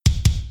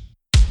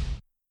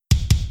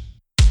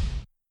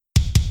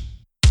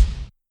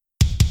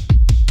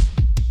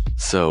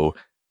So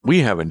we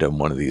haven't done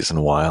one of these in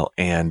a while,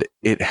 and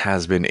it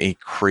has been a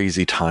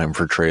crazy time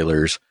for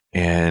trailers.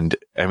 And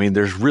I mean,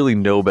 there's really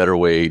no better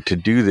way to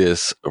do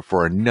this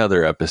for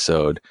another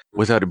episode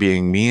without it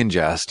being me and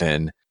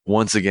Justin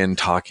once again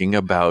talking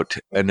about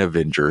an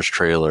Avengers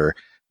trailer.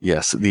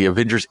 Yes, the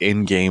Avengers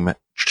Endgame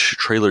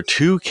trailer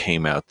 2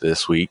 came out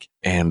this week,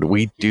 and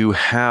we do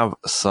have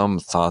some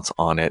thoughts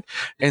on it.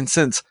 And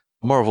since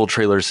Marvel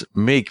trailers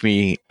make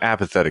me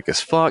apathetic as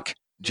fuck,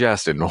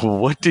 Justin,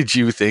 what did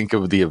you think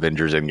of the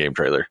Avengers Endgame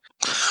trailer?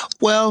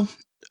 Well,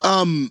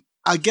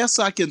 I guess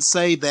I can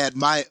say that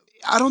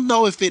I don't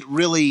know if it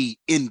really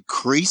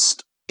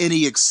increased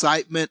any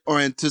excitement or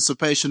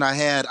anticipation I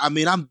had. I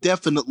mean, I'm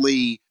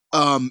definitely,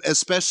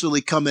 especially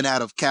coming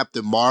out of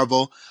Captain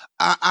Marvel,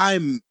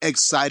 I'm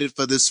excited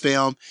for this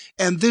film.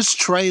 And this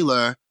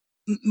trailer,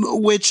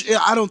 which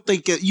I don't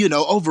think,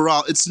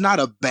 overall, it's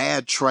not a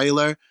bad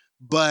trailer.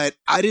 But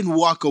I didn't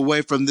walk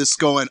away from this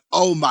going,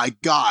 oh my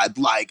God,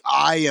 like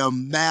I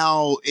am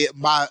now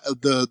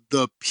at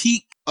the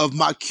peak of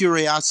my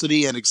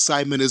curiosity and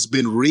excitement has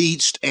been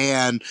reached,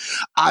 and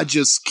I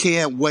just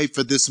can't wait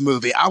for this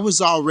movie. I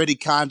was already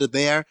kind of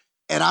there,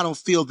 and I don't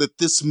feel that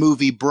this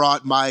movie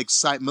brought my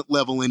excitement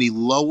level any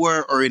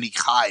lower or any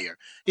higher.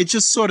 It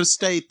just sort of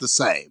stayed the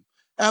same.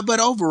 But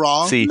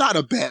overall, not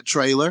a bad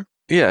trailer.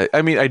 Yeah,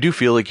 I mean, I do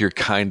feel like you're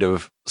kind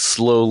of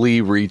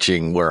slowly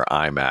reaching where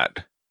I'm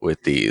at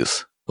with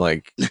these.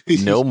 Like,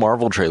 no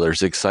Marvel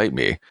trailers excite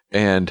me,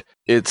 and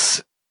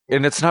it's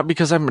not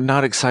because I'm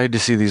not excited to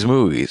see these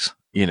movies.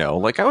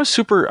 Like I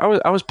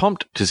was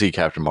pumped to see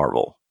Captain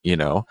Marvel.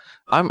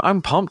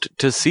 I'm pumped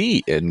to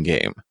see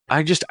Endgame.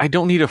 I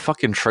don't need a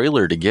fucking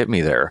trailer to get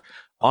me there.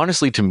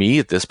 Honestly, to me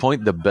at this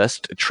point, the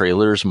best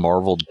trailers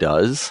Marvel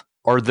does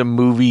are the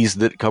movies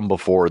that come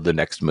before the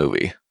next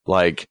movie.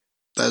 Like,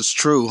 that's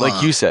true.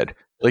 Like you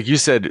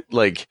said,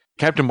 like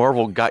Captain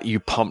Marvel got you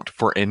pumped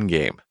for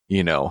Endgame.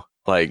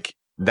 Like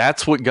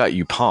that's what got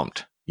you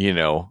pumped.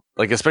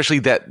 Like especially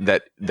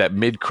that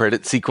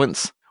mid-credit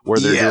sequence where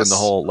they're doing the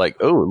whole like,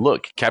 oh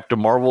look, Captain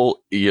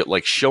Marvel,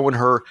 like showing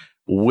her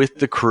with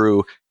the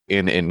crew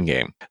in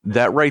Endgame.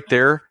 That right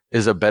there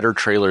is a better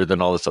trailer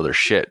than all this other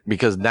shit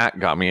because that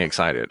got me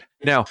excited.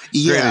 Now,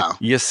 granted,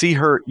 you see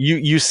her,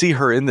 you see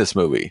her in this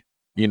movie,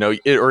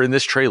 or in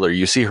this trailer.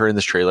 You see her in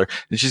this trailer,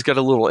 and she's got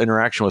a little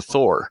interaction with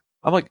Thor.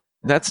 I'm like,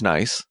 that's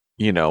nice,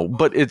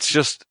 but it's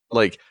just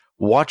like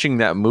watching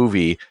that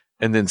movie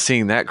and then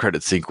seeing that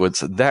credit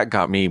sequence that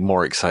got me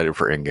more excited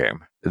for Endgame.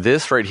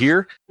 This right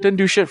here didn't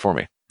do shit for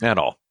me at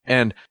all.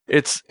 And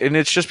it's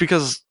just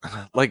because,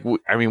 like,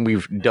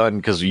 we've done,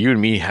 because you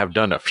and me have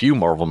done a few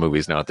Marvel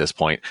movies now at this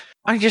point.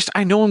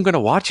 I know I'm going to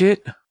watch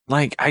it.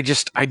 Like, I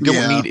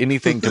don't need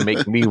anything to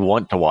make me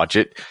want to watch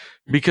it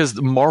because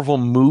the Marvel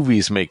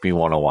movies make me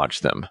want to watch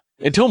them.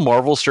 Until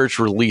Marvel starts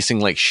releasing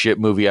like shit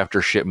movie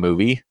after shit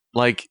movie,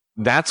 like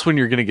that's when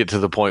you're going to get to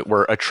the point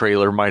where a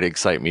trailer might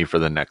excite me for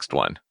the next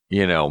one,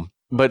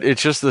 but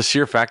it's just the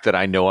sheer fact that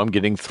I know I'm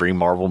getting 3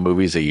 Marvel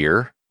movies a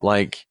year.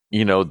 Like,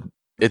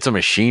 it's a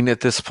machine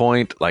at this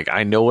point. Like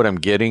I know what I'm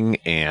getting.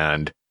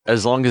 And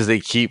as long as they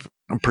keep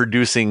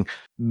producing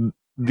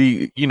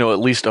the, at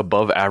least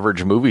above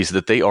average movies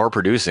that they are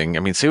producing, I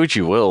mean, say what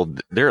you will,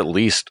 they're at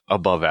least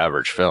above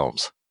average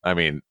films. I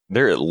mean,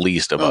 they're at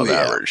least above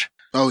average.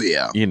 Oh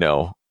yeah.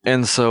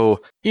 And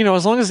so,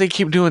 as long as they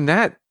keep doing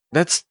that,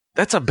 that's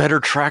a better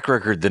track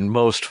record than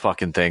most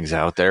fucking things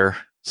out there.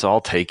 So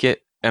I'll take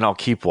it and I'll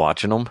keep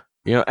watching them,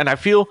 and I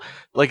feel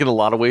like in a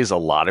lot of ways, a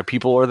lot of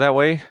people are that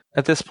way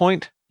at this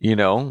point,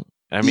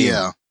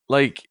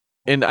 like,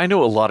 and I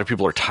know a lot of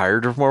people are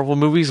tired of Marvel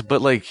movies,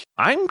 but like,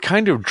 I'm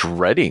kind of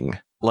dreading,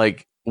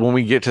 like, when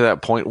we get to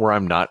that point where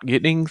I'm not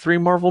getting 3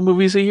 Marvel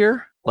movies a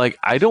year. Like,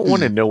 I don't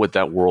want to know what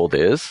that world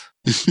is.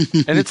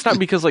 And it's not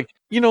because like,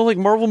 like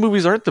Marvel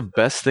movies aren't the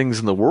best things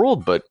in the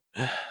world, but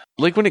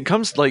like when it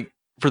comes like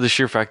for the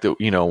sheer fact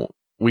that,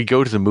 we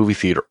go to the movie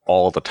theater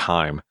all the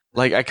time.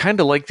 Like I kind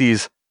of like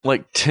these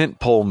like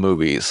tentpole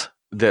movies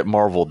that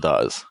Marvel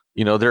does,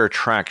 they're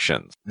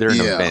attractions, they're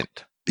an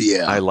event.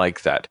 Yeah. I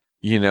like that,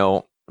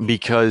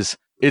 because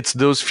it's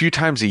those few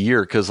times a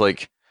year. Cause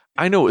like,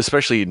 I know,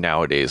 especially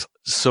nowadays,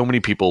 so many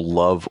people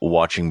love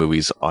watching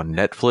movies on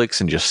Netflix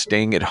and just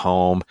staying at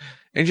home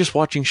and just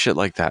watching shit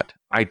like that.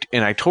 I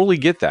totally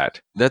get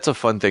that. That's a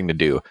fun thing to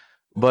do.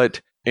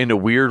 But in a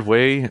weird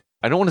way,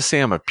 I don't want to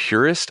say I'm a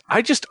purist.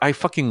 I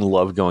fucking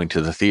love going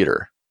to the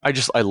theater.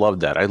 I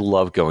love that. I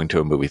love going to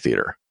a movie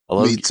theater.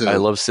 Me too. I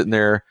love sitting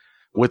there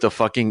with a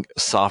fucking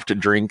soft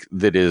drink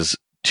that is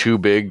too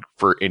big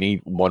for any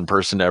one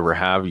person to ever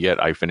have,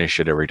 yet I finish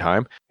it every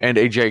time. And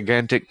a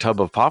gigantic tub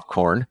of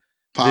popcorn.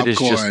 That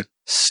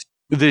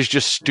is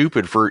just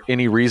stupid for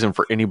any reason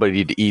for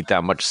anybody to eat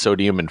that much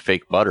sodium and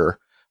fake butter.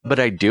 But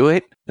I do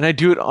it, and I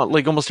do it on,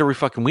 like almost every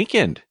fucking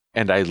weekend,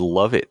 and I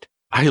love it.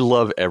 I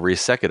love every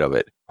second of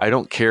it. I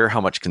don't care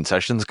how much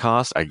concessions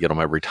cost. I get them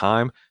every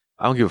time.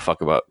 I don't give a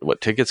fuck about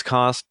what tickets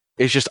cost.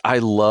 It's just I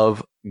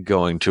love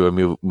going to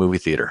a movie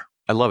theater.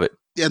 I love it.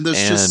 And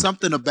there's just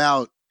something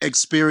about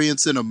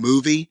experiencing a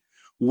movie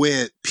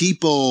with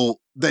people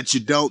that you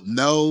don't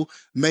know,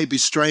 maybe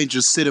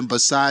strangers sitting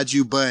beside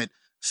you, but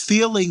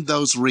feeling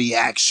those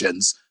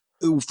reactions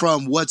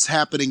from what's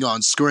happening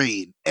on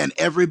screen and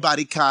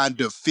everybody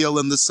kind of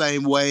feeling the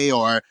same way,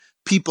 or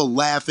people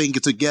laughing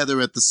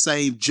together at the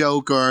same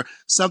joke, or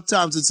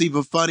sometimes it's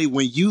even funny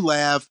when you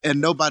laugh and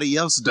nobody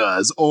else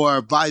does,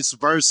 or vice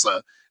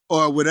versa,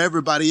 or when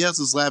everybody else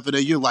is laughing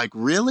and you're like,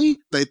 really?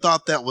 They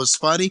thought that was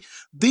funny?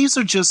 These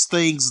are just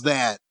things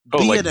that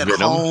being like at Venom?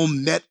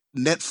 home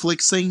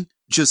Netflixing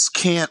just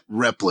can't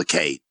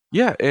replicate.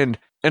 Yeah, and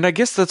I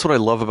guess that's what I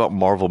love about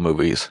Marvel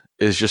movies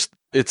is just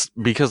it's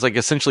because like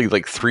essentially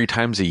like 3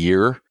 times a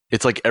year,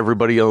 it's like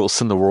everybody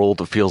else in the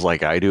world feels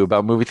like I do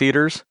about movie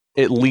theaters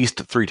at least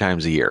 3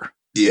 times a year.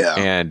 Yeah.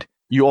 And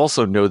you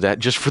also know that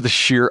just for the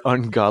sheer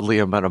ungodly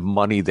amount of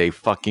money they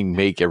fucking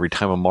make every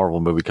time a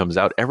Marvel movie comes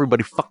out,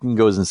 everybody fucking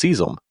goes and sees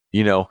them,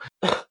 you know?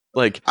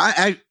 Like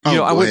I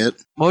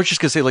was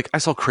just gonna say, like, I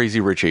saw Crazy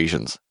Rich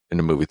Asians in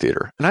a movie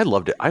theater and I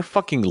loved it. I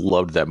fucking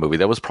loved that movie.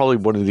 That was probably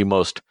one of the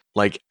most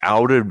like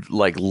out of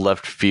like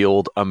left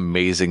field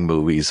amazing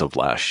movies of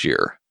last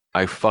year.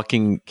 I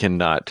fucking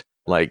cannot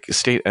like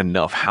state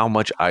enough how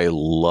much I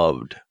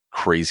loved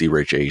Crazy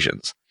Rich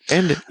Asians.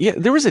 And yeah,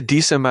 there was a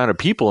decent amount of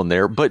people in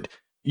there, but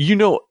you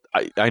know,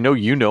 I know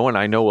you know, and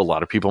I know a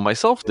lot of people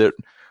myself that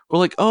were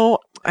like, oh,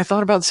 I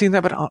thought about seeing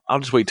that, but I'll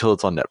just wait till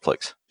it's on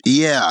Netflix.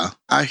 Yeah,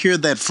 I hear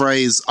that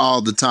phrase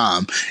all the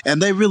time.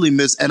 And they really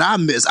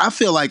I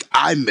feel like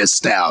I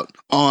missed out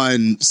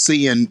on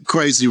seeing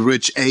Crazy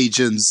Rich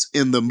Asians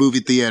in the movie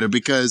theater,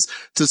 because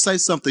to say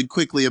something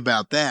quickly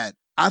about that,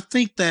 I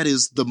think that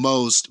is the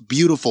most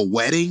beautiful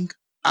wedding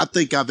I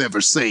think I've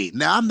ever seen.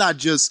 Now, I'm not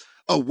just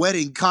a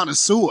wedding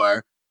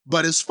connoisseur,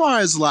 but as far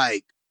as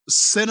like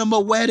cinema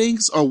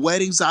weddings or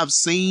weddings I've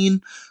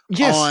seen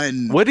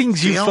on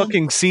weddings film, you've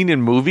fucking seen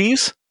in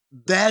movies,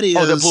 that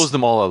blows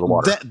them all out of the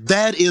water.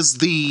 That is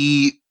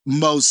the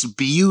most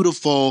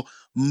beautiful,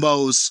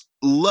 most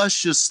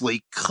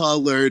lusciously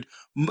colored,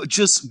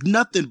 just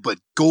nothing but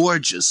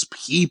gorgeous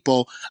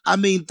people. I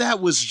mean, that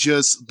was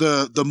just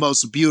the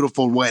most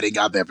beautiful wedding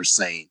I've ever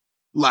seen.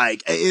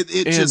 Like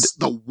it just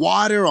the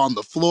water on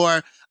the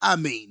floor. I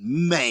mean,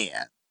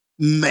 man.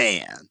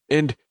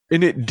 And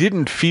it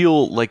didn't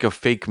feel like a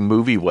fake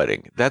movie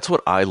wedding. That's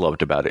what I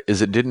loved about it,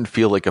 is it didn't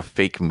feel like a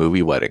fake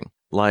movie wedding.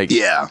 Like,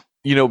 yeah.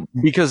 You know,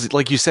 because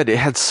like you said, it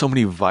had so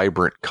many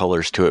vibrant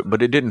colors to it,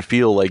 but it didn't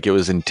feel like it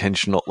was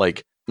intentional,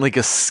 like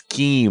a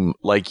scheme,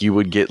 like you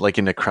would get like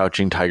in a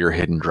Crouching Tiger,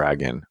 Hidden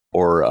Dragon,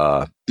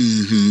 or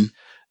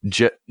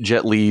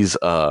Jet Li's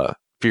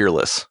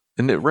Fearless.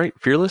 Isn't it right?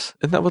 Fearless?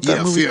 Isn't that what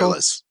that movie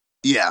Fearless.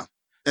 Called? Yeah.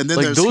 And then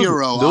like there's those,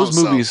 Hero. Those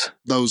also. movies,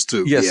 those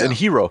two. yes, yeah. And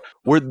Hero,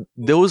 where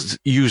those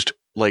used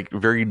like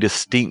very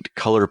distinct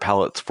color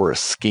palettes for a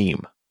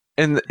scheme,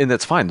 and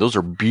that's fine. Those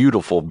are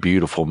beautiful,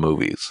 beautiful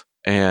movies,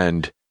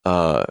 and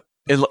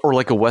or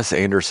like a Wes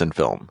Anderson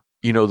film.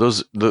 You know,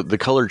 those the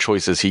color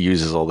choices he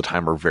uses all the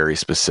time are very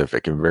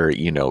specific and very,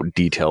 you know,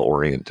 detail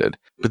oriented.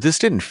 But this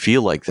didn't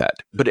feel like that.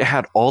 But it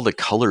had all the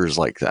colors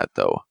like that,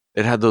 though.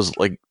 It had those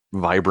like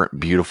vibrant,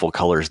 beautiful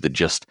colors that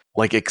just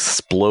like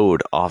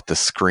explode off the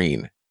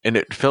screen. And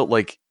it felt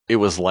like it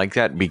was like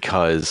that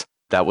because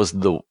that was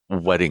the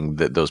wedding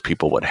that those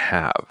people would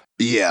have.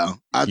 Yeah,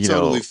 I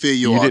totally feel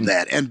you on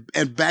that.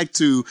 And back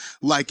to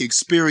like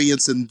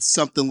experiencing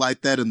something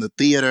like that in the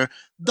theater,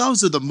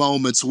 those are the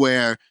moments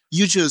where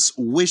you just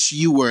wish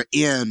you were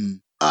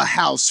in a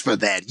house for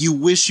that. You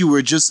wish you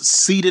were just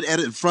seated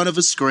in front of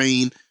a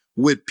screen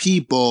with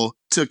people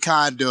to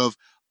kind of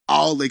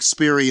all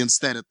experience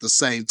that at the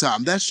same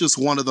time. That's just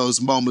one of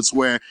those moments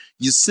where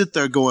you sit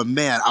there going,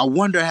 man, I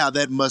wonder how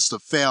that must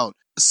have felt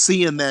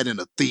seeing that in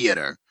a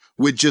theater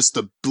with just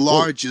the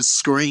largest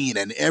screen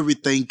and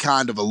everything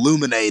kind of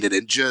illuminated,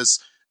 and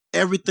just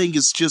everything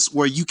is just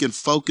where you can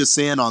focus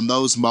in on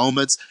those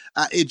moments.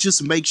 It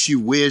just makes you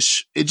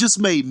wish, it just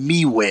made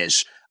me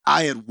wish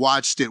I had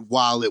watched it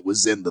while it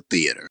was in the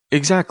theater.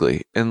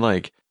 Exactly. And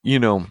like, you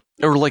know,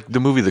 or like the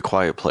movie The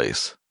Quiet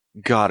Place.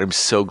 God, I'm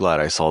so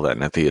glad I saw that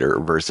in a theater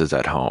versus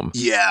at home.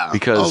 Yeah.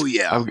 Because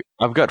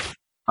I've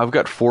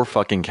got 4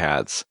 fucking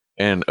cats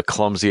and a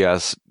clumsy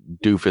ass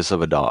doofus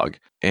of a dog,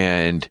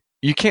 and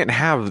you can't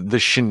have the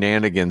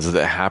shenanigans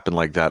that happen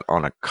like that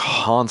on a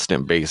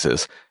constant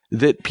basis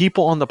that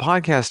people on the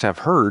podcast have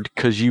heard,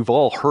 because you've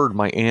all heard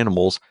my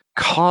animals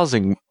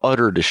causing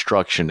utter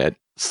destruction at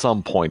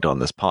some point on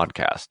this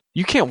podcast.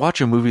 You can't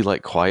watch a movie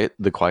like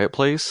The Quiet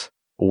Place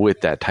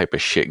with that type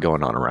of shit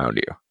going on around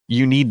you.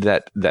 You need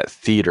that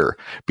theater,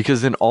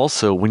 because then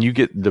also when you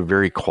get the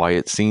very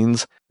quiet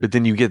scenes, but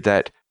then you get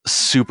that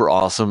super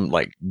awesome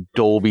like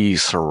Dolby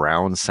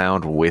surround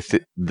sound with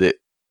it that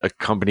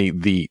accompany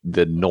the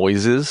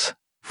noises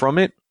from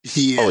it.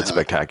 Yeah. Oh, it's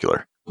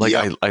spectacular. Like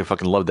I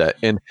fucking love that.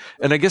 And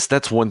I guess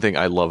that's one thing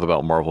I love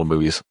about Marvel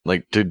movies,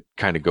 like to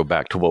kind of go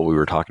back to what we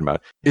were talking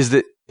about, is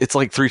that it's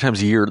like 3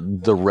 times a year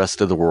the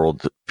rest of the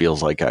world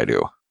feels like I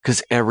do,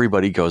 because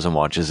everybody goes and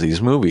watches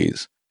these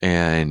movies.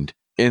 And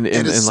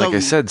like I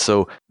said,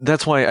 so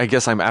that's why I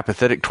guess I'm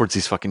apathetic towards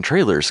these fucking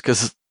trailers,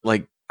 because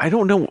like I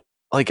don't know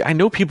like, I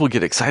know people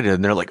get excited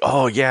and they're like,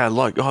 oh, yeah,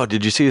 look, oh,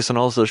 did you see this and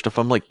all this other stuff?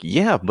 I'm like,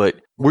 yeah,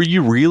 but were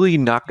you really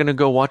not going to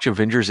go watch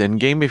Avengers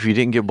Endgame if you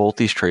didn't get both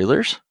these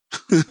trailers?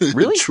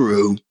 Really?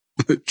 True.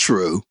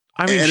 True.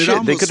 I mean, And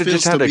shit, they could have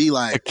just had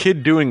a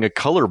kid doing a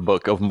color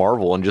book of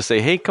Marvel and just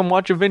say, hey, come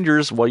watch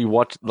Avengers while you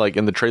watch, like,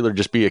 in the trailer,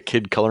 just be a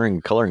kid coloring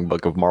a coloring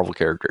book of Marvel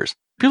characters.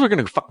 People are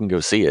going to fucking go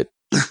see it.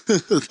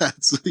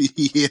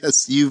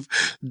 Yes, you've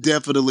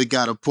definitely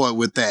got a point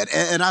with that.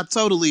 And I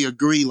totally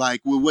agree,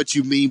 like, with what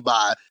you mean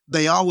by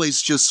they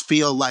always just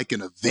feel like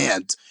an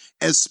event,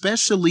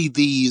 especially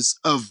these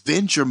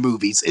Avenger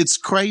movies. It's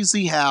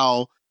crazy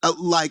how,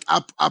 like,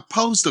 I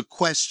posed a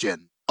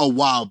question a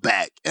while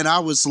back and I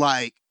was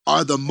like,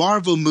 are the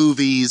Marvel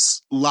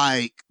movies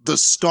like the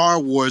Star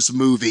Wars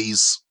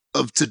movies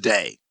of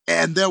today?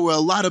 And there were a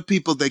lot of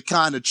people that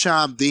kind of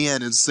chimed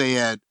in and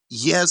said,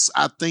 yes,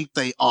 I think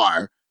they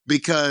are.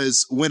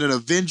 Because when an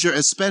Avenger,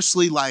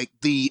 especially like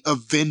the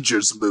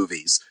Avengers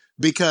movies,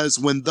 because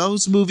when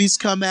those movies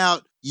come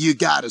out, you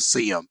got to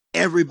see them.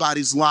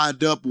 Everybody's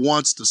lined up,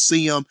 wants to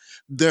see them.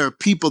 There are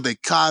people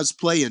that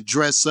cosplay and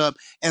dress up.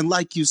 And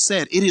like you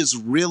said, it is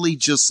really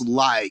just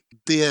like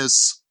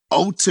this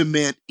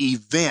ultimate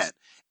event.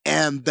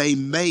 And they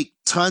make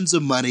tons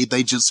of money.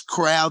 They just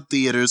crowd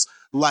theaters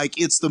like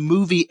it's the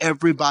movie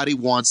everybody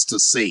wants to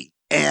see.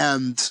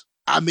 And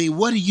I mean,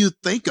 what do you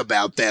think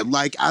about that?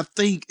 Like, I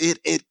think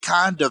it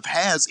kind of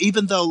has,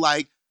 even though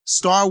like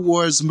Star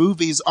Wars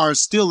movies are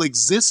still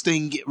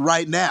existing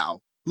right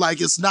now.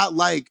 Like, it's not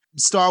like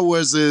Star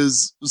Wars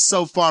is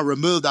so far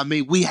removed. I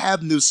mean, we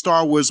have new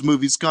Star Wars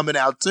movies coming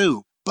out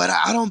too, but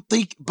I don't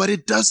think, but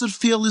it doesn't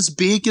feel as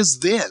big as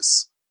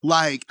this.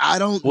 Like, I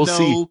don't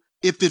know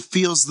if it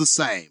feels the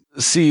same.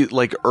 See,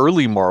 like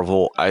early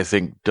Marvel, I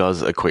think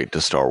does equate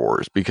to Star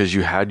Wars because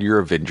you had your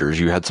Avengers,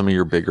 you had some of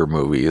your bigger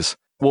movies.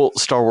 Well,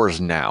 Star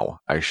Wars now,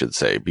 I should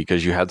say,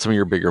 because you had some of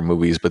your bigger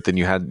movies, but then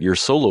you had your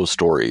solo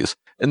stories.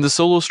 And the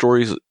solo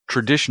stories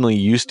traditionally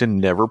used to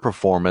never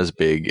perform as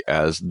big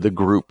as the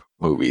group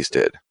movies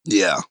did.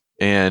 Yeah.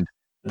 And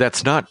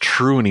that's not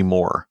true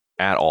anymore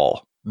at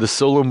all. The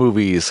solo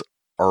movies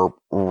are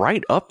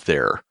right up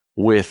there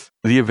with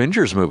the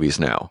Avengers movies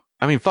now.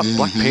 I mean, fuck,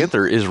 Black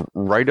Panther is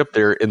right up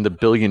there in the $1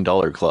 billion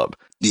club.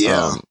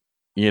 Yeah.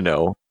 You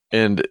know,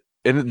 and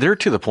they're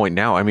to the point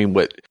now. I mean,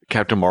 what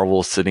Captain Marvel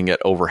is sitting at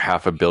over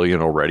 $500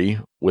 million already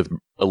with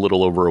a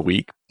little over a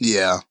week.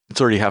 Yeah. It's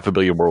already $500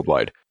 million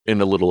worldwide in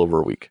a little over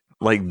a week.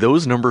 Like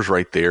those numbers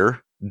right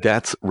there,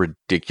 that's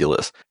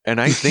ridiculous. And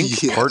I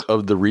think part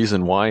of the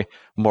reason why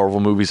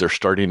Marvel movies are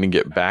starting to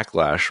get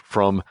backlash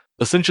from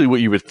essentially what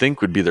you would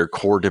think would be their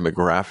core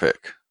demographic,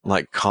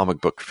 like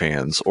comic book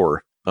fans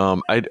or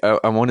I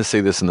want to say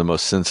this in the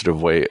most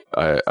sensitive way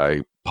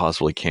I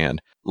possibly can.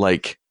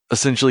 Like,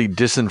 essentially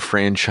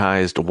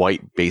disenfranchised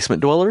white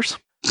basement dwellers.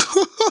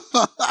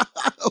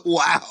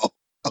 Wow.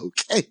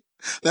 Okay.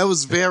 That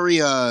was very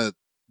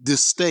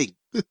distinct.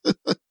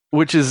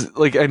 Which is,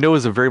 like, I know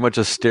is a very much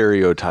a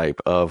stereotype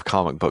of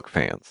comic book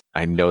fans.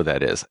 I know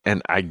that is.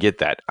 And I get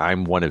that.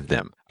 I'm one of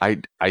them.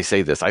 I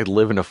say this. I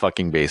live in a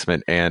fucking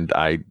basement and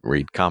I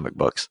read comic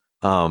books.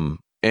 And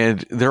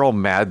they're all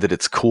mad that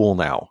it's cool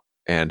now.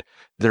 And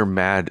they're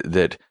mad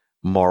that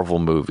Marvel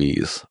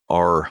movies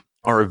are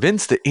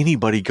events that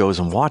anybody goes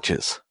and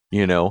watches.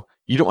 You know,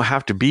 you don't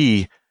have to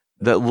be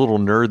that little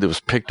nerd that was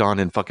picked on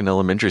in fucking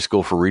elementary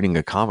school for reading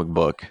a comic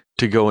book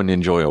to go and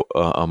enjoy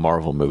a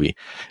Marvel movie.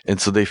 And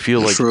so they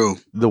feel like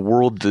the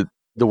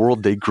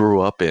world they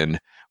grew up in,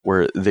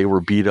 where they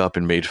were beat up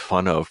and made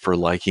fun of for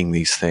liking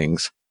these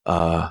things,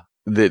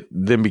 that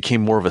then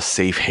became more of a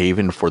safe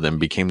haven for them,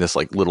 became this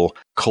like little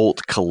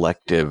cult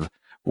collective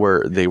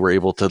where they were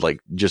able to like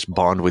just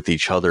bond with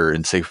each other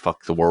and say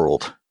fuck the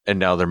world. And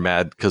now they're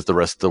mad because the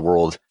rest of the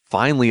world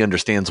finally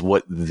understands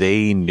what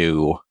they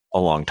knew a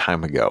long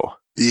time ago.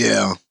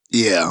 Yeah.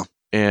 Yeah.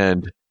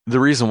 And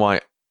the reason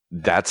why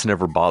that's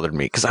never bothered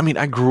me, because I mean,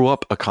 I grew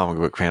up a comic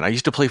book fan. I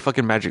used to play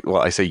fucking Magic.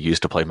 Well, I say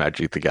used to play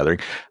Magic the Gathering.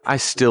 I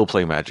still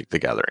play Magic the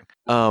Gathering.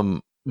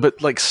 But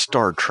like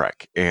Star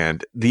Trek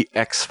and the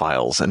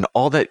X-Files and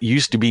all that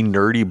used to be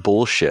nerdy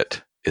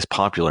bullshit is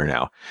popular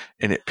now,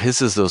 and it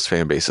pisses those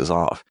fan bases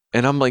off.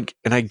 And I'm like,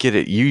 and I get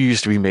it. You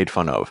used to be made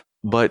fun of,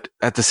 but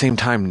at the same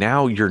time,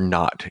 now you're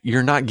not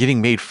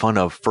getting made fun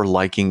of for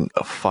liking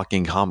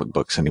fucking comic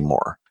books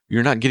anymore.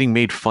 You're not getting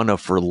made fun of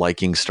for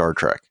liking Star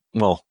Trek.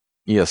 Well,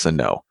 yes and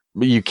no,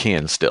 but you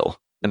can still.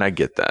 And I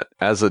get that.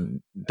 As a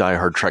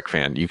diehard Trek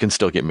fan, you can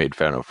still get made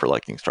fun of for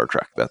liking Star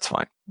Trek. That's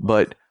fine.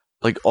 But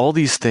like all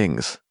these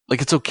things,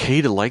 like it's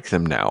okay to like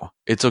them now.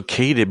 It's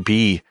okay to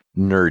be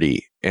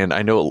nerdy. And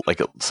I know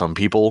like some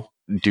people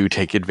do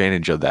take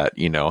advantage of that,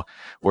 you know,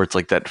 where it's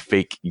like that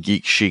fake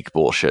geek chic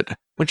bullshit,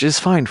 which is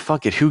fine.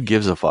 Fuck it. Who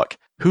gives a fuck?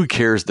 Who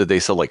cares that they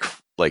sell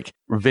like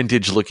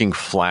vintage looking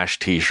Flash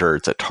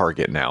t-shirts at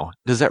Target now?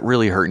 Does that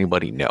really hurt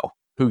anybody? No.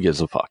 Who gives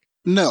a fuck?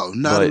 No,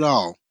 not at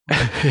all.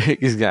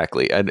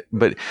 Exactly.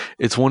 But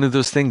it's one of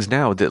those things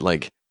now that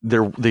like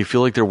they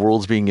feel like their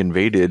world's being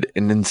invaded,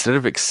 and instead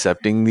of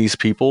accepting these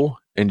people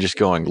and just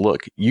going,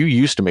 look, you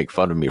used to make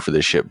fun of me for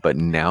this shit, but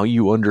now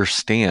you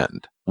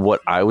understand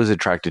what I was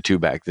attracted to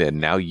back then.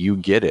 Now you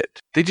get it.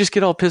 They just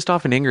get all pissed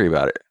off and angry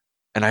about it.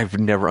 And I've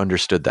never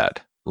understood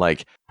that.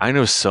 Like, I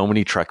know so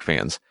many Trek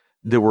fans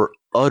that were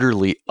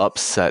utterly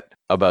upset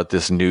about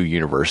this new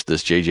universe,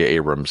 this J.J.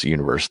 Abrams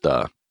universe.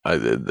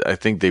 I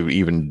think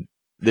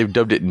they've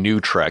dubbed it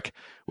New Trek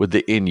with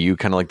the NU,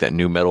 kind of like that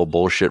new metal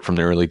bullshit from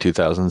the early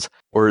 2000s.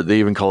 Or they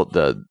even call it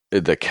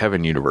the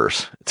Kevin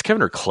universe. It's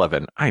Kevin or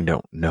Clevin. I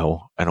don't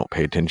know. I don't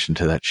pay attention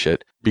to that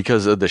shit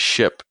because of the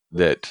ship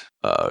that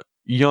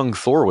young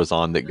Thor was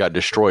on that got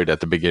destroyed at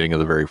the beginning of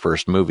the very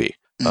first movie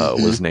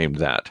was named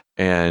that.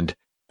 And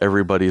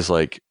everybody's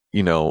like,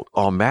 you know,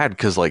 all mad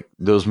because like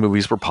those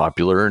movies were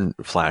popular and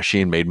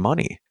flashy and made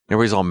money.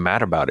 Everybody's all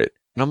mad about it.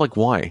 And I'm like,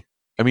 why?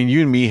 I mean,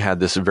 you and me had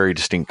this very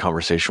distinct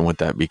conversation with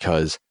that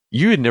because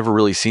you had never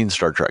really seen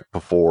Star Trek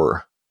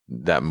before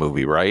that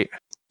movie, right?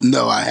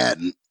 No, I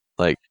hadn't.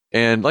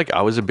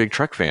 I was a big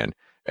Trek fan,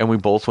 and we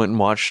both went and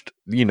watched,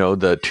 you know,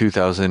 the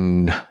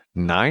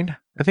 2009,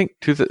 I think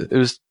it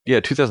was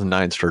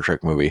 2009 Star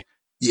Trek movie.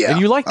 Yeah, and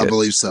you liked it. I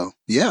believe so.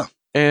 Yeah.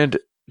 And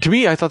to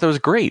me, I thought that was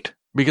great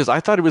because I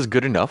thought it was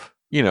good enough.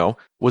 You know,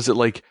 was it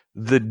like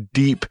the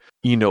deep,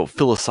 you know,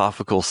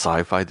 philosophical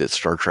sci-fi that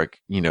Star Trek,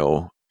 you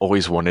know,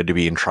 always wanted to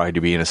be and tried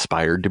to be and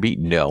aspired to be?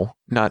 No,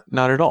 not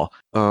at all.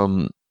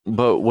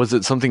 But was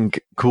it something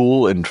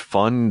cool and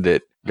fun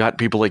that got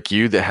people like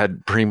you that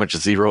had pretty much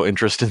zero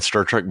interest in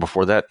Star Trek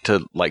before that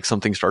to like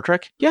something Star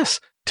Trek? Yes.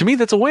 To me,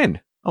 that's a win.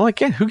 I'm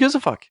like, yeah, who gives a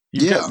fuck?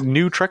 You've got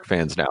new Trek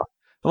fans now.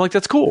 I'm like,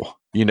 that's cool.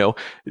 You know,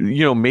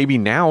 maybe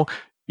now,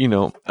 you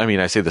know, I mean,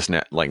 I say this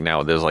now, like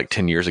now, there's like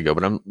 10 years ago,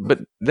 but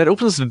that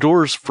opens the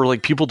doors for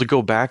like people to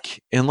go back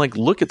and like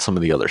look at some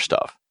of the other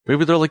stuff.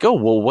 Maybe they're like, oh,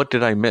 well, what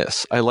did I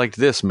miss? I liked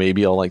this.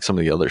 Maybe I'll like some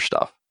of the other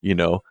stuff, you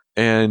know?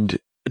 And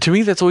to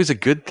me, that's always a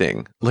good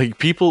thing. Like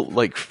people,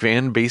 like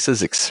fan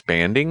bases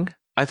expanding,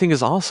 I think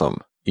is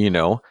awesome. You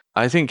know,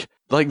 I think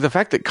like the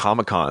fact that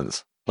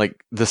Comic-Cons,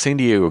 like the San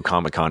Diego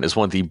Comic-Con is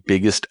one of the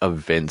biggest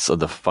events of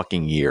the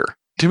fucking year.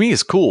 To me,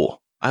 is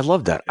cool. I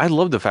love that. I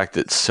love the fact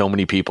that so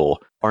many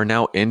people are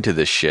now into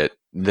this shit,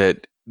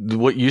 that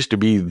what used to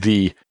be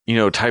the, you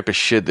know, type of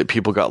shit that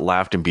people got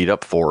laughed and beat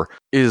up for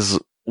is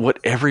what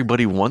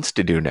everybody wants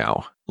to do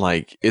now.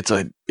 Like it's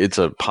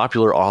a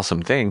popular,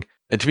 awesome thing.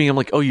 And to me, I'm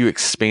like, oh, you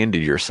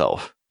expanded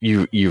yourself.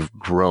 You've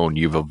grown,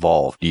 you've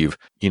evolved, you've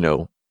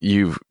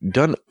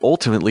done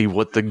ultimately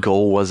what the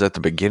goal was at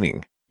the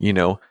beginning. You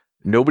know,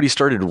 nobody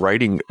started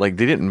writing, like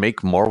they didn't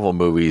make Marvel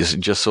movies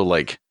just so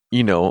like,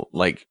 you know,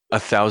 like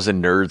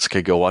 1,000 nerds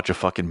could go watch a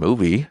fucking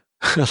movie.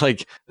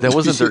 Like that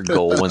wasn't their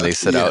goal when they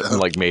set out and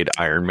like made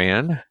Iron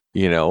Man,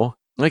 you know?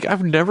 Like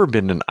I've never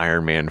been an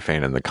Iron Man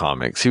fan in the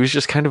comics. He was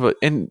just kind of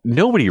and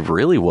nobody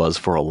really was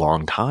for a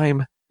long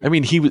time. I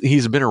mean,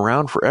 he's been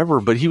around forever,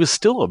 but he was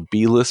still a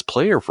B-list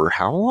player for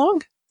how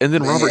long? And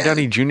then Robert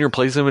Downey Jr.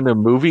 plays him in a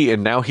movie,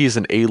 and now he's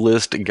an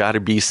A-list, gotta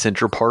be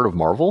center part of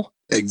Marvel?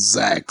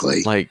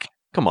 Exactly. Like,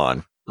 come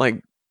on.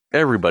 Like,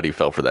 everybody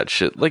fell for that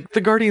shit. Like,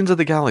 the Guardians of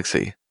the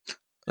Galaxy.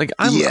 Like,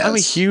 I'm a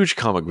huge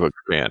comic book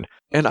fan,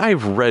 and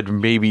I've read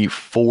maybe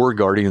 4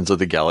 Guardians of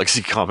the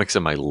Galaxy comics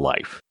in my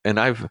life. And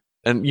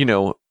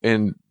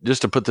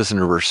just to put this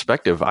into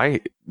perspective,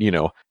 I,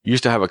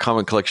 used to have a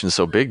comic collection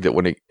so big that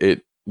when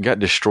it got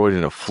destroyed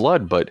in a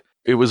flood, but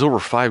it was over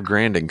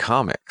 $5,000 in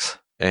comics.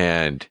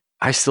 And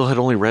I still had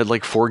only read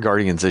like 4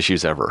 Guardians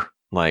issues ever.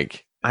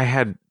 Like I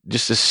had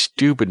just a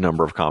stupid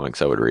number of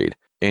comics I would read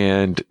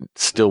and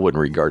still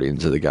wouldn't read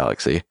Guardians of the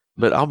Galaxy.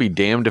 But I'll be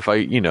damned if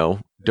I,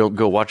 don't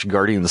go watch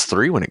Guardians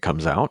 3 when it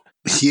comes out.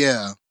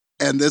 Yeah.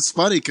 And it's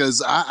funny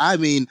because I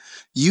mean,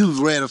 you've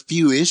read a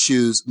few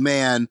issues,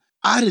 man.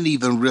 I didn't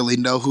even really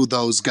know who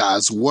those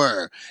guys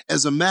were.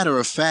 As a matter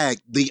of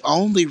fact, the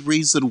only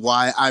reason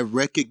why I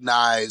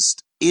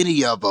recognized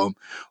any of them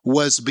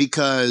was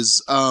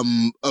because of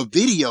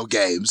video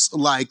games.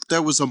 Like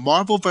there was a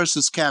Marvel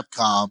vs.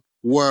 Capcom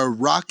where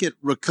Rocket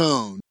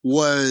Raccoon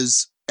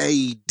was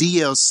a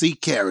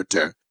DLC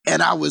character.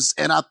 And I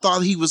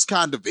thought he was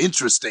kind of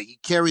interesting. He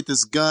carried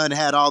this gun,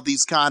 had all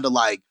these kind of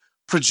like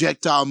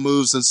projectile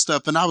moves and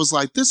stuff. And I was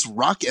like, this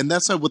Rocket, and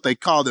that's what they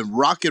called him,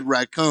 Rocket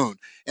Raccoon.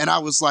 And I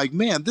was like,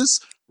 man, this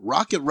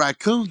Rocket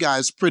Raccoon guy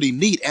is pretty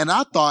neat. And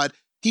I thought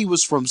he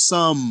was from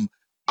some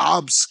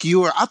I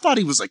thought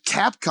he was a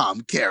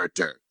Capcom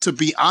character, to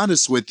be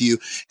honest with you.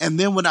 And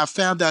then when I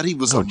found out he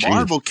was a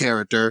Marvel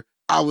character,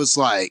 I was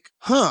like,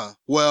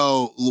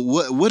 well,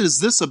 what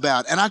is this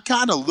about? And I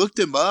kind of looked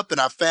him up and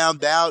I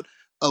found out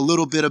a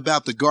little bit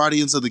about the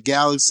Guardians of the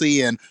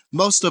Galaxy, and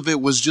most of it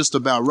was just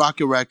about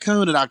Rocket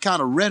Raccoon, and I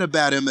kind of read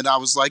about him and I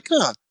was like,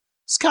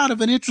 it's kind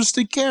of an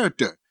interesting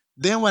character.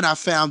 Then when I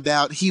found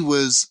out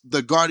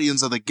the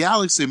Guardians of the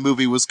Galaxy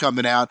movie was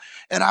coming out,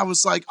 and I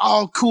was like,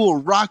 oh,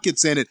 cool,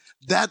 Rocket's in it.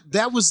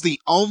 That was the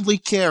only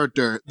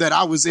character that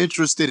I was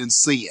interested in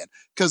seeing,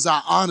 because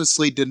I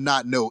honestly did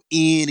not know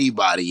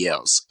anybody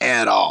else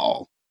at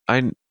all.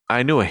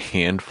 I knew a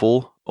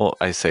handful. Well,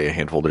 I say a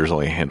handful. There's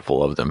only a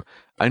handful of them.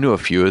 I knew a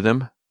few of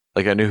them.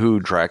 Like I knew who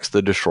Drax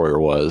the Destroyer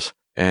was.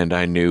 and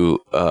I knew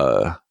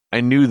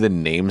the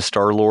name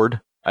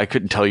Star-Lord. I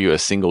couldn't tell you a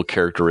single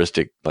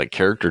characteristic, like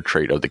character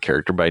trait of the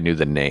character, but I knew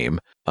the name.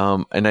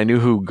 And I knew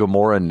who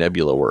Gamora and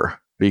Nebula were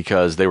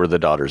because they were the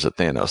daughters of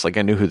Thanos. Like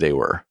I knew who they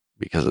were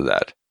because of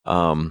that.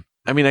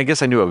 I mean, I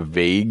guess I knew a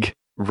vague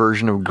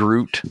version of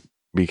Groot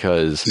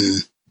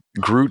because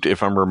Groot,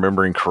 if I'm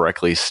remembering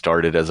correctly,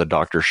 started as a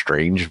Doctor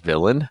Strange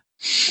villain.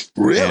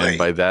 Really? And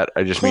by that,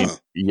 I just mean,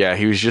 yeah,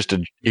 he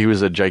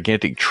was a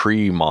gigantic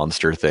tree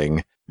monster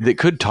thing that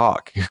could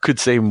talk. He could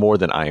say more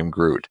than I am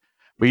Groot.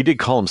 But he did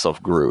call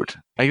himself Groot.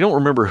 I don't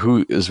remember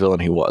who his villain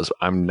he was.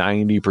 I'm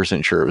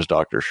 90% sure it was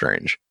Doctor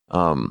Strange.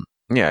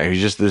 Yeah, he was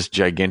just this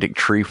gigantic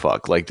tree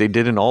fuck like they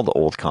did in all the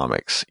old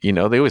comics. You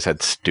know, they always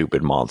had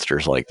stupid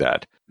monsters like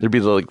that. There'd be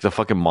like the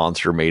fucking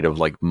monster made of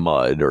like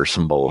mud or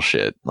some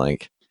bullshit.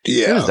 Like,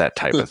 it was that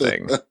type of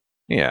thing.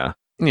 Yeah.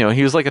 You know,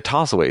 he was like a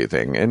toss away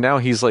thing. And now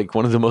he's like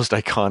one of the most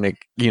iconic,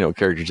 you know,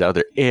 characters out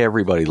there.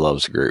 Everybody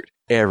loves Groot.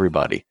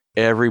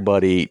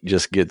 Everybody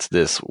just gets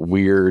this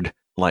weird,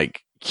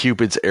 like,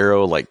 Cupid's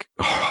arrow, like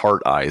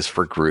heart eyes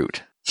for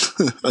Groot.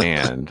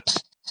 And,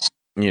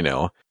 you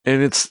know,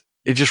 and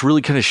it just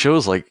really kind of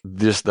shows like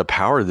just the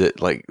power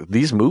that like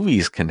these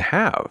movies can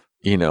have.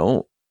 You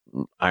know,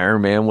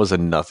 Iron Man was a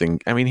nothing.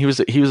 I mean, he was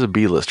a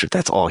B-lister.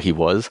 That's all he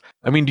was.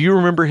 I mean, do you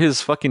remember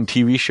his fucking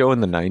TV show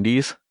in the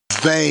 90s?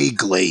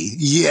 Vaguely,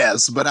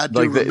 yes, but I do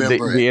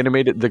remember the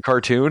animated, the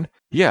cartoon.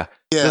 Yeah,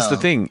 that's the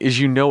thing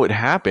is, you know, it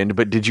happened,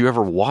 but did you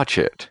ever watch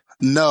it?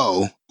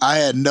 No, I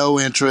had no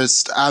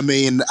interest. I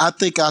mean, I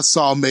think I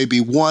saw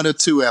maybe 1 or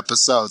 2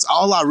 episodes.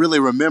 All I really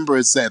remember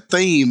is that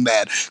theme,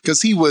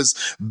 because he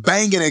was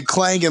banging and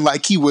clanging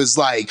like he was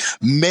like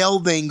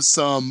melding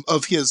some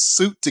of his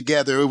suit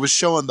together. It was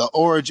showing the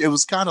origin. It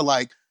was kind of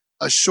like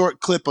a short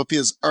clip of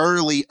his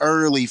early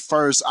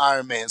first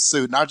Iron Man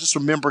suit. And I just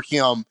remember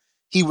him,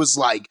 he was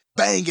like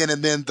banging,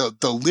 and then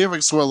the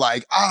lyrics were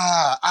like,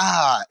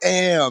 I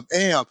am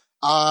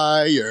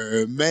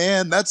Iron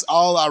Man. That's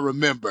all I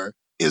remember.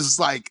 Is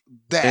like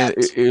that,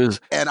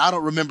 and I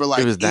don't remember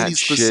like any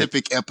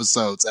specific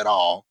episodes at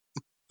all.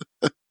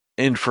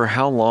 And for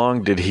how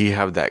long did he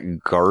have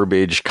that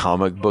garbage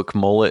comic book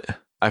mullet?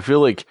 I feel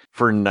like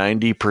for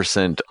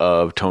 90%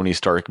 of Tony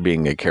Stark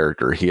being a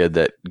character, he had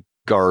that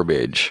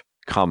garbage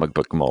comic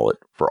book mullet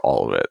for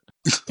all of it.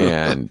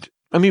 And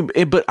I mean,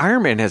 but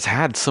Iron Man has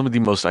had some of the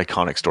most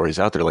iconic stories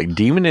out there. Like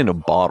Demon in a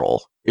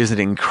Bottle is an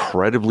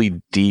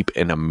incredibly deep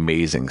and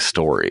amazing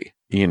story,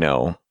 you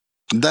know.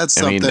 That's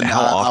something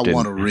I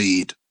want to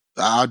read.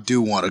 I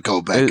do want to go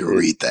back and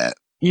read that.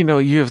 You know,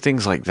 you have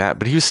things like that,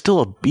 but he was still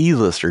a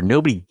B-lister.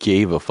 Nobody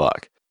gave a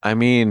fuck. I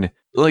mean,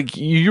 like,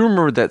 you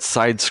remember that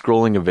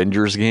side-scrolling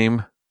Avengers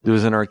game that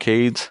was in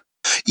arcades?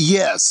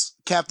 Yes.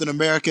 Captain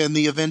America and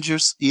the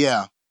Avengers?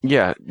 Yeah.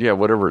 Yeah,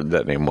 whatever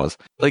that name was.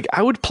 Like,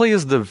 I would play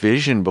as the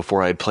Vision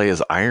before I'd play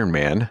as Iron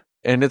Man.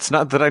 And it's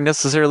not that I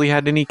necessarily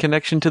had any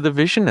connection to the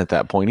Vision at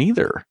that point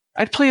either.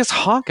 I'd play as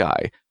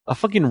Hawkeye, a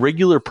fucking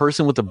regular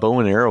person with a bow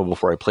and arrow,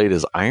 before I played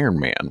as Iron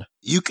Man.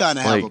 You kind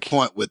of have a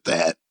point with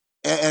that.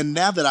 And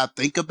now that I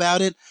think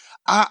about it,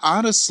 I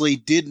honestly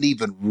didn't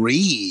even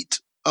read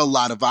a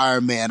lot of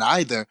Iron Man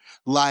either.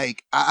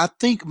 Like, I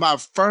think my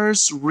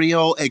first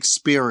real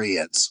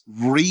experience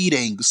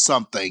reading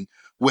something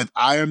with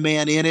Iron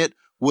Man in it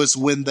was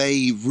when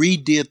they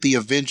redid the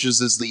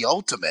Avengers as the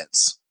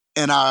Ultimates.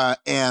 And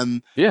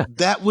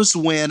that was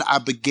when I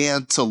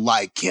began to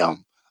like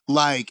him.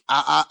 Like,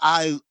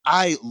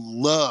 I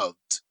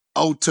loved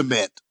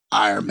Ultimate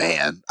Iron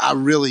Man. I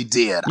really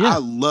did. Yeah. I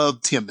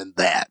loved him in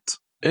that.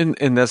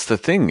 And that's the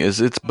thing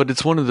but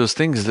it's one of those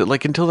things that,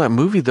 like, until that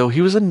movie though,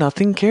 he was a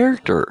nothing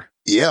character.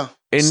 Yeah.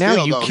 And still,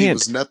 now you though,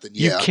 can't, nothing,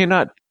 yeah.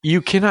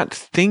 you cannot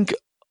think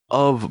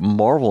of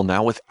Marvel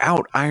now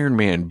without Iron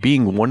Man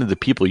being one of the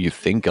people you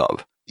think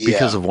of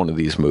because of one of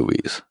these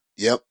movies.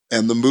 Yep.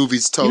 And the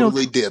movies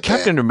totally did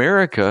Captain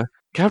America,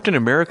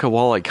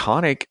 while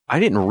iconic, I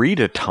didn't read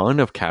a ton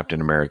of Captain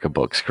America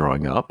books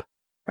growing up.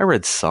 I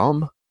read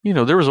some. You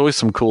know, there was always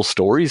some cool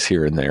stories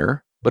here and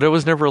there, but I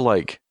was never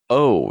like,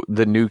 oh,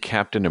 the new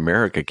Captain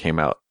America came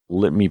out,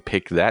 let me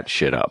pick that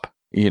shit up,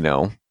 you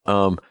know?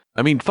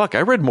 I mean, fuck,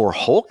 I read more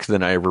Hulk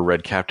than I ever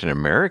read Captain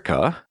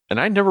America, and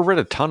I never read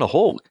a ton of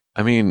Hulk.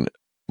 I mean,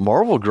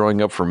 Marvel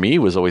growing up for me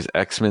was always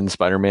X-Men,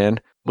 Spider-Man,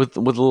 with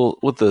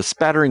the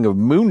spattering of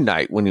Moon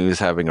Knight when he was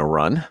having a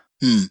run.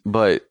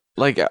 But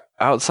like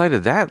outside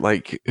of that,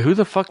 like, who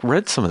the fuck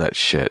read some of that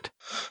shit?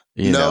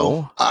 You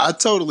know? I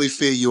totally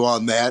feel you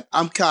on that.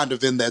 I'm kind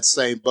of in that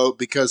same boat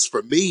because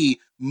for me,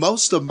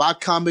 most of my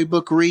comic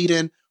book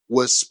reading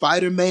was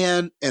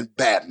Spider-Man and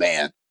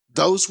Batman.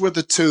 Those were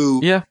the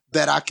two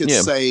that I could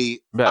say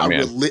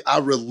I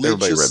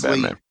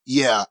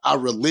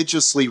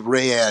religiously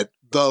read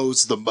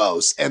those the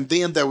most. And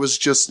then there was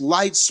just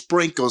light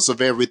sprinkles of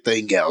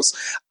everything else.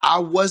 I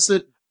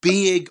wasn't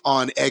big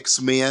on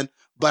X-Men,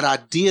 but I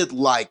did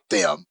like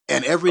them.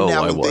 And every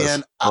now and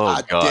then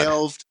I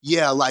delved.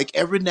 Yeah, like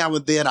every now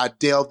and then I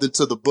delved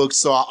into the books.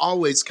 So I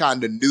always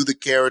kind of knew the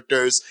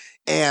characters.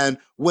 And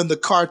when the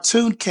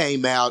cartoon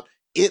came out,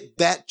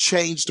 that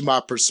changed my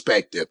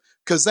perspective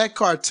because that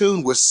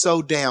cartoon was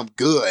so damn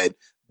good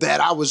that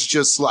I was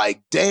just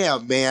like,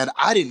 damn, man,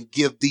 I didn't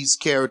give these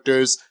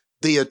characters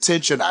the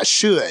attention I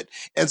should.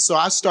 And so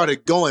I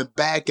started going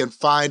back and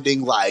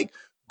finding like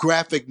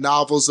graphic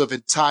novels of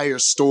entire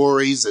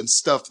stories and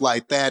stuff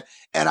like that.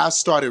 And I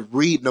started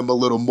reading them a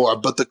little more,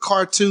 but the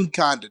cartoon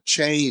kind of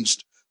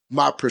changed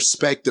my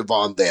perspective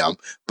on them.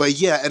 But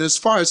yeah, and as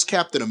far as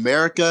Captain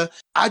America,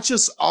 I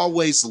just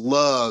always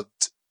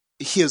loved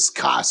his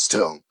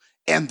costume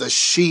and the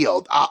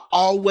shield. I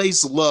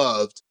always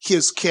loved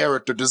his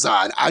character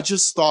design. I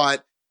just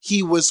thought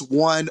he was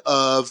one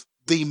of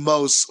the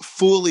most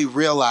fully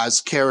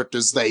realized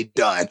characters they'd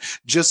done,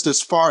 just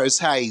as far as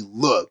how he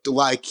looked.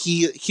 Like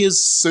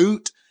his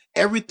suit,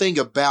 everything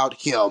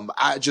about him,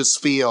 I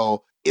just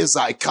feel is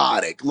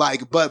iconic.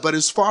 Like, but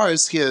as far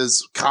as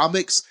his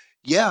comics,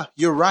 yeah,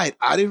 you're right.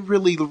 I didn't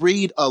really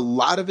read a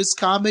lot of his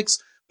comics,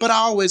 but I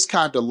always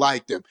kind of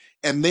liked him.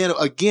 And then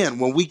again,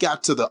 when we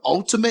got to the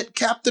Ultimate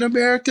Captain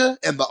America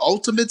and the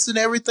Ultimates and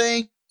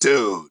everything,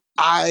 dude,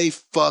 I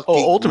fucking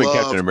Ultimate love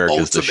Captain America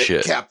is the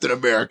shit. Captain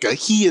America.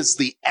 He is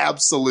the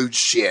absolute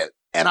shit.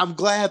 And I'm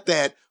glad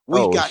that we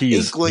got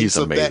inklings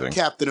of that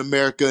Captain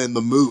America in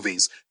the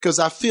movies, because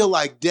I feel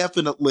like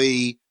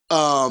definitely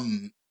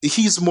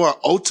he's more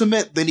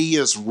ultimate than he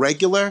is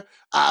regular.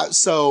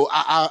 So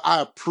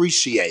I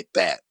appreciate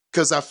that,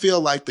 because I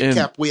feel like the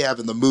Cap we have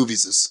in the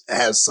movies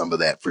has some of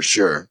that for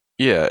sure.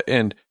 Yeah,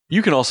 and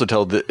you can also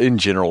tell that in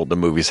general the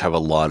movies have a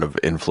lot of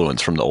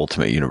influence from the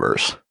Ultimate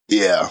Universe.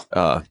 Yeah.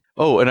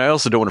 And I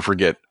also don't want to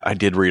forget, I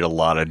did read a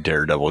lot of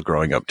Daredevil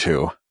growing up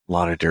too. A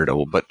lot of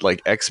Daredevil. But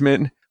like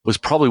X-Men was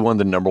probably one of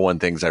the number one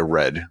things I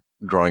read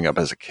growing up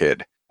as a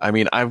kid. I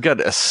mean, I've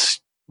got a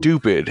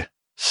stupid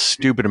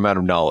amount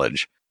of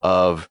knowledge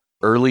of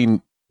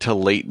early to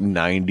late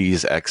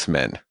 90s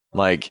X-Men.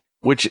 Like,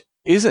 which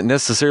isn't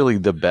necessarily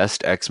the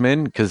best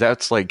X-Men, because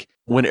that's like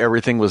when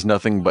everything was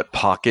nothing but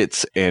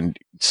pockets and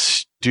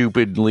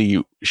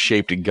stupidly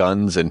shaped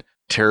guns and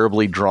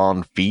terribly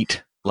drawn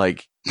feet.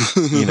 Like,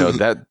 you know,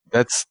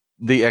 that's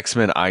the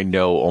X-Men I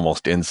know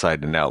almost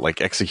inside and out.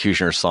 Like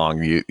Executioner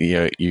Song,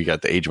 you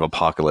got the Age of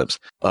Apocalypse,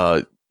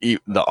 the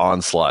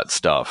Onslaught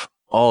stuff,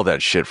 all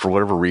that shit. For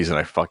whatever reason,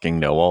 I fucking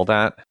know all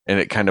that, and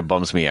it kind of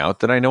bums me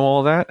out that I know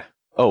all that.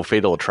 Oh,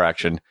 Fatal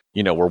Attraction,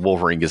 where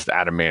Wolverine gets the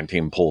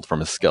adamantium pulled from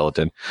his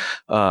skeleton.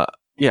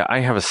 Yeah, I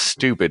have a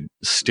stupid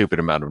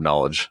amount of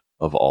knowledge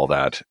of all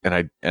that,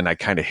 and I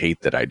kind of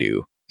hate that I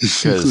do,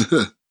 because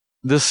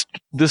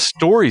the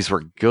stories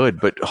were good,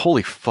 but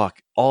holy fuck,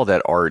 all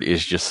that art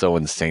is just so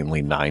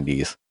insanely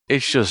 90s.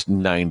 It's just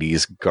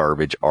 90s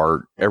garbage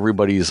art.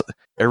 Everybody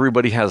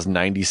has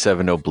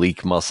 97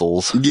 oblique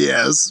muscles.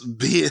 Yes,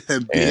 big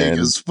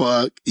as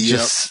fuck. Yep.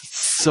 Just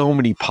so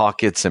many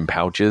pockets and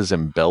pouches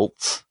and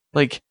belts.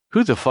 Like,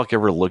 who the fuck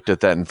ever looked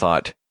at that and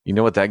thought, you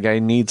know what, that guy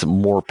needs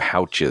more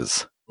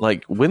pouches?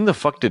 Like, when the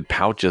fuck did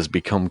pouches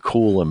become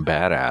cool and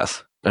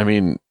badass? I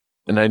mean,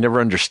 and I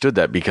never understood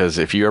that, because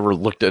if you ever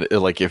looked at it,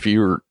 like if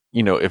you're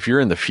in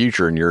the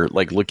future and you're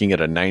like looking at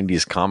a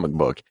 90s comic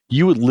book,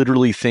 you would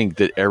literally think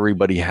that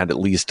everybody had at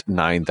least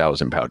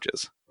 9,000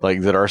 pouches.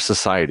 Like, that our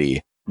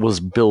society was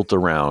built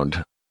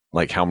around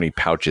like how many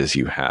pouches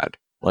you had.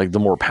 Like, the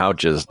more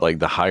pouches, like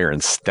the higher in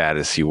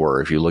status you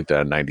were if you looked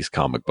at a 90s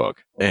comic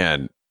book.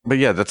 But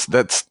yeah,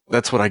 that's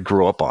what I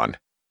grew up on.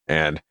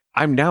 And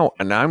I'm now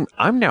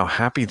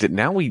happy that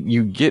now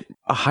you get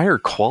a higher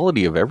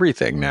quality of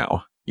everything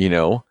now,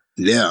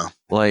 Yeah.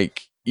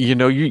 Like,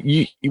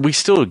 we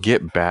still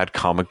get bad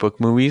comic book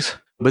movies,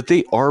 but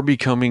they are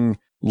becoming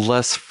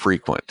less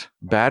frequent.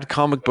 Bad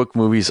comic book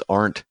movies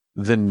aren't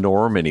the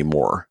norm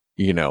anymore,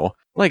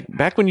 Like,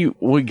 back when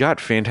we got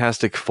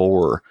Fantastic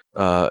Four,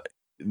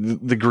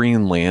 the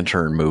Green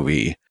Lantern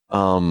movie.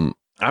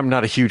 I'm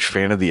not a huge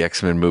fan of the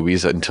X-Men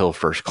movies until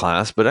First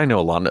Class, but I know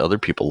a lot of other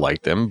people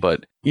like them.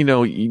 But,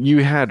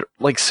 you had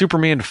like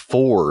Superman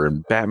 4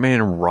 and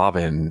Batman and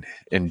Robin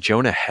and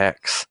Jonah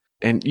Hex.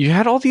 And you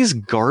had all these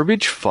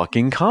garbage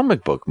fucking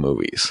comic book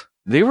movies.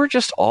 They were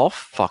just all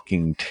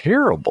fucking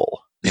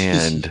terrible.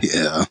 And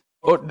yeah.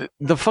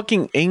 The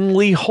fucking Ang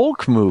Lee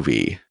Hulk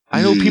movie.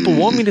 I know people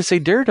want me to say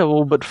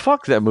Daredevil, but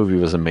fuck, that movie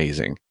was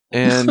amazing.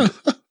 And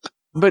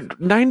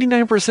but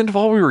 99% of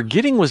all we were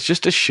getting was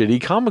just a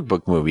shitty comic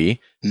book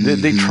movie that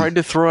they tried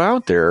to throw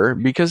out there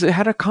because it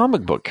had a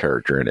comic book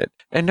character in it.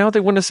 And now they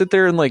want to sit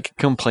there and like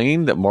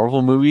complain that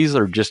Marvel movies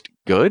are just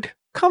good?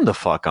 Come the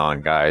fuck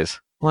on, guys.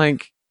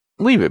 Like,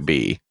 leave it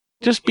be.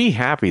 Just be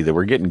happy that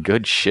we're getting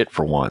good shit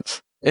for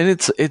once. And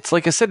it's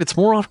like I said, it's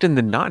more often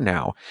than not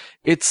now.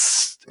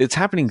 It's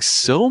happening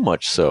so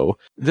much so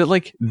that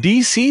like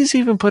DC's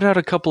even put out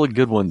a couple of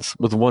good ones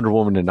with Wonder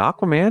Woman and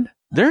Aquaman.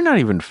 They're not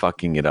even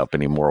fucking it up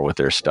anymore with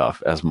their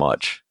stuff as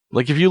much.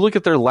 Like, if you look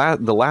at their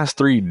the last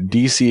 3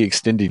 DC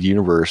Extended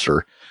Universe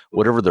or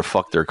whatever the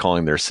fuck they're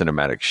calling their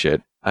cinematic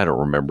shit, I don't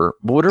remember,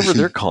 but whatever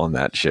they're calling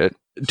that shit,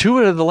 2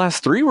 out of the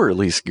last 3 were at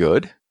least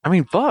good. I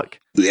mean, fuck.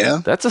 Yeah.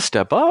 That's a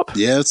step up.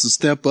 Yeah, it's a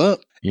step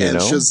up. And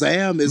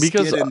Shazam is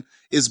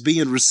is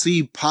being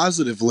received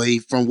positively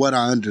from what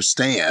I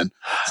understand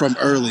from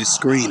early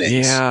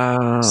screenings.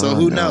 Yeah. So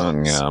who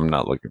knows? Yeah, I'm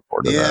not looking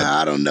forward to that. Yeah,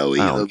 I don't know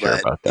either. I don't care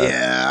about that.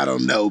 Yeah, I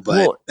don't know. But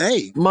Well,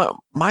 hey, my it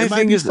might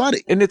thing be is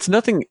funny. and it's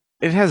nothing.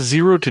 It has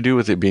zero to do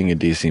with it being a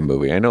DC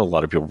movie. I know a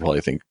lot of people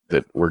probably think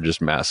that we're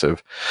just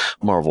massive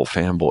Marvel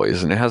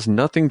fanboys, and it has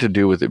nothing to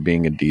do with it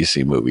being a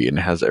DC movie, and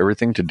it has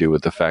everything to do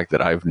with the fact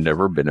that I've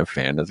never been a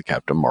fan of the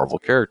Captain Marvel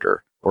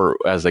character, or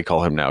as they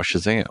call him now,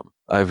 Shazam.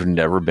 I've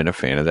never been a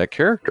fan of that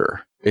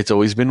character. It's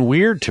always been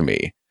weird to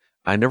me.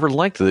 I never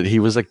liked that he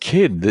was a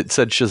kid that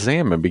said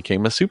Shazam and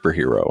became a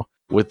superhero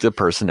with the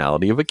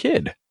personality of a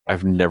kid.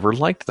 I've never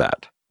liked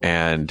that.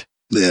 And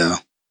yeah.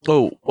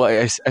 Oh, well,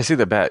 I say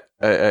that back.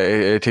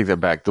 I take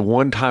that back. The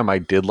one time I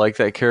did like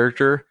that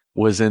character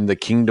was in the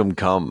Kingdom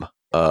Come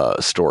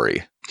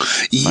story.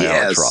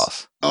 Yes.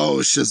 Ross. Oh,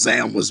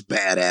 Shazam was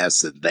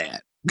badass in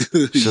that.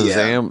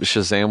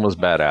 Shazam was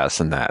badass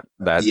in that.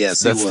 That's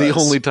the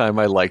only time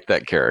I liked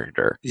that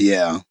character.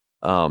 Yeah.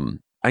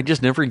 I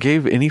just never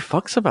gave any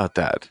fucks about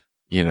that,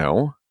 you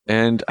know?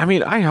 And I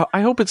mean,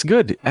 I hope it's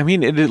good. I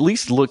mean, it at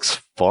least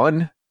looks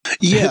fun.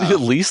 Yeah. It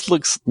at least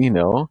looks, you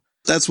know.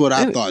 That's what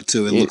I thought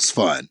too. It looks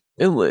fun.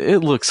 It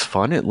looks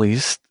fun at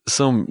least.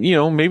 So, you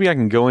know, maybe I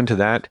can go into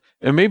that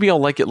and maybe I'll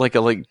like it like I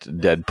liked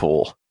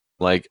Deadpool.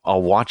 Like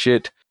I'll watch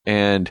it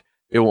and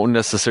it won't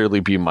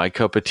necessarily be my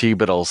cup of tea,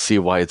 but I'll see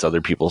why it's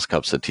other people's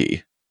cups of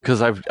tea.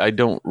 Because I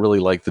don't really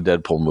like the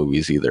Deadpool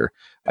movies either.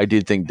 I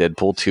did think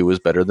Deadpool 2 was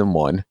better than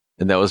 1.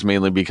 And that was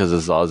mainly because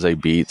of Zazie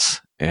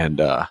Beetz and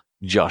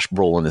Josh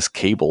Brolin as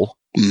Cable.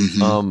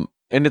 Mm-hmm.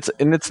 And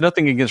it's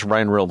nothing against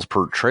Ryan Reynolds'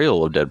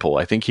 portrayal of Deadpool.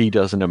 I think he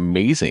does an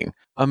amazing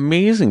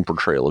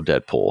portrayal of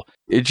Deadpool.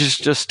 It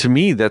just to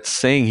me, that's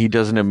saying he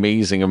does an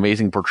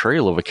amazing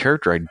portrayal of a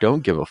character I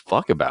don't give a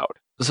fuck about.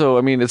 So,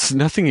 I mean, it's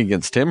nothing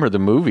against him or the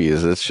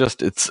movies.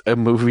 It's a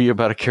movie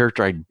about a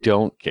character I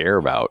don't care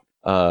about.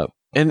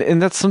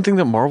 And that's something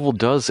that Marvel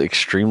does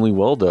extremely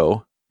well,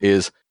 though,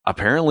 is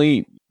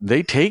apparently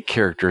they take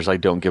characters I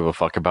don't give a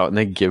fuck about and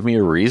they give me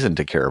a reason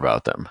to care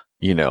about them,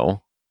 you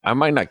know? I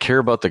might not care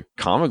about the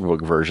comic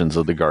book versions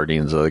of the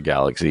Guardians of the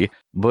Galaxy,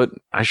 but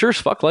I sure as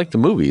fuck like the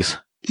movies.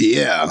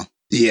 Yeah.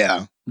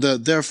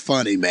 They're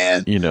funny,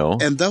 man. You know?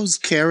 And those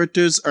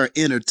characters are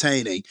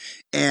entertaining.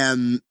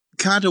 And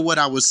kind of what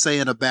I was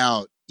saying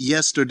about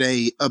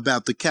yesterday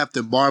about the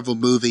Captain Marvel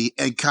movie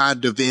and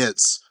kind of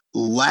its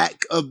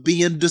lack of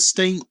being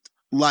distinct,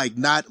 like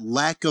not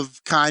lack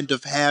of kind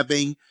of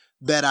having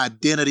that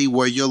identity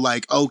where you're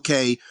like,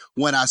 okay,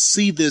 when I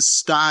see this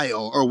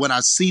style or when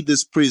I see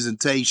this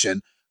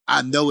presentation,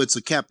 I know it's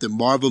a Captain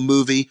Marvel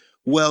movie.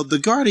 Well, the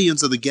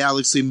Guardians of the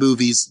Galaxy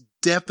movies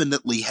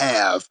definitely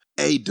have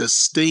a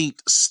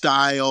distinct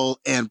style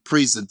and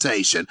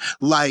presentation.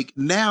 Like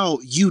now,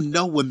 you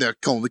know when they're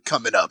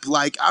coming up.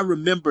 Like I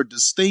remember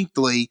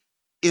distinctly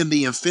in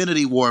the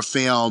Infinity War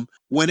film,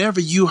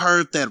 whenever you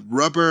heard that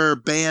rubber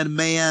band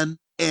man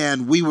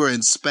and we were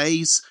in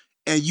space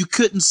and you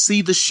couldn't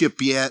see the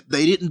ship yet,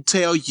 they didn't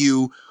tell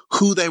you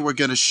who they were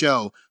going to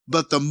show.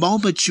 But the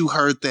moment you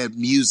heard that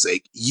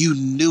music, you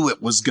knew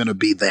it was going to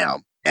be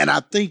them. And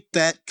I think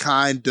that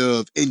kind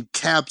of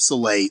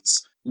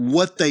encapsulates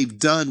what they've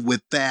done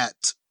with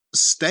that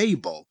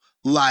stable.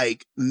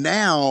 Like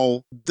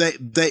now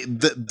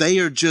they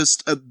are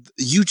just,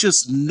 you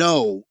just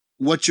know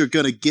what you're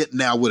going to get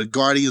now with a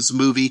Guardians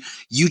movie.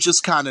 You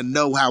just kind of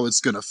know how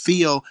it's going to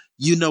feel.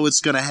 You know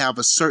it's going to have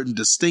a certain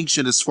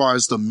distinction as far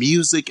as the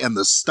music and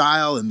the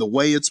style and the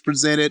way it's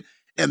presented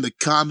and the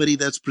comedy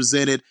that's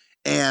presented.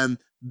 And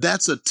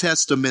that's a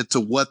testament to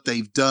what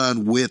they've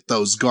done with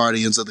those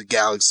Guardians of the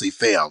Galaxy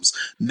films.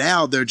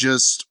 Now they're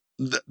just,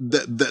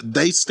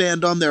 they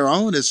stand on their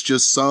own as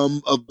just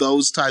some of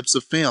those types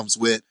of films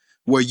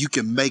where you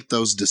can make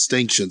those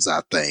distinctions,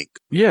 I think.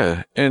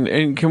 Yeah.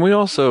 And can we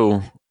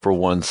also, for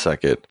 1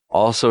 second,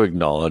 also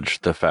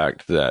acknowledge the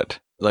fact that,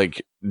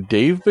 like,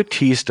 Dave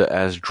Bautista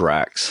as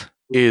Drax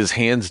is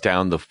hands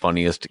down the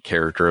funniest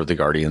character of the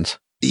Guardians.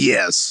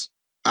 Yes,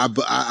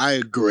 I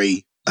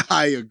agree.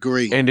 I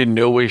agree. And in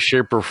no way,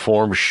 shape, or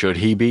form should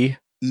he be.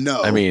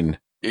 No. I mean,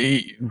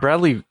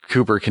 Bradley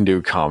Cooper can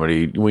do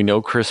comedy. We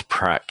know Chris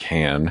Pratt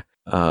can.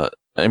 I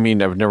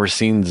mean, I've never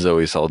seen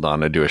Zoe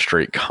Saldana do a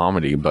straight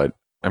comedy, but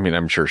I mean,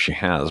 I'm sure she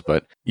has.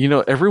 But, you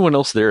know, everyone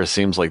else there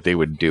seems like they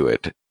would do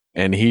it.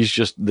 And he's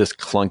just this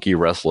clunky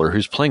wrestler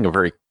who's playing a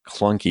very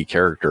clunky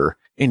character.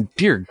 And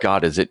dear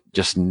God, is it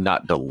just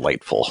not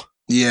delightful?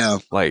 Yeah.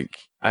 Like,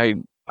 I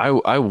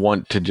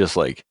want to just,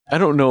 like, I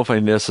don't know if I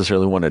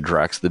necessarily want a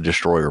Drax the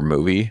Destroyer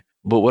movie,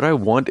 but what I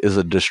want is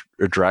a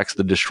Drax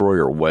the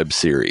Destroyer web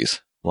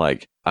series.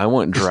 Like, I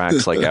want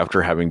Drax, like,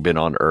 after having been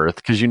on Earth,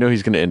 because you know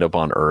he's going to end up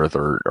on Earth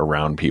or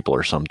around people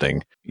or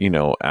something, you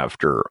know,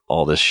 after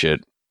all this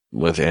shit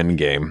with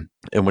Endgame.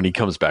 And when he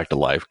comes back to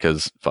life,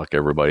 because fuck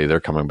everybody, they're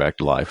coming back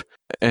to life.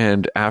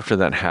 And after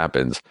that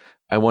happens,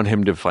 I want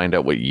him to find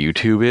out what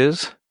YouTube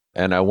is.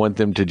 And I want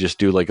them to just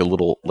do like a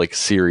little like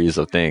series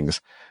of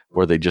things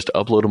where they just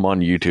upload them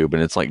on YouTube.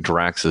 And it's like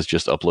Drax is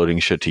just uploading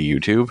shit to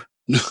YouTube,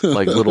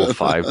 like little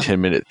 5-10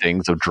 minute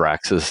things of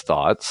Drax's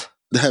thoughts.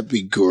 That'd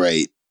be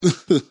great.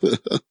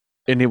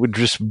 And it would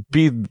just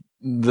be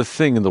the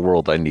thing in the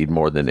world I need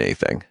more than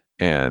anything.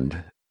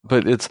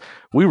 But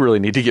we really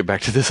need to get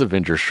back to this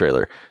Avengers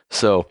trailer.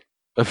 So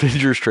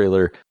Avengers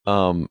trailer,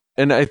 and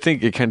I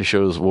think it kind of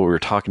shows what we were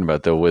talking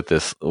about though with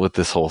this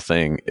whole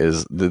thing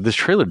is this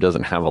trailer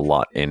doesn't have a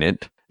lot in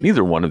it.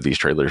 Neither one of these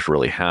trailers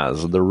really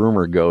has. The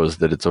rumor goes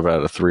that it's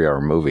about a 3-hour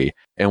movie,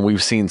 and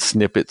we've seen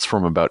snippets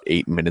from about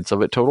 8 minutes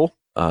of it total,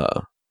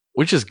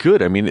 which is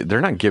good. I mean,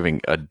 they're not giving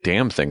a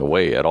damn thing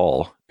away at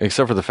all,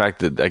 except for the fact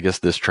that I guess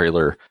this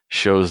trailer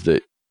shows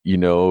that,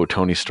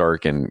 Tony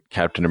Stark and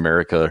Captain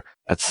America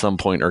at some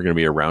point are going to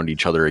be around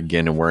each other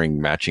again and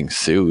wearing matching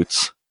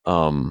suits.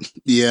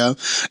 Yeah.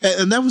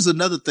 And that was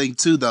another thing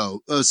too,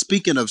 though.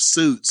 Speaking of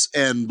suits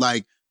and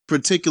like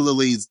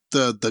particularly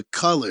the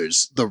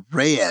colors, the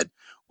red,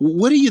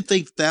 what do you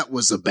think that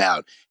was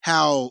about?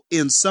 How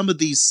in some of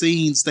these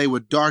scenes they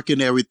would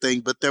darken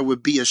everything, but there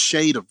would be a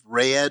shade of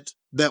red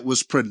that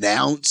was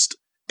pronounced.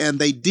 And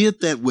they did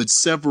that with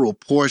several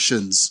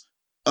portions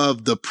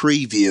of the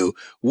preview.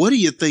 What do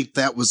you think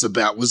that was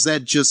about? Was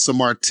that just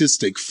some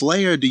artistic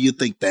flair? Do you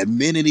think that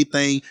meant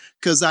anything?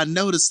 Because I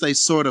noticed they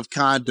sort of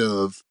kind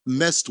of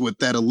messed with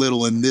that a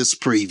little in this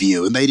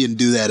preview, and they didn't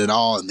do that at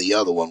all in the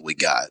other one we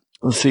got.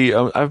 See,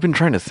 I've been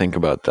trying to think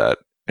about that,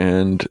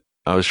 and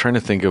I was trying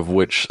to think of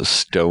which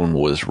stone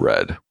was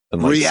red.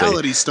 And like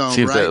Reality Stone,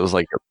 see if right? that was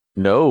like,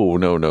 no.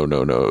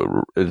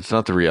 It's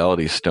not the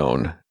Reality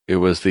Stone. It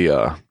was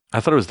I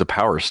thought it was the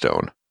Power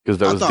Stone, because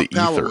that was the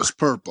Power ether. was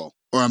purple,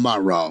 or am I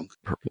wrong?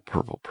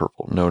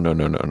 Purple. No.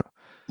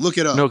 Look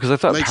it up. No, because I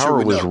thought Make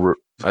Power sure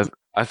was.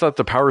 I thought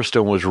the Power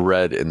Stone was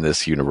red in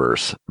this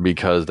universe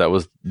because that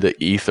was the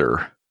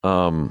ether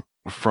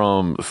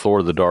from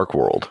Thor: The Dark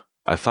World.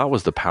 I thought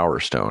was the Power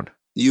Stone.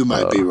 You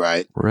might be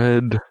right.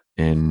 Red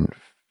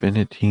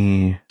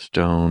Infinity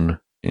Stone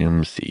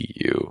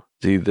MCU.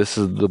 See, this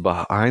is the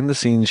behind the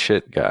scenes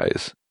shit,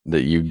 guys,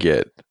 that you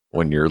get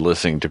when you're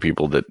listening to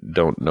people that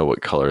don't know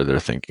what color they're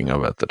thinking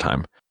of at the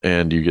time.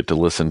 And you get to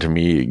listen to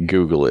me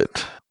Google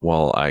it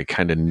while I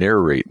kind of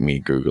narrate me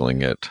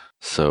Googling it.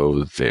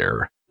 So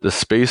there. The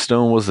Space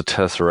Stone was the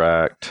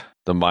Tesseract.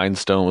 The Mind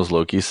Stone was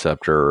Loki's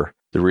Scepter.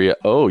 The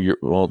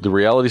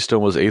Reality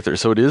Stone was Aether.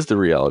 So it is the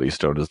Reality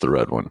Stone is the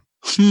red one.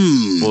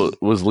 Well,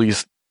 it was at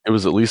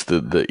least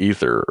the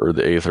Ether or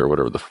the Aether,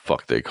 whatever the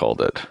fuck they called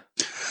it.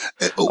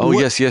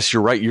 Yes,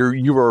 you're right.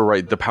 You were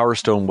right. The Power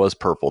Stone was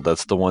purple.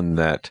 That's the one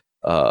that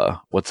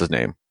what's his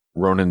name?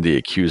 Ronan the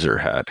Accuser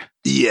had.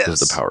 Yes, is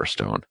the Power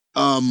Stone.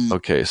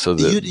 Okay, so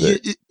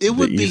it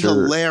would be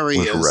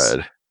hilarious. Was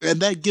red. And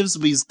that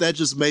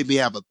just made me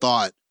have a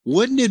thought.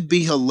 Wouldn't it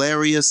be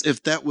hilarious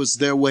if that was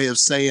their way of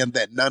saying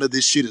that none of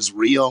this shit is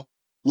real?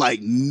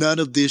 Like none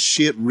of this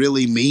shit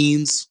really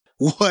means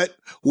what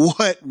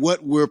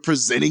we're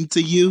presenting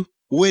to you,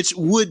 which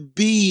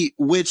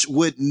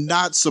would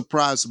not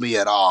surprise me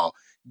at all,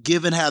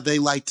 given how they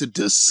like to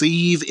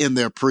deceive in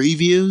their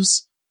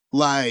previews.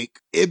 Like,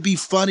 it'd be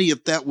funny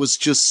if that was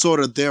just sort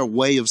of their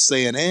way of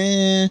saying,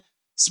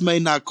 this may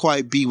not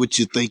quite be what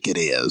you think it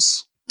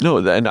is. No,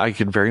 and I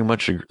could very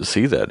much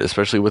see that,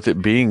 especially with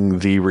it being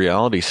the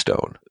Reality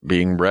Stone,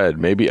 being red.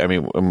 Maybe, I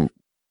mean,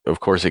 of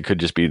course, it could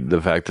just be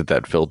the fact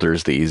that filter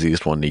is the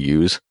easiest one to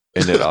use,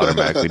 and it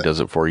automatically does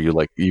it for you.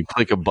 Like, you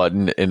click a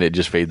button, and it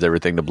just fades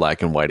everything to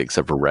black and white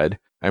except for red.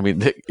 I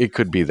mean, it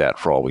could be that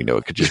for all we know.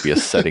 It could just be a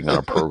setting on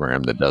a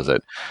program that does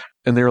it.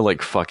 And they're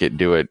like, fuck it,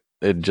 do it.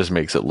 It just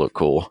makes it look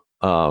cool.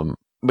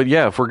 But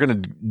yeah, if we're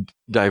going to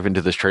dive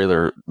into this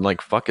trailer,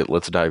 like, fuck it,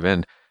 let's dive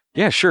in.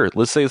 Yeah, sure.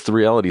 Let's say it's the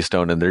Reality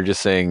Stone, and they're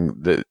just saying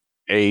that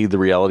the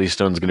Reality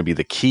Stone is going to be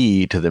the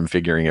key to them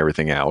figuring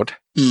everything out.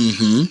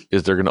 Mm-hmm.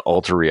 Is they're going to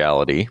alter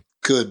reality?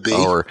 Could be.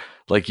 Or,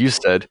 like you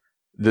said,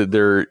 that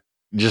they're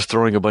just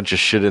throwing a bunch of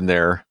shit in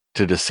there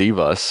to deceive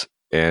us,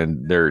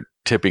 and they're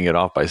tipping it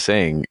off by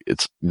saying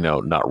it's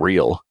not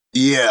real.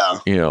 Yeah.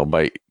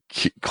 By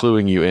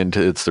cluing you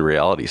into it's the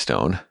Reality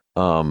Stone.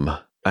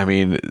 I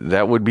mean,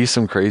 that would be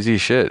some crazy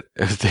shit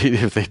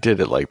if they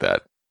did it like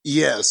that.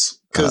 Yes,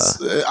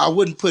 because I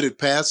wouldn't put it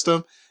past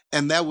them,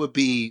 and that would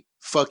be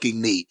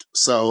fucking neat.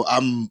 So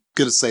I'm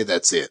going to say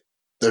that's it.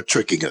 They're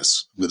tricking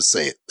us. I'm going to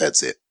say it.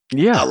 That's it.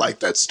 Yeah. I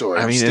like that story.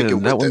 I mean,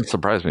 that wouldn't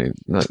surprise me.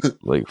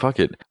 Like, fuck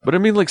it. But I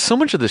mean, like, so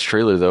much of this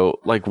trailer, though,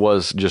 like,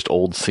 was just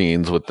old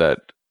scenes with that,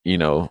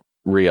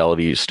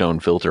 Reality Stone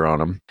filter on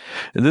them.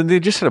 And then they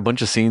just had a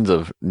bunch of scenes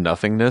of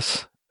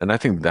nothingness. And I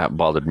think that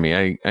bothered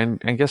me. I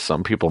guess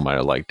some people might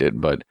have liked it,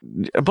 but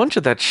a bunch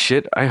of that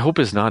shit I hope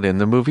is not in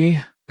the movie,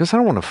 because I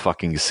don't want to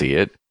fucking see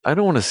it. I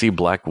don't want to see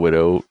Black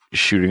Widow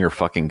shooting her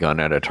fucking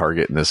gun at a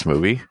target in this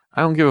movie.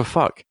 I don't give a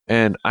fuck.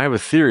 And I have a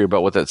theory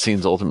about what that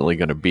scene's ultimately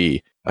going to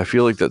be. I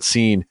feel like that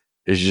scene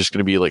is just going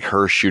to be like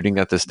her shooting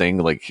at this thing,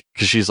 like,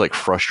 because she's like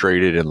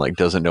frustrated and like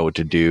doesn't know what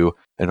to do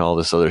and all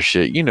this other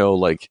shit.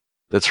 Like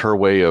that's her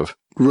way of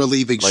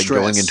relieving like stress.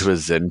 Going into a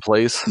zen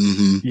place.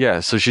 Mm-hmm.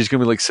 Yeah, so she's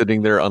gonna be like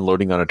sitting there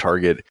unloading on a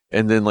target,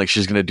 and then like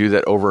she's gonna do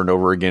that over and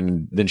over again,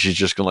 and then she's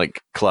just gonna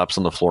like collapse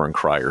on the floor and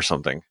cry or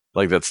something.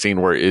 Like that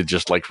scene where it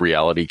just like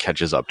reality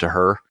catches up to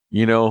her,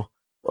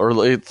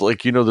 Or it's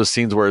like, you know, the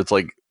scenes where it's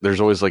like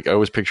there's always like I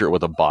always picture it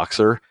with a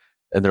boxer,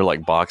 and they're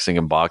like boxing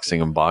and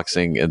boxing and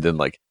boxing, and then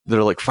like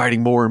they're like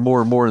fighting more and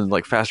more and more, and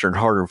like faster and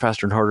harder and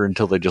faster and harder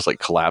until they just like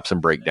collapse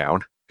and break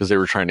down because they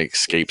were trying to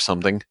escape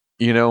something.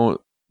 You know,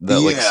 that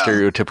like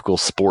stereotypical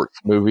sports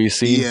movie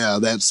scene. Yeah,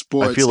 that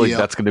sports. I feel like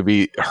that's going to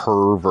be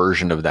her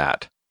version of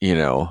that. You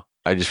know,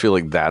 I just feel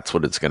like that's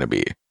what it's going to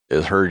be,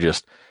 is her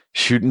just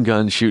shooting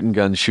guns, shooting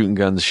guns, shooting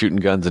guns, shooting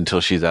guns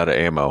until she's out of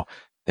ammo.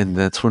 And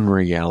that's when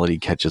reality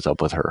catches up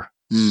with her.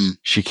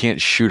 She can't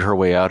shoot her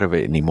way out of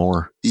it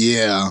anymore.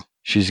 Yeah.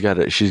 She's got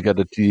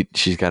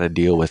to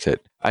deal with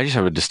it. I just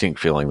have a distinct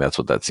feeling that's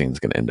what that scene's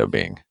going to end up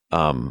being.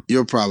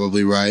 You're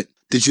probably right.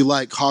 Did you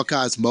like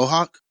Hawkeye's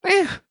mohawk?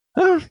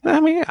 I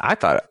mean, I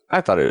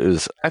thought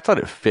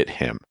it fit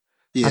him.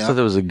 Yeah. I thought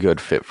that was a good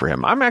fit for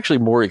him. I'm actually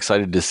more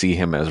excited to see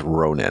him as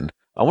Ronin.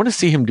 I want to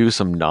see him do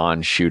some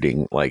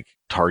non-shooting, like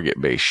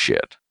target-based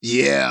shit.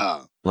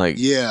 Yeah. Like,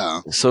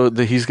 yeah. So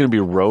he's going to be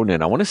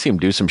Ronin. I want to see him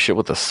do some shit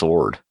with a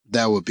sword.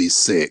 That would be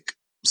sick.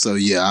 So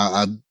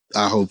yeah,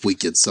 I hope we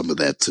get some of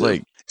that too.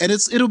 Like, and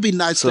it'll be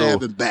nice to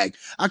have him back.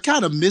 I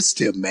kind of missed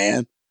him,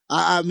 man.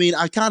 I mean,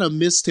 I kind of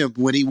missed him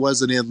when he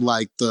wasn't in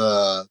like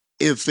the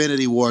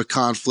Infinity War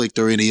conflict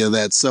or any of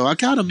that. So I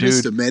kind of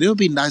missed him, man. It would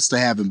be nice to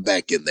have him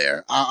back in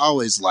there. I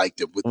always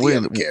liked him with the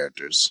other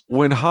characters.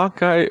 When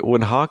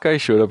Hawkeye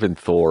showed up in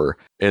Thor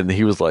and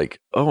he was like,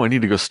 "Oh, I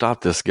need to go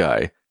stop this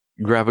guy.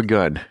 Grab a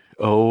gun.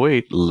 Oh,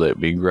 wait, let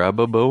me grab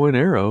a bow and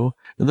arrow."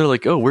 And they're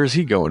like, "Oh, where's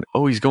he going?"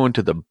 "Oh, he's going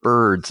to the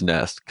bird's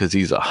nest because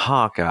he's a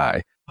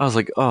Hawkeye." I was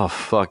like, "Oh,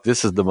 fuck,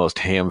 this is the most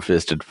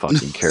ham-fisted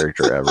fucking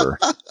character ever.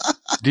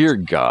 Dear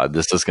God,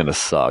 this is going to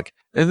suck."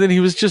 And then he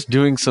was just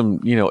doing some,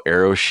 you know,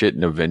 arrow shit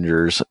in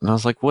Avengers. And I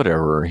was like,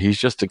 whatever. He's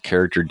just a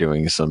character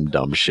doing some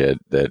dumb shit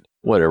that,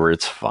 whatever,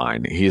 it's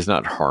fine. He's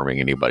not harming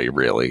anybody,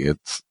 really.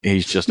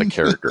 He's just a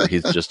character.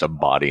 He's just a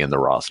body in the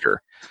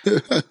roster.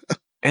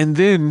 And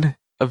then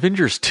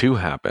Avengers 2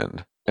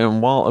 happened.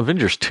 And while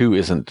Avengers 2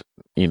 isn't,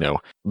 you know,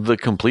 the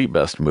complete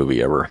best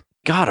movie ever,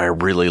 God, I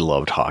really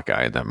loved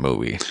Hawkeye in that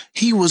movie.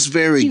 He was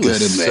very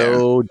good in there.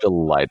 So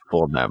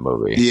delightful in that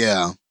movie.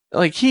 Yeah.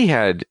 Like he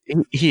had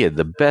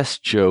the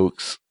best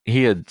jokes.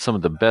 He had some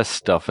of the best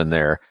stuff in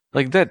there.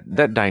 Like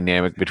that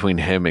dynamic between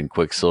him and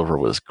Quicksilver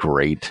was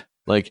great.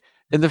 Like,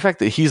 and the fact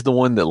that he's the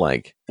one that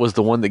like was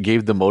the one that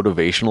gave the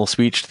motivational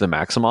speech to the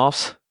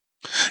Maximoffs.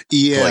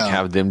 Yeah. To like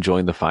have them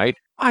join the fight.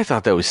 I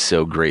thought that was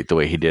so great the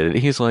way he did it.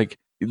 He's like,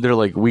 they're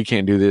like, "We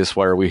can't do this.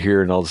 Why are we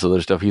here?" And all this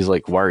other stuff. He's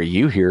like, "Why are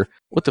you here?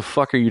 What the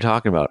fuck are you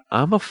talking about?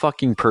 I'm a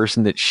fucking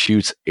person that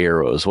shoots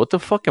arrows. What the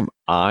fuck am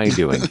I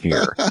doing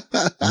here?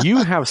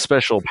 You have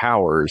special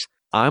powers.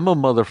 I'm a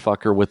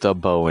motherfucker with a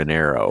bow and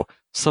arrow.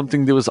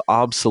 Something that was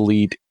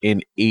obsolete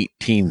in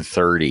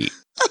 1830.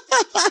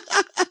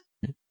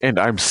 And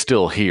I'm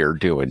still here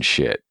doing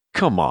shit.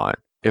 Come on.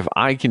 If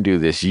I can do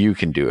this, you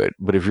can do it.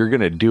 But if you're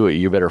going to do it,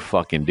 you better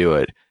fucking do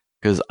it.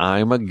 Because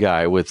I'm a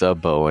guy with a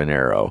bow and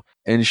arrow."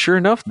 And sure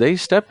enough, they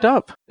stepped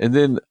up.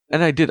 And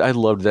I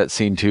loved that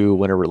scene too,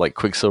 whenever like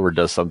Quicksilver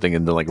does something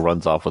and then like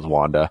runs off with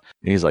Wanda.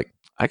 And he's like,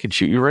 "I can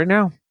shoot you right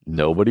now.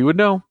 Nobody would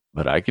know,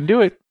 but I can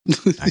do it.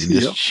 I can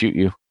just shoot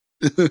you."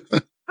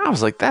 I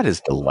was like, that is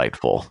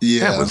delightful.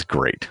 Yeah. That was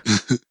great.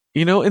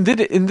 You know, and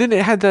then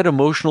it had that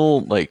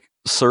emotional like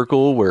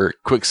circle where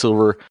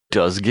Quicksilver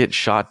does get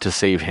shot to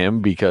save him,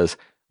 because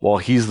while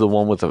he's the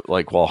one with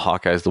while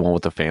Hawkeye's the one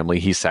with the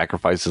family, he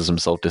sacrifices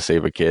himself to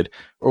save a kid,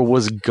 or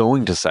was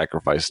going to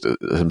sacrifice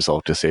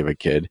himself to save a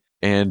kid.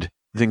 And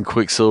then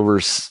Quicksilver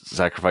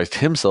sacrificed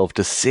himself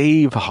to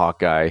save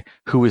Hawkeye,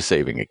 who was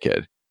saving a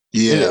kid.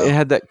 Yeah. It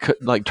had that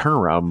like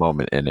turnaround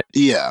moment in it.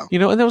 Yeah. You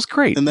know, and that was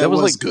great. And that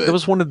was like good. That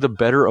was one of the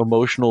better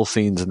emotional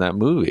scenes in that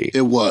movie.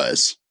 It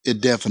was.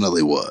 It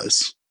definitely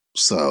was.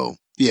 So,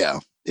 yeah,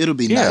 it'll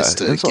be nice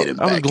to get him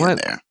back in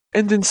there.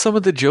 And then some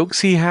of the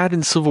jokes he had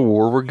in Civil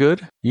War were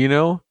good, you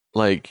know?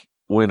 Like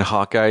when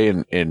Hawkeye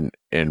and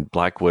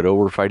Black Widow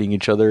were fighting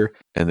each other,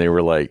 and they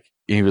were like,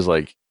 she was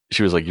like,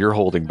 "You're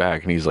holding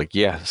back." And he's like,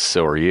 "Yeah,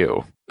 so are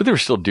you." But they were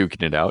still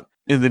duking it out.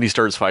 And then he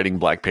starts fighting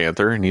Black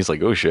Panther, and he's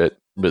like, "Oh shit,"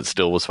 but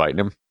still was fighting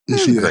him.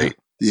 Great.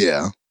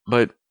 Yeah.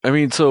 But I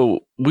mean,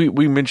 so we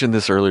mentioned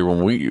this earlier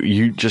when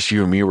you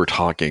and me were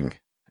talking.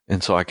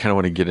 And so I kind of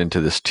want to get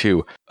into this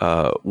too,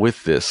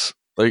 with this.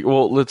 Like,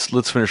 well, let's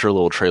finish our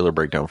little trailer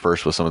breakdown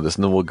first with some of this,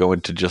 and then we'll go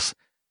into just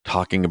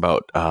talking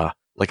about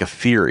like a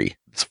theory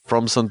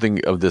from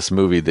something of this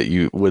movie that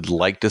you would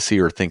like to see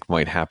or think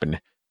might happen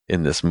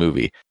in this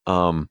movie.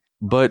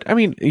 But I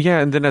mean, yeah,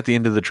 and then at the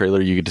end of the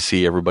trailer, you get to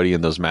see everybody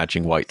in those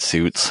matching white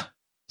suits.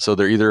 So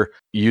they're either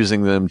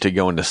using them to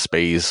go into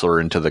space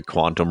or into the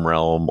quantum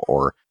realm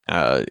or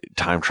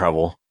time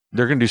travel.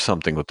 They're going to do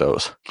something with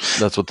those.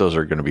 That's what those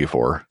are going to be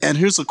for. And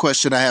here's a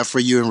question I have for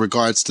you in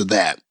regards to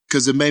that,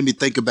 because it made me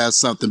think about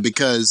something,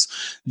 because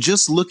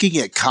just looking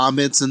at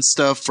comments and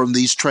stuff from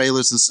these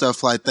trailers and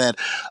stuff like that,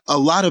 a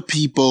lot of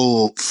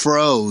people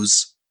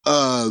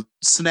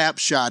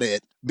snapshot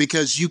it,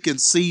 because you can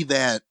see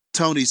that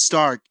Tony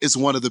Stark is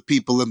one of the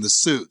people in the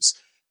suits.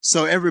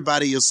 So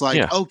everybody is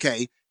like,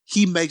 okay,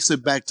 he makes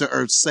it back to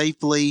Earth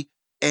safely,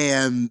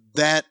 and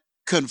that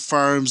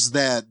confirms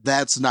that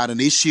that's not an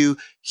issue.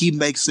 He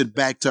makes it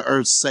back to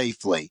Earth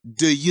safely.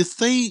 Do you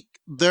think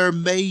there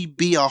may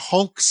be a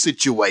Hulk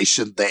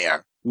situation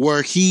there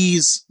where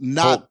he's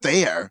not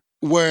there,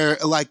 where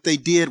like they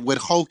did with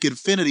Hulk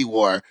Infinity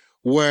War,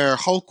 where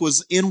Hulk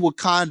was in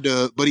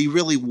Wakanda, but he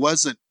really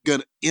wasn't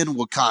good in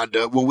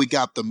Wakanda when we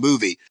got the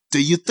movie?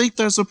 Do you think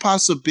there's a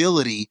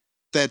possibility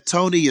that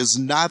Tony is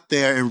not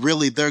there and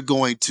really they're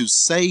going to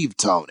save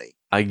Tony?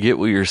 I get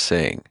what you're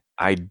saying.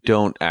 I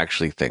don't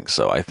actually think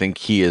so. I think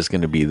he is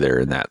going to be there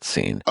in that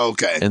scene.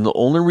 Okay. And the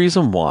only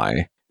reason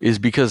why is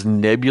because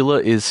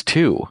Nebula is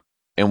too.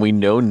 And we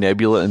know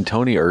Nebula and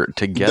Tony are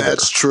together.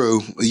 That's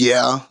true.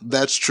 Yeah,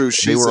 that's true.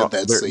 She's in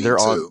that scene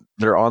too.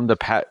 They're on the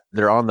Pat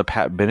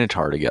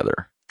Benatar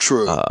together.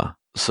 True.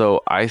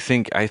 So I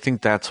think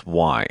that's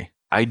why.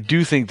 I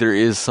do think there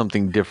is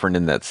something different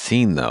in that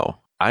scene though.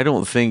 I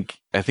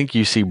think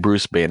you see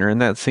Bruce Banner in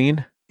that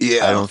scene.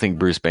 Yeah. I don't think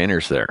Bruce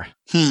Banner's there.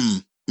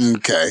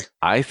 Okay.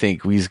 I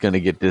think he's going to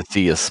get to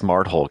see a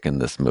smart Hulk in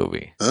this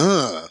movie.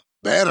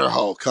 Banner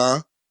Hulk,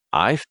 huh?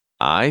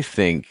 I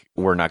think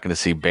we're not going to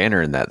see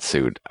Banner in that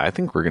suit. I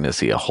think we're going to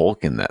see a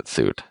Hulk in that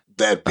suit.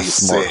 That'd be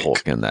smart sick.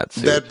 Hulk in that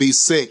suit. That'd be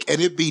sick.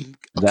 And it'd be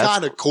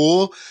kind of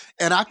cool.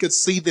 And I could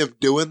see them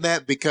doing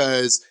that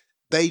because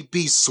they'd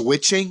be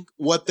switching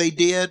what they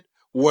did,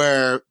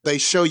 where they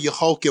show you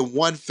Hulk in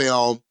one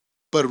film,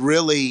 but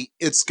really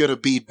it's going to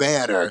be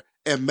Banner.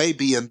 And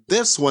maybe in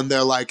this one,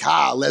 they're like,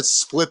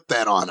 let's flip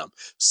that on him.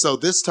 So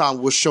this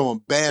time we'll show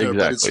him Banner,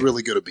 but it's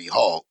really going to be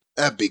Hulk.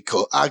 That'd be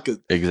cool. I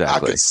could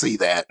see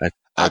that.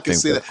 I can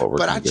see that.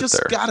 But I just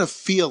got a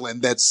feeling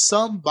that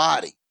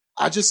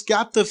I just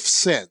got the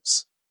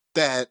sense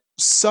that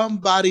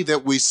somebody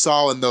that we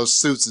saw in those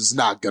suits is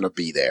not going to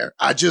be there.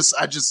 I just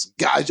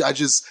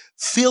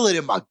feel it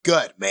in my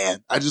gut,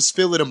 man. I just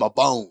feel it in my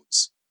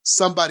bones.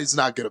 Somebody's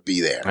not going to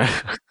be there.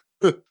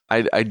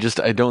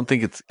 I don't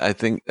think it's. I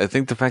think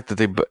the fact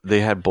that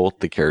they had both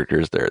the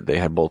characters there, they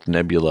had both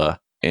Nebula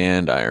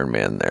and Iron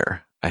Man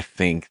there. I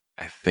think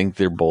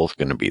they're both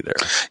going to be there.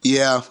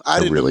 Yeah, I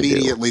didn't really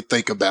immediately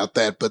think about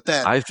that, but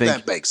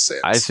that makes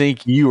sense. I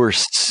think you are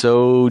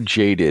so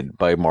jaded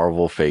by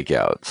Marvel fake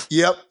outs.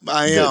 Yep,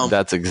 I am.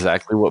 That's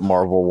exactly what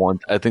Marvel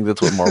wants. I think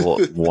that's what Marvel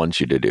wants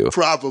you to do.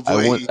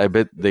 Probably. I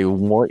bet they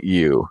want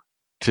you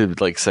to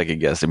like second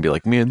guess and be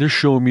like, man, they're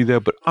showing me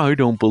that, but I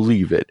don't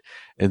believe it.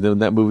 And then when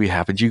that movie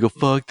happens, you go,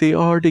 fuck, they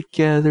are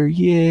together.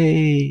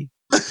 Yay.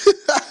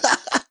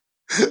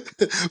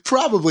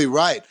 Probably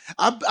right.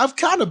 I've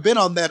kind of been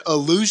on that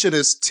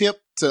illusionist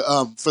tip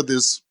to for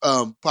this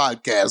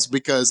podcast,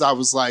 because I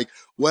was like,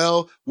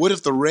 well, what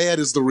if the red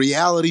is the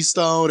reality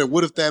stone, and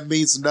what if that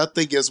means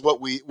nothing is what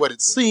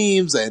it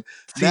seems? And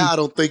now I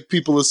don't think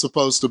people are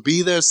supposed to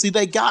be there. See,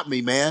 they got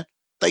me, man.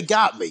 They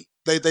got me.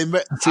 I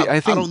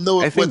don't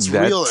know if what's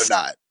real or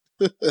not.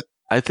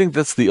 I think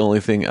that's the only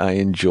thing I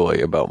enjoy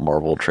about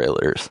Marvel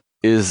trailers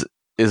is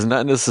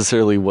not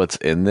necessarily what's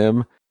in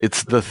them.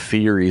 It's the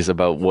theories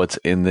about what's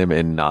in them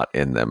and not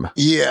in them.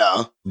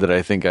 Yeah. That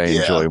I think I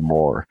enjoy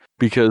more.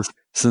 Because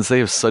since they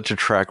have such a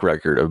track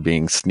record of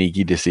being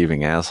sneaky,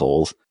 deceiving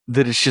assholes,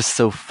 that it's just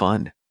so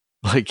fun.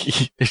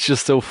 Like, it's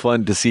just so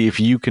fun to see if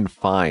you can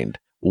find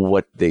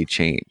what they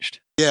changed.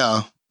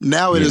 Yeah.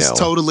 Now it is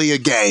totally a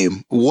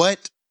game.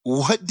 What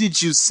did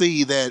you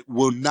see that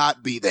will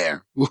not be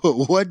there?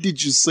 What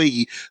did you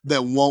see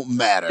that won't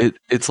matter?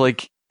 It's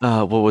like,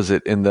 what was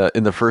it in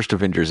the first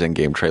Avengers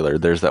Endgame trailer?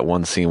 There's that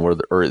one scene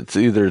or it's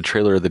either the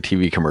trailer or the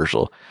TV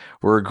commercial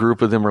where a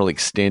group of them are like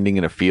standing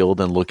in a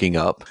field and looking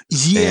up.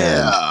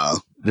 Yeah.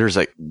 There's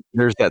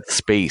that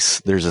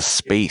space. There's a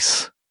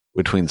space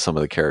between some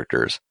of the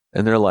characters,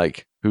 and they're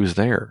like, "Who's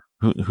there?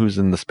 Who's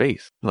in the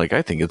space?" Like,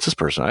 I think it's this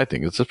person. I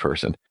think it's this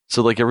person.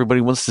 So like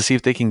everybody wants to see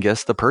if they can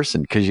guess the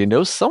person,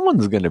 because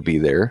someone's going to be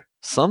there.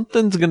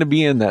 Something's going to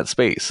be in that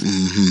space.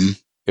 Mm-hmm.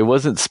 It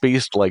wasn't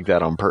spaced like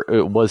that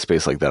it was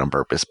spaced like that on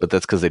purpose, but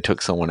that's because they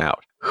took someone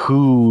out.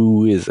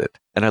 Who is it?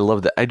 And I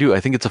love that. I do. I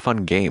think it's a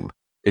fun game.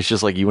 It's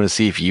just like you want to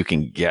see if you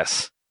can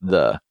guess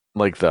the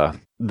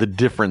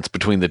difference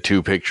between the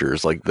two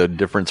pictures, like the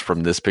difference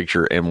from this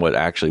picture and what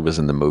actually was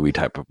in the movie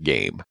type of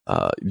game.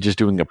 Just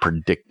doing a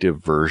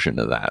predictive version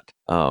of that.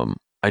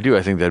 I do.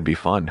 I think that'd be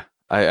fun.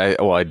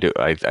 I do.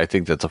 I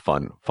think that's a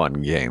fun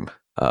game.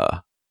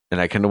 And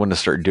I kind of want to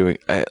start doing.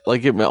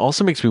 It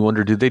also makes me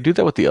wonder: did they do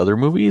that with the other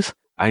movies?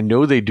 I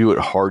know they do it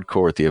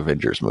hardcore with the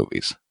Avengers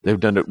movies. They've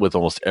done it with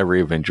almost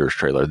every Avengers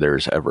trailer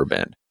there's ever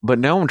been. But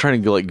now I'm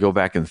trying to go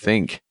back and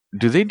think: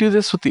 do they do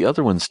this with the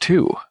other ones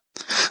too?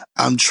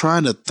 I'm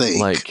trying to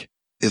think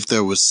if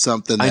there was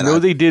something that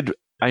they did.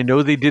 I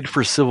know they did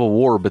for Civil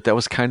War, but that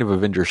was kind of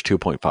Avengers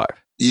 2.5.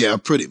 Yeah,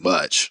 pretty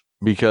much.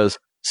 Because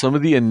some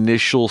of the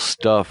initial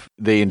stuff,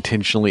 they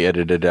intentionally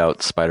edited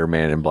out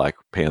Spider-Man and Black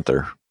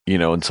Panther,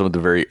 and some of the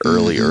very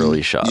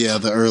early shots. Yeah,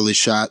 the early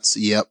shots.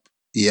 Yep.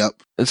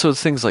 And so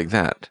it's things like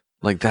that.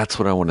 Like, that's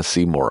what I want to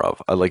see more of.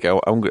 I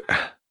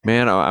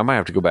might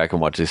have to go back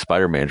and watch the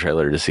Spider-Man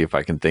trailer to see if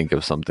I can think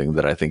of something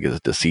that I think is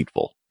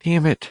deceitful.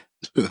 Damn it.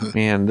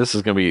 Man, this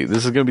is gonna be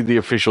the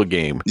official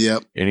game.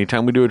 Yep.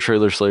 Anytime we do a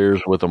Trailer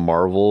Slayers with a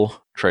Marvel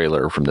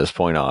trailer from this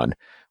point on,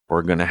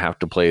 we're gonna have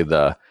to play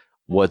the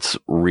what's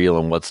real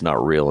and what's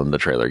not real in the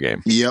trailer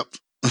game. Yep.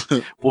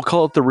 We'll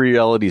call it the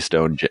Reality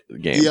Stone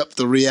game. Yep,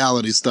 the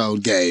Reality Stone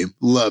game.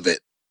 Love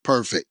it.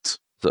 Perfect.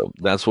 So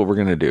that's what we're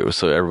gonna do.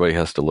 So everybody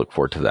has to look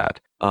forward to that.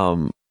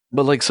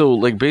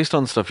 But based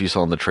on stuff you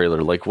saw in the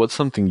trailer, like what's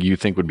something you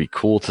think would be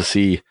cool to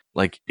see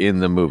like in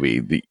the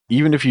movie?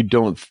 Even if you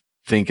don't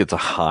think it's a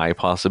high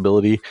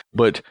possibility,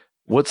 but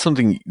what's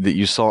something that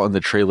you saw in the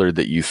trailer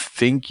that you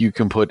think you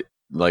can put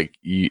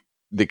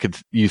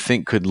you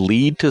think could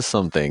lead to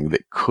something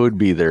that could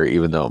be there,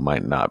 even though it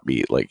might not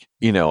be? Like,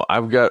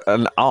 I've got,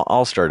 and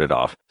I'll start it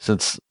off,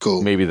 since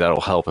maybe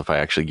that'll help if I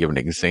actually give an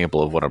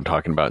example of what I'm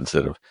talking about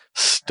instead of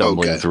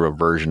stumbling through a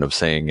version of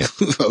saying it.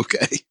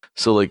 Okay.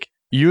 So like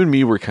you and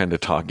me were kind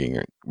of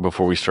talking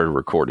before we started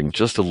recording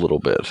just a little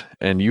bit,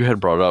 and you had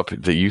brought up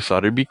that you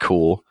thought it'd be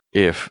cool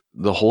if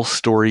the whole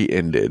story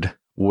ended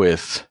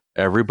with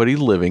everybody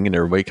living and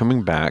everybody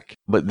coming back,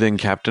 but then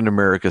Captain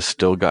America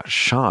still got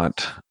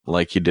shot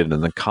like he did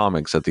in the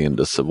comics at the end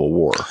of Civil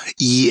War.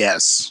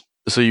 Yes.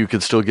 So you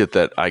could still get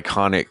that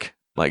iconic,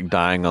 like,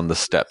 dying on the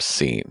steps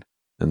scene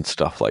and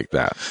stuff like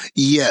that.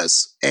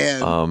 Yes.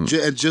 And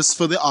just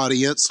for the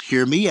audience,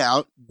 hear me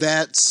out.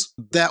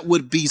 That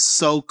would be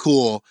so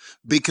cool,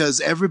 because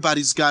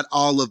everybody's got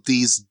all of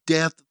these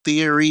death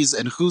theories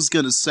and who's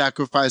going to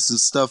sacrifice and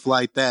stuff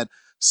like that.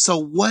 So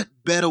what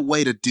better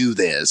way to do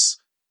this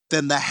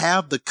than to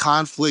have the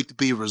conflict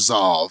be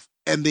resolved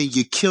and then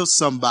you kill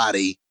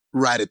somebody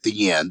right at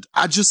the end?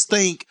 I just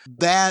think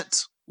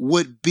that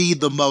would be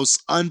the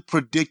most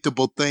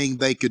unpredictable thing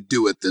they could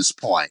do at this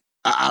point.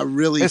 I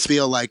really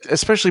feel like...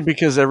 Especially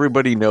because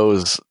everybody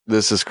knows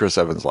this is Chris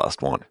Evans'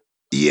 last one.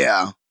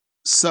 Yeah.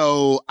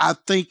 So I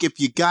think if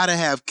you got to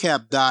have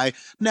Cap die,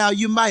 now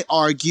you might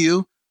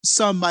argue,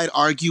 some might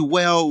argue,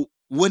 well,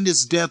 wouldn't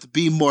his death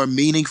be more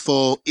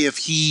meaningful if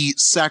he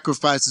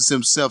sacrifices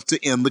himself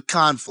to end the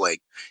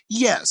conflict?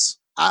 Yes,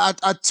 I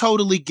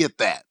totally get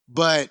that.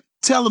 But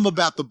tell them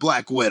about the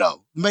Black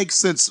Widow. Make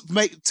sense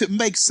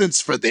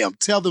for them.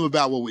 Tell them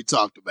about what we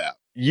talked about.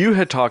 You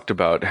had talked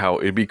about how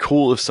it'd be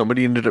cool if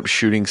somebody ended up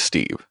shooting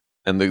Steve.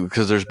 And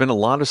because there's been a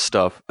lot of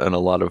stuff and a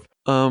lot of,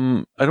 I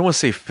don't want to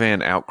say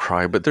fan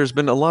outcry, but there's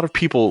been a lot of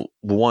people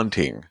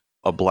wanting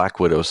a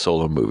Black Widow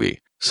solo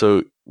movie.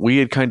 So we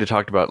had kind of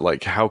talked about,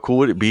 like, how cool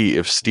would it be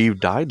if Steve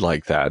died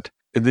like that?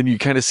 And then you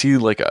kind of see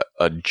like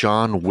a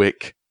John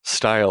Wick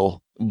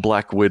style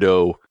Black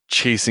Widow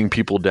chasing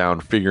people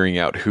down, figuring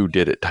out who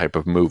did it type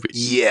of movie.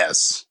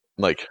 Yes.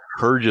 Like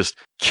her just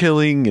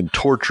killing and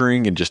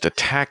torturing and just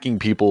attacking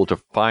people to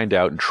find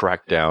out and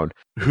track down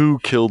who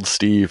killed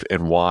Steve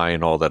and why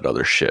and all that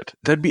other shit.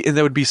 That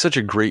would be such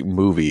a great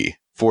movie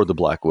for the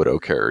Black Widow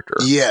character.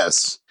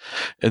 Yes.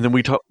 And then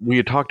we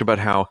had talked about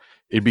how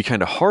it'd be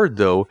kind of hard,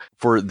 though,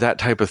 for that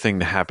type of thing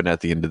to happen at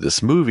the end of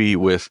this movie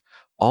with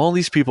all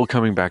these people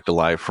coming back to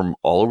life from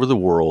all over the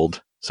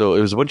world. So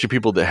it was a bunch of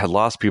people that had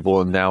lost people,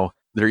 and now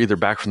they're either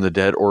back from the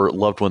dead or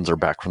loved ones are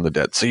back from the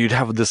dead. So you'd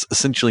have this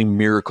essentially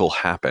miracle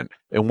happen.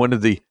 And one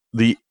of the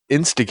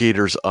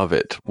instigators of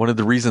it, one of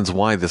the reasons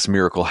why this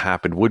miracle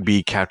happened would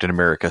be Captain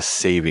America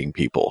saving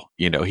people.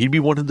 He'd be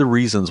one of the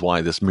reasons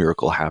why this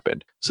miracle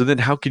happened. So then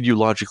how could you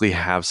logically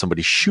have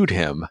somebody shoot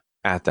him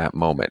at that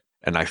moment?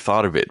 And I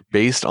thought of it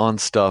based on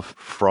stuff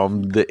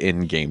from the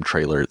in-game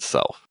trailer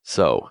itself.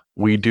 So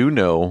we do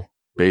know,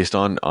 based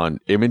on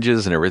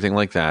images and everything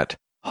like that,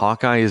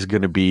 Hawkeye is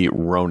going to be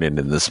Ronin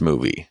in this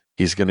movie.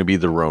 He's going to be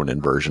the Ronin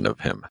version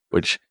of him,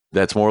 which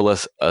that's more or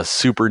less a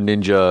super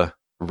ninja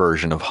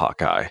version of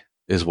Hawkeye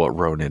is what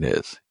Ronin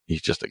is.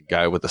 He's just a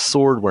guy with a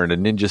sword wearing a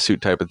ninja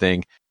suit type of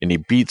thing, and he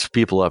beats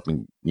people up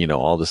and,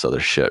 all this other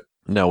shit.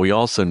 Now, we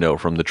also know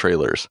from the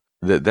trailers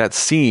that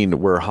scene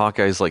where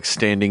Hawkeye's like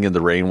standing in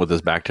the rain with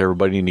his back to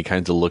everybody and he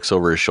kind of looks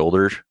over his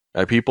shoulder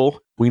at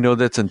people. We know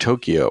that's in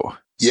Tokyo.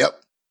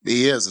 Yep,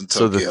 he is in Tokyo.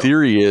 So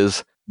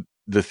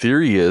the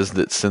theory is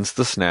that since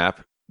the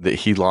snap, that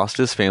he lost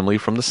his family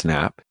from the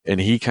snap, and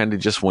he kind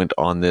of just went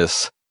on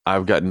this,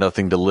 I've got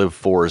nothing to live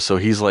for. So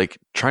he's like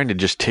trying to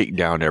just take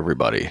down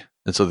everybody.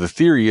 And so the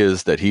theory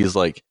is that he's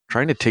like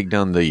trying to take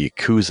down the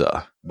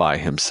Yakuza by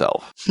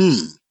himself.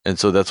 And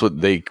so that's what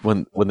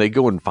when they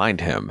go and find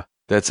him,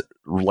 that's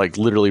like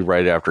literally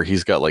right after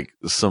he's got like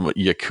some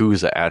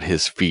Yakuza at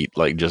his feet,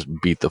 like just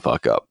beat the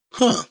fuck up.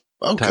 Okay.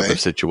 Type of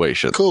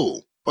situation.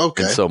 Cool.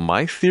 Okay. And so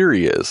my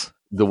theory is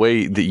the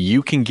way that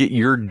you can get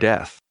your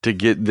death to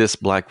get this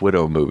Black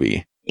Widow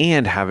movie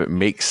and have it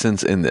make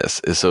sense in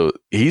this is so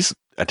he's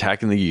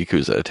attacking the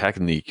Yakuza,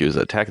 attacking the Yakuza,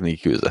 attacking the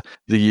Yakuza.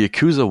 The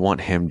Yakuza want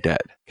him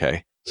dead.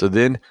 Okay. So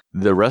then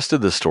the rest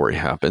of the story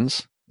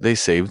happens. They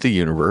save the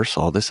universe,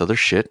 all this other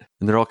shit,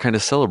 and they're all kind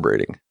of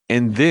celebrating.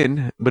 And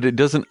then, but it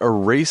doesn't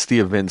erase the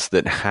events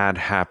that had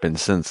happened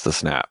since the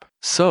snap.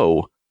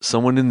 So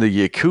someone in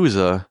the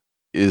Yakuza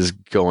is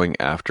going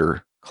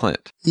after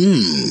Clint.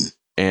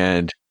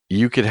 And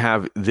you could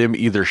have them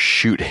either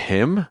shoot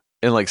him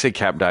and like say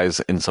Cap dies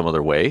in some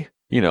other way,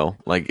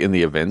 like in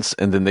the events,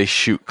 and then they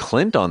shoot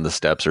Clint on the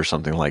steps or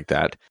something like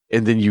that.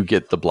 And then you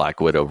get the Black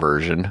Widow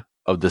version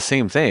of the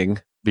same thing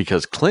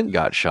because Clint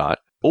got shot.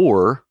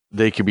 Or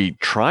they could be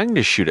trying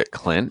to shoot at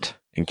Clint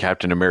and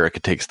Captain America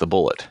takes the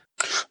bullet.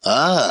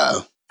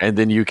 Ah. And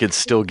then you could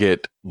still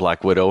get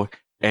Black Widow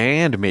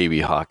and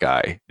maybe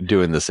Hawkeye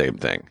doing the same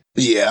thing.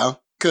 Yeah,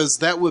 because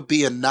that would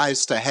be a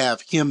nice to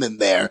have him in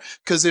there.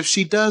 Because if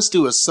she does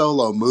do a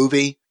solo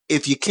movie,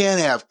 if you can't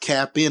have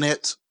Cap in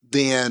it,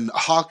 then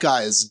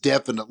Hawkeye is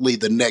definitely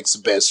the next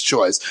best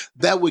choice.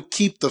 That would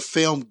keep the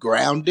film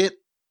grounded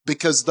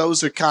because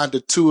those are kind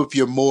of two of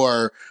your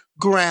more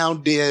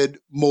grounded,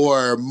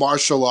 more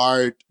martial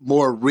art,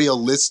 more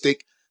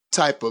realistic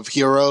type of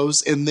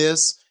heroes in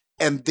this.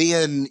 And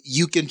then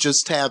you can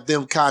just have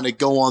them kind of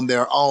go on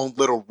their own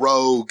little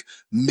rogue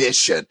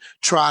mission,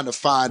 trying to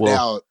find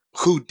out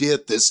who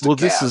did this to Cap.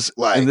 This is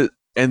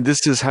and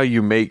this is how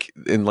you make,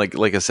 and like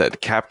I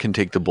said, Cap can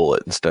take the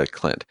bullet instead of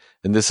Clint.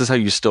 And this is how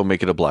you still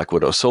make it a Black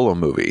Widow solo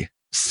movie.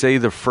 Say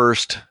the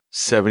first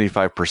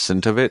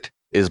 75% of it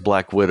is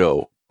Black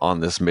Widow on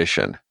this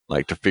mission,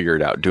 like to figure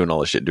it out, doing all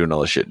the shit,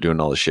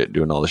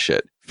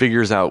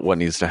 figures out what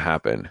needs to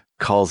happen,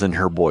 calls in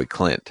her boy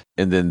Clint,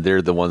 and then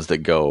they're the ones that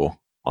go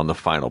on the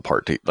final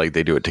part, like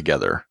they do it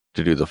together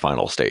to do the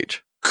final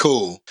stage.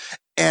 Cool.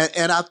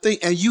 And I think,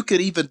 and you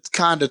could even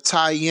kind of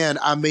tie in,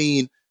 I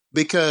mean,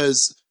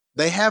 because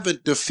they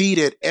haven't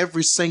defeated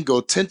every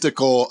single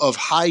tentacle of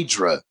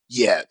Hydra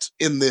yet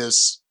in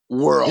this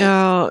world.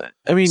 Yeah,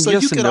 I mean, so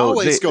yes you could and no.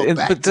 always go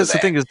back but to that's that.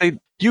 the thing is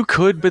you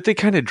could, but they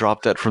kind of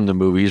dropped that from the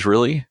movies,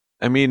 really.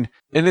 I mean,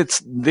 and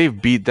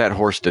they've beat that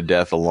horse to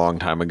death a long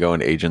time ago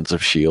in Agents of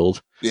S.H.I.E.L.D.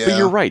 Yeah. But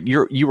you're right.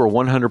 You are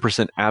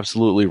 100%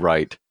 absolutely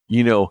right.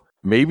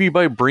 Maybe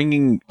by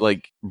bringing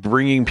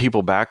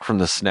people back from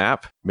the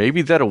snap,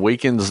 maybe that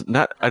awakens,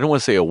 I don't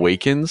want to say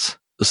awakens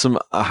some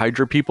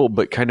Hydra people,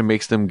 but kind of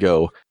makes them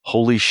go,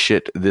 holy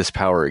shit, this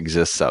power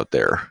exists out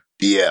there.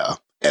 Yeah.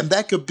 And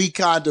that could be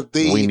kind of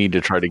we need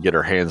to try to get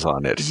our hands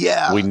on it.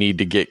 Yeah. We need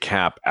to get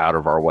Cap out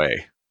of our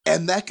way.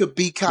 And that could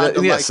be kind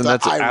of yes, like and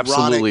that's ironic,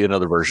 absolutely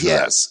another version of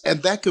that. Yes,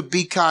 and that could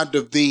be kind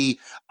of the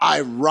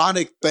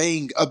ironic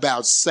thing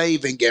about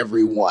saving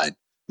everyone.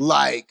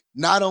 Like,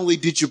 not only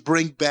did you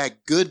bring back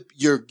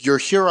your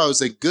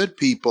heroes and good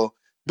people,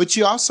 but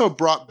you also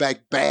brought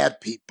back bad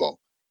people.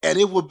 And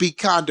it would be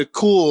kind of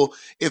cool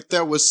if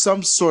there was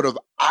some sort of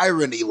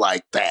irony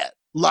like that.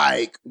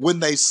 Like, when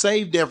they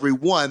saved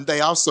everyone, they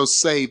also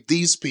saved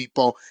these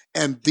people,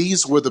 and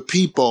these were the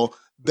people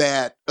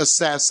that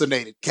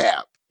assassinated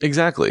Cap.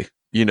 Exactly.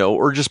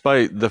 Or just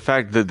by the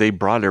fact that they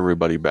brought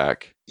everybody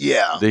back.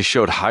 Yeah. They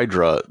showed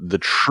Hydra the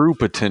true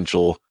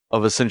potential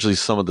of essentially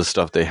some of the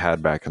stuff they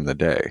had back in the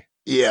day.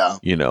 Yeah.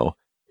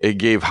 It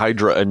gave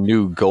Hydra a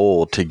new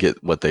goal to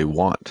get what they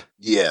want.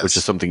 Yes. Which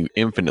is something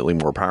infinitely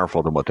more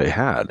powerful than what they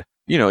had.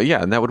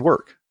 And that would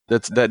work.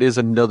 That is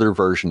another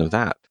version of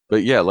that.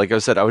 But yeah, like I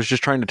said, I was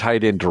just trying to tie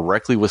it in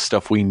directly with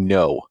stuff we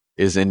know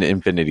is in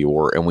Infinity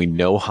War, and we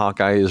know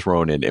Hawkeye is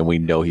Ronin, and we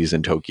know he's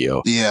in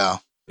Tokyo. Yeah.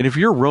 And if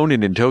you're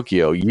Ronin in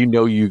Tokyo,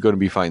 you're going to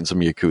be fighting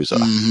some Yakuza.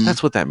 Mm-hmm.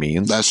 That's what that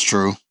means. That's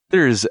true.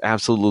 There is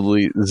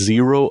absolutely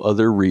zero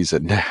other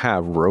reason to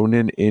have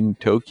Ronin in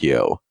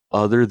Tokyo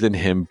other than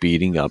him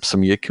beating up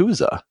some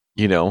Yakuza.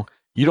 You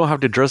don't have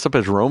to dress up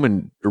as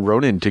Ronin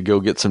to go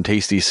get some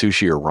tasty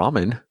sushi or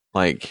ramen.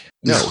 Like,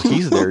 no,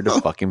 he's there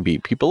to fucking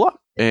beat people up.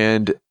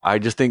 And I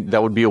just think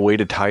that would be a way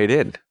to tie it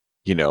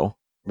in,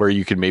 where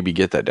you could maybe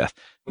get that death.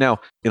 Now,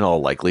 in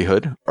all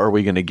likelihood, are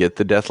we going to get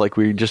the death like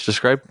we just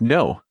described?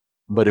 No.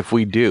 But if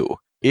we do,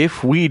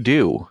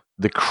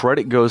 the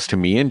credit goes to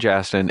me and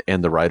Justin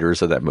and the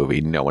writers of that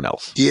movie, no one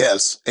else.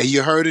 Yes. And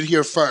you heard it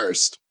here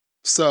first.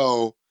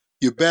 So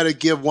you better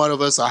give one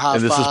of us a high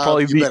five. And this is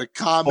probably better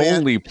comment.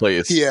 Only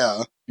place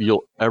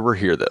you'll ever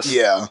hear this.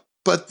 Yeah.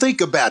 But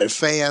think about it,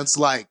 fans.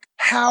 Like,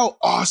 how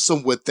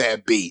awesome would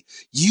that be?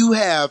 You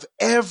have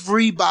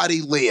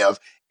everybody live.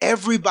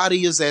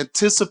 Everybody is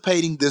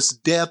anticipating this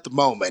death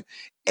moment.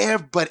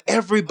 But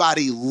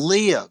everybody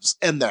lives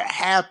and they're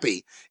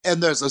happy.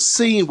 And there's a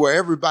scene where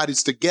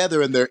everybody's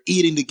together and they're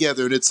eating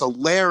together and it's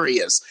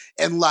hilarious.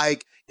 And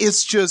like,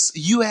 it's just,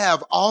 you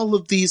have all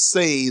of these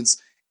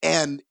scenes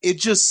and it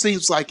just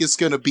seems like it's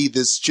going to be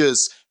this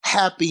just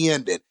happy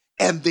ending.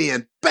 And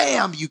then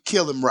bam, you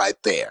kill him right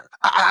there.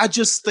 I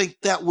just think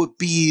that would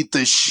be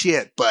the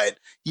shit. But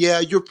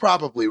yeah, you're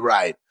probably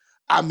right.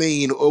 I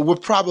mean, we're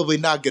probably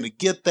not going to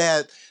get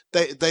that.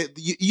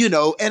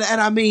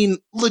 And I mean,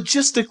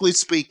 logistically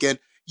speaking,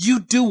 you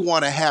do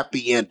want a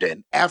happy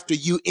ending after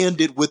you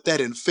ended with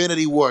that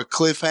Infinity War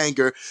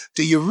cliffhanger.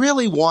 Do you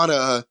really want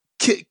to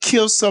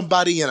kill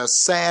somebody in a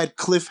sad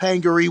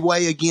cliffhangery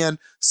way again?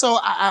 So,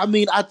 I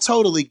mean, I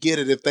totally get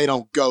it if they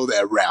don't go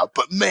that route,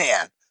 but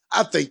man,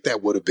 I think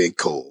that would have been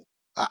cool.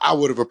 I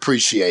would have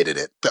appreciated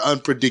it. The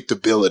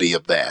unpredictability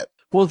of that.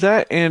 Well,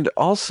 that, and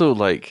also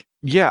like,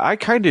 yeah, I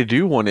kind of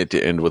do want it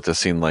to end with a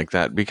scene like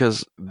that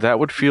because that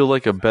would feel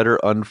like a better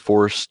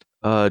unforced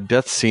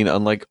death scene,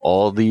 unlike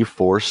all the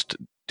forced,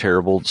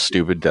 terrible,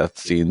 stupid death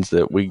scenes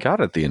that we got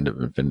at the end of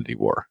Infinity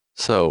War.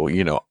 So,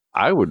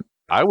 I would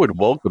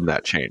welcome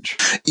that change.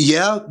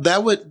 Yeah,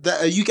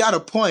 you got a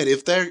point.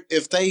 If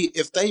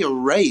they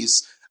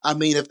erase, I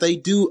mean, if they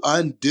do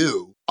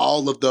undo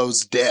all of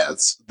those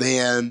deaths,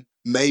 then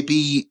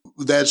maybe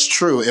that's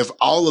true. If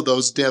all of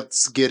those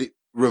deaths get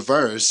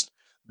reversed,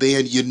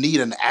 then you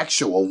need an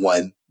actual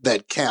one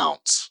that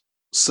counts.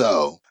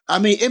 So, I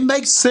mean, it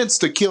makes sense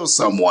to kill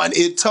someone.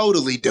 It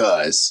totally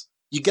does.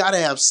 You got to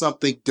have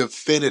something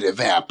definitive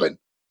happen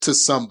to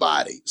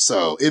somebody.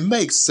 So it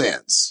makes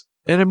sense.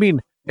 And I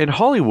mean, and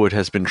Hollywood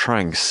has been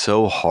trying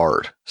so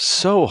hard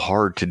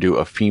to do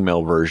a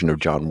female version of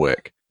John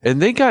Wick.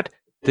 And they got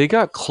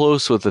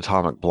close with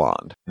Atomic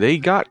Blonde. They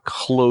got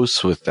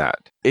close with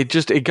that.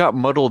 It got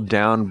muddled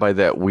down by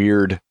that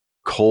weird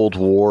Cold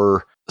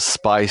War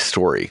spy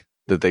story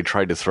that they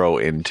tried to throw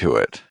into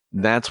it.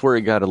 That's where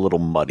it got a little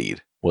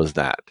muddied, was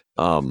that.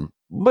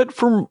 But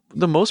for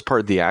the most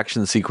part, the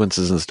action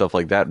sequences and stuff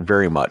like that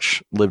very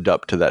much lived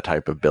up to that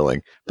type of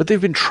billing. But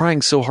they've been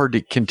trying so hard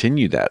to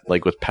continue that,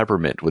 like with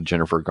Peppermint with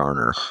Jennifer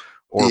Garner,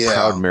 or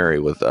Proud Mary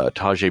with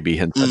Tajay B.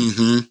 Henson.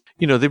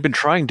 Mm-hmm. They've been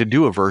trying to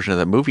do a version of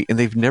that movie, and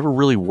they've never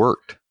really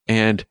worked.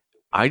 And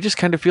I just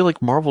kind of feel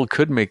like Marvel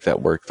could make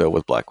that work, though,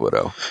 with Black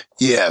Widow.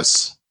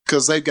 Yes,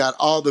 because they've got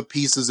all the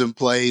pieces in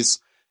place,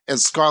 and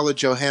Scarlett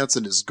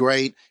Johansson is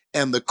great.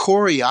 And the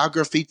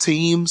choreography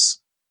teams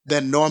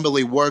that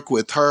normally work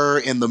with her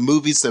in the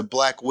movies that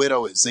Black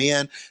Widow is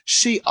in,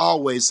 she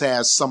always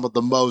has some of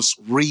the most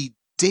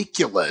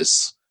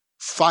ridiculous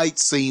fight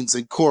scenes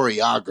and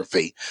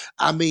choreography.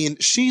 I mean,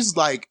 she's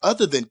like,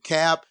 other than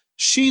Cap,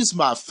 she's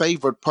my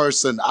favorite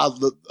person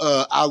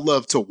I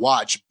love to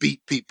watch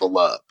beat people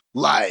up.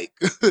 Like,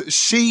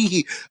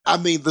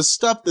 the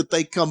stuff that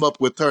they come up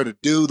with her to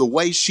do, the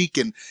way she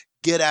can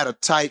get out of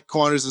tight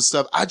corners and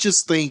stuff, I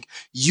just think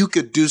you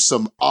could do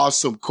some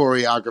awesome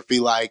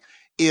choreography. Like,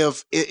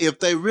 if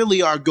they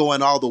really are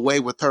going all the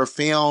way with her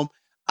film,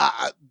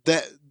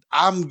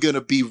 I'm going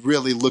to be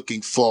really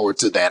looking forward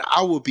to that.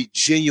 I will be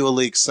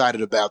genuinely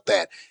excited about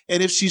that.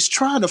 And if she's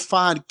trying to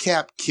find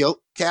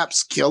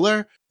Cap's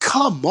killer,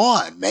 come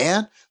on,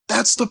 man.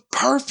 That's the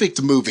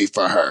perfect movie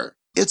for her.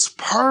 It's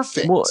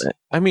perfect. Well,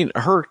 I mean,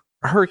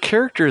 her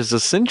character is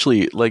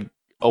essentially like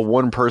a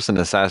one-person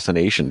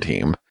assassination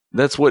team.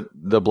 That's what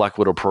the Black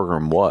Widow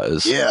program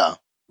was. Yeah.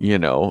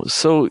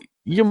 So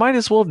you might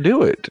as well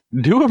do it.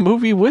 Do a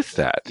movie with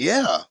that.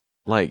 Yeah.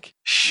 Like,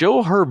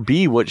 show her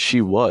be what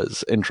she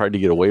was and tried to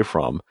get away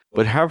from,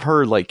 but have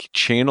her like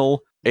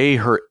channel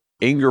her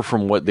anger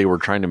from what they were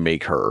trying to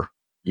make her,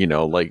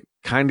 like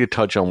kind of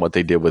touch on what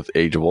they did with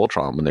Age of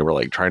Ultron when they were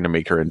like trying to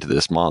make her into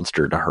this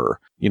monster to her.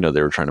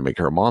 They were trying to make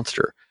her a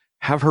monster.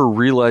 Have her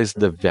realize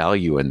the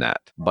value in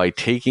that by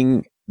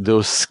taking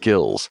those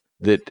skills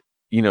that,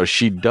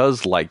 she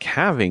does like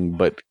having,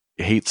 but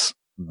hates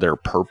their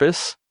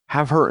purpose.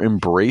 Have her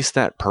embrace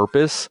that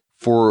purpose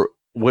for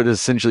what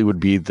essentially would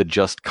be the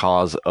just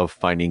cause of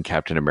finding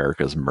Captain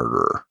America's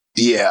murderer.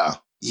 Yeah.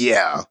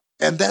 Yeah.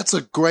 And that's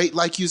a great,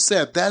 like you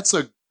said, that's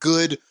a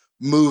good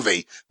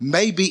movie.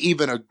 Maybe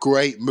even a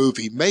great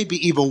movie. Maybe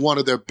even one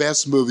of their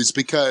best movies,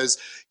 because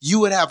you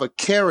would have a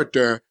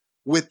character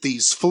with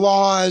these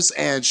flaws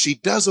and she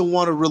doesn't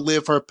want to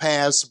relive her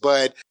past,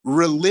 but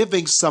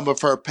reliving some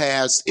of her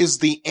past is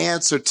the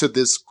answer to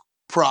this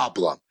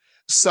problem.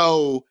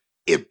 So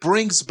it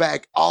brings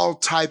back all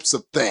types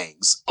of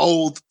things,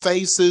 old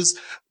faces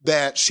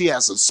that she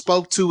hasn't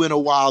spoke to in a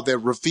while that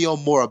reveal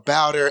more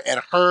about her,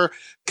 and her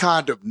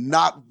kind of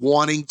not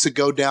wanting to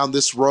go down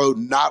this road,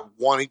 not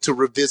wanting to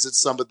revisit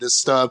some of this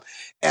stuff.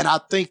 And I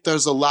think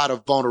there's a lot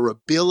of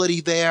vulnerability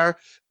there.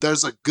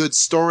 There's a good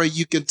story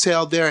you can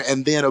tell there.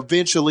 And then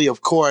eventually,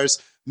 of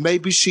course,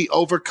 maybe she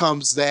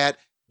overcomes that,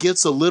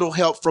 gets a little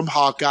help from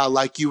Hawkeye,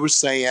 like you were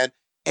saying,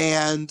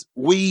 and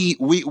we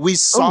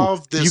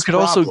solve this. You could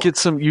problem. also get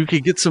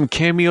some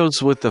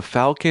cameos with the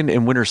Falcon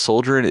and Winter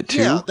Soldier in it too.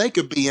 Yeah, they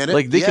could be in it.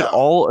 Like they could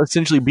all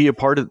essentially be a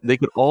part of. They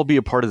could all be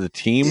a part of the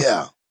team.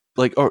 Yeah,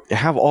 like or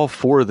have all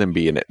four of them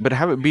be in it, but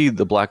have it be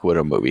the Black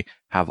Widow movie.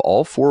 Have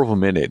all four of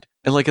them in it,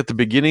 and like at the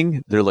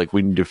beginning, they're like,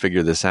 we need to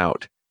figure this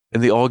out,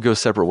 and they all go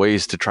separate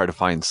ways to try to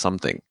find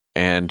something.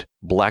 And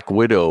Black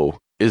Widow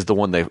is the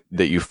one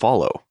that you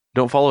follow.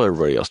 Don't follow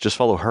everybody else. Just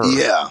follow her.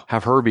 Yeah,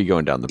 have her be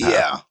going down the path.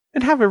 Yeah.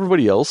 And have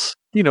everybody else,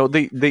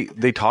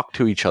 they talk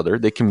to each other,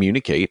 they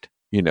communicate,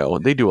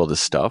 they do all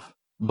this stuff,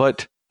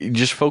 but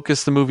just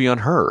focus the movie on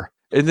her.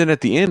 And then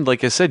at the end,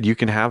 like I said, you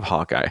can have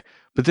Hawkeye,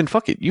 but then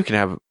fuck it, you can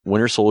have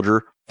Winter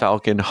Soldier,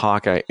 Falcon,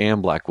 Hawkeye,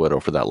 and Black Widow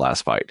for that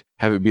last fight.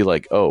 Have it be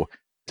like, oh,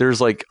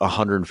 there's like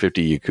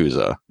 150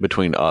 Yakuza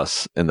between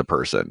us and the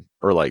person,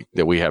 or like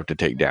that we have to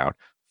take down.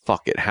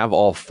 Fuck it, have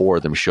all four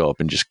of them show up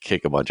and just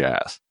kick a bunch of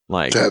ass.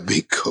 Like, that'd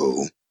be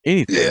cool.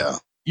 Anything. Yeah.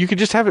 You could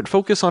just have it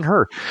focus on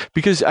her,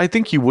 because I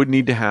think you would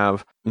need to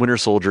have Winter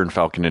Soldier and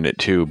Falcon in it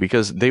too,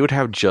 because they would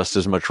have just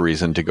as much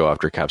reason to go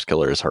after Cap's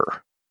killer as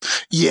her.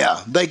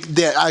 Yeah,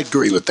 I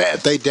agree with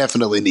that. They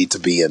definitely need to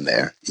be in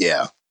there.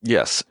 Yeah.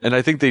 Yes, and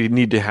I think they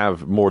need to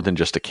have more than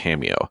just a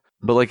cameo.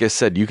 But like I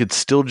said, you could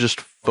still just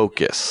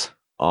focus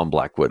on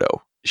Black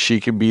Widow she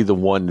could be the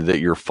one that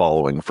you're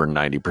following for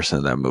 90%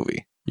 of that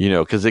movie. You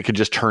know, because it could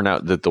just turn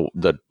out that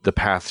the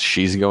path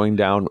she's going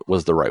down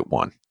was the right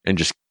one, and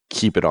just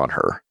keep it on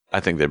her.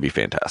 I think that'd be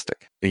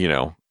fantastic. You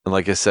know, and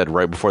like I said,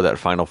 right before that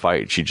final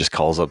fight, she just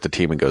calls up the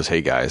team and goes, "Hey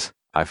guys,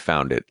 I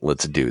found it.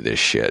 Let's do this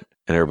shit."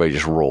 And everybody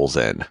just rolls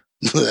in.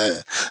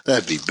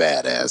 That'd be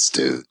badass,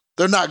 dude.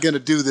 They're not going to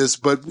do this,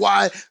 but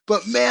why?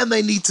 But man,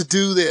 they need to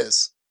do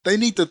this. They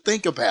need to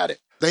think about it.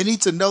 They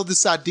need to know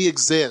this idea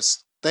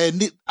exists. I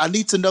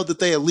need to know that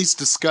they at least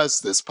discuss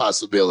this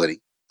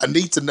possibility. I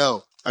need to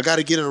know. I got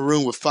to get in a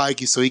room with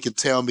Feige so he can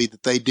tell me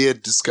that they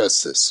did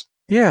discuss this.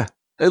 Yeah,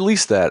 at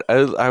least that.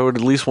 I would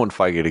at least want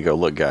Feige to go,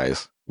 look,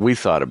 guys, we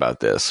thought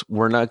about this.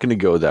 We're not going to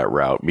go that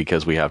route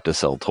because we have to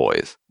sell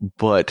toys.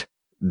 But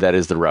that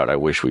is the route I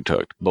wish we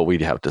took. But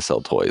we'd have to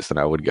sell toys. And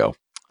I would go,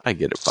 I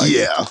get it, Feige.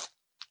 Yeah.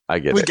 I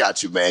get it. We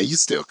got you, man. You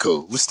still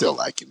cool. We still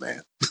like you,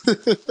 man.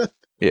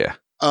 Yeah.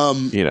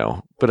 You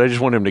know, but I just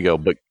want him to go,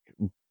 but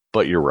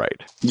you're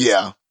right.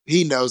 Yeah.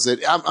 He knows it.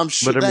 I'm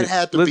sure that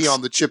had to be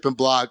on the chipping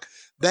block.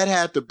 That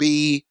had to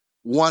be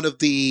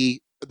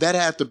that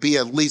had to be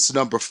at least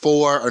number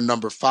 4 or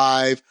number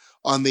 5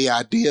 on the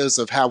ideas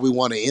of how we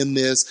want to end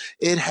this.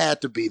 It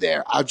had to be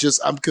there.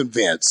 I'm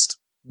convinced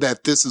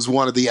that this is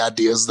one of the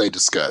ideas they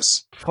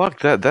discuss.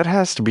 Fuck that. That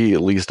has to be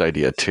at least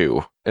idea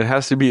 2. It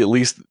has to be at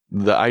least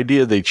the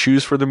idea they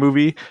choose for the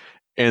movie,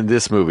 and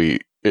this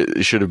movie,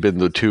 it should have been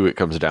the 2 it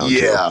comes down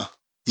to.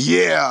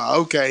 Yeah.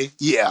 Okay.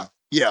 Yeah.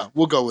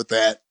 We'll go with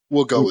that.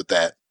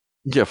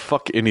 Yeah,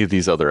 fuck any of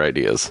these other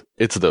ideas.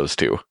 It's those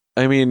 2.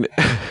 I mean,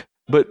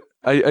 but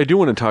I do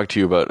want to talk to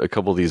you about a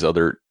couple of these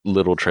other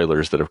little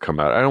trailers that have come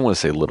out. I don't want to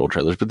say little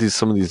trailers, but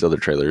some of these other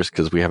trailers,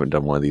 because we haven't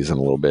done one of these in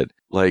a little bit.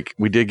 Like,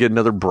 we did get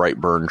another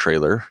Brightburn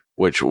trailer,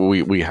 which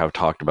we have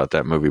talked about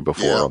that movie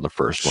before on the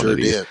first one of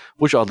these.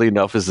 Which, oddly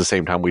enough, is the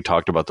same time we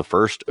talked about the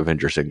first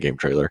Avengers Endgame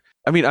trailer.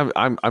 I mean,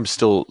 I'm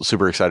still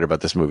super excited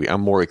about this movie.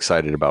 I'm more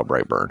excited about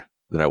Brightburn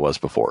than I was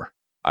before.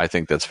 I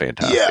think that's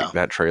fantastic. Yeah.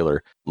 That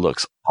trailer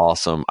looks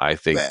awesome. I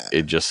think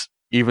it just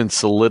even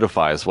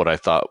solidifies what I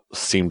thought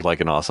seemed like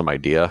an awesome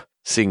idea.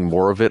 Seeing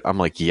more of it, I'm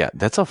like, yeah,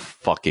 that's a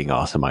fucking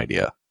awesome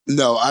idea.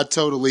 No, I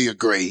totally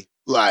agree.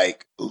 Mirroring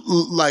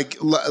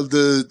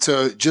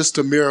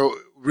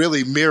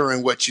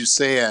what you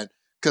said,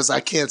 because I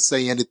can't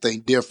say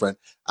anything different.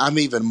 I'm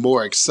even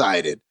more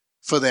excited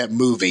for that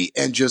movie,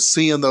 and just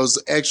seeing those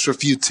extra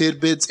few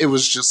tidbits, it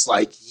was just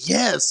like,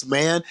 yes,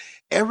 man.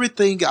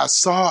 Everything I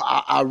saw,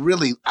 I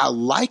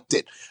liked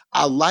it.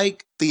 I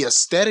like the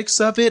aesthetics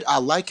of it. I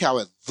like how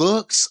it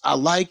looks. I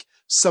like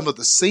some of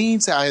the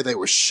scenes, how they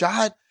were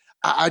shot.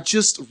 I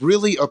just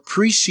really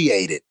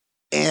appreciate it.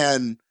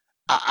 And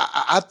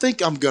I think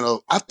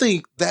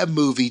that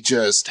movie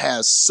just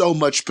has so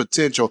much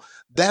potential.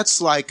 That's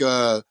like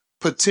a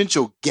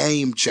potential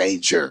game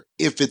changer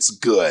if it's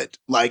good.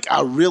 Like,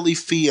 I really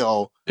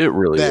feel it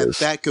really is.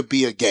 That could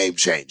be a game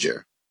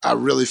changer. I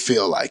really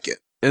feel like it.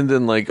 And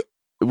then, like,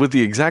 with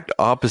the exact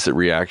opposite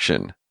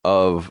reaction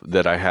of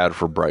that I had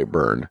for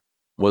Brightburn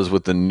was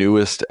with the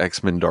newest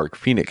X-Men Dark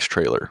Phoenix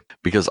trailer,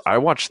 because I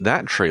watched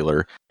that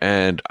trailer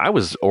and I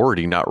was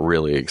already not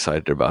really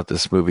excited about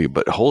this movie,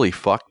 but holy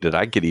fuck, did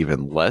I get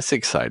even less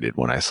excited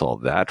when I saw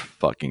that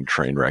fucking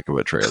train wreck of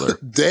a trailer.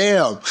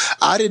 Damn.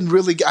 I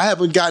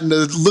haven't gotten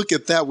to look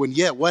at that one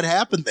yet. What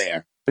happened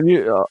there?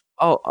 And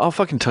I'll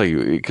fucking tell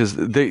you, because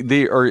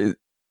they are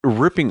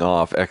ripping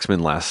off X-Men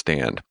Last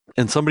Stand.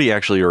 And somebody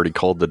actually already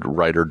called the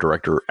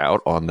writer-director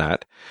out on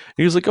that. And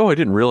he was like, oh, I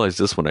didn't realize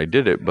this when I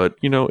did it, but,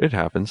 you know, it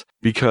happens.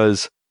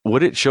 Because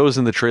what it shows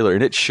in the trailer,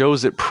 and it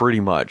shows it pretty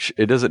much,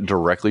 it doesn't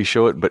directly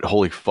show it, but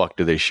holy fuck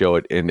do they show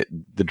it, and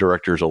the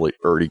director's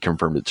already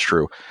confirmed it's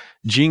true.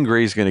 Jean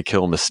Grey's going to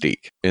kill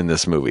Mystique in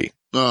this movie.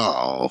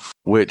 Oh.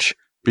 Which,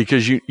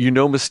 because you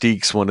know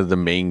Mystique's one of the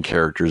main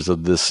characters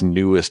of this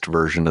newest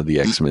version of the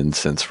X-Men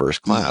since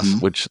First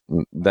Class, which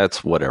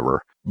that's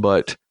whatever.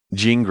 But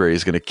Jean Grey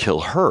is going to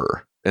kill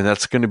her. And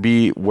that's going to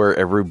be where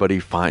everybody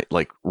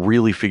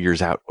really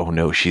figures out, oh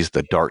no, she's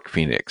the Dark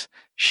Phoenix.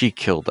 She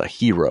killed a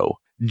hero,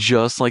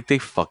 just like they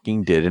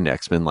fucking did in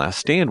X-Men Last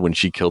Stand when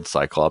she killed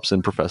Cyclops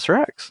and Professor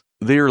X.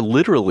 They are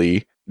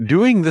literally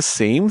doing the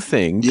same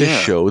thing to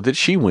show that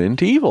she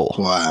went evil.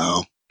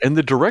 Wow. And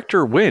the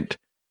director went,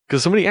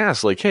 because somebody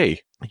asked, like,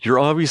 hey, you're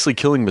obviously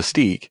killing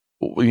Mystique.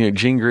 You know,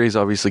 Jean Grey's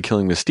obviously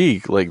killing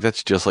Mystique. Like,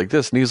 that's just like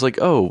this. And he's like,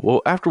 oh,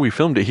 well, after we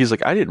filmed it, he's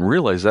like, I didn't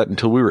realize that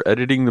until we were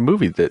editing the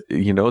movie, that,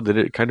 you know, that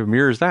it kind of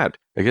mirrors that.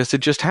 I guess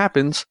it just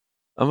happens.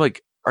 I'm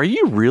like, are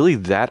you really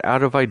that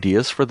out of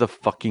ideas for the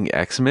fucking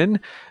X-Men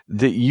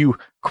that you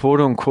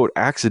quote unquote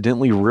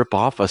accidentally rip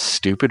off a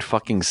stupid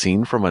fucking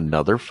scene from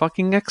another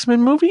fucking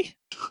X-Men movie?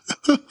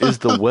 Is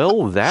the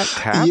well that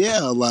tapped?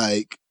 Yeah,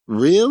 like,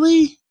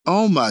 really?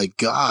 Oh my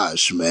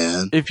gosh,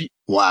 man.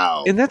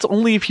 Wow. And that's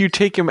only if you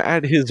take him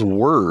at his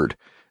word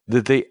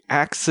that they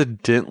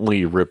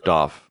accidentally ripped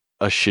off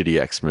a shitty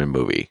X-Men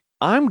movie.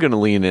 I'm going to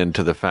lean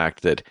into the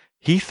fact that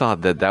he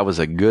thought that was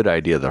a good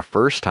idea the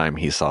first time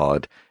he saw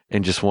it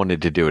and just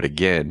wanted to do it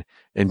again.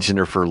 and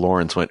Jennifer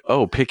Lawrence went,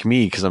 "Oh, pick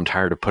me because I'm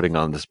tired of putting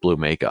on this blue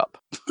makeup."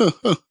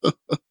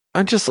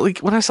 I'm just like,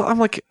 when I saw, I'm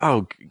like,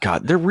 oh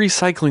God, they're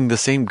recycling the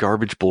same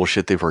garbage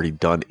bullshit they've already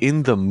done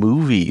in the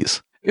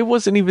movies. It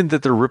wasn't even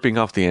that they're ripping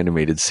off the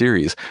animated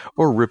series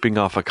or ripping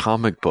off a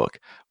comic book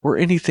or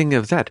anything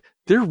of that.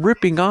 They're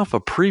ripping off a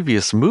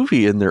previous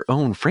movie in their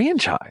own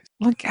franchise.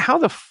 Like, how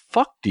the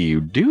fuck do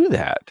you do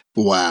that?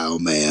 Wow,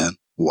 man.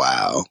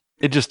 Wow.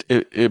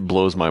 It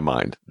blows my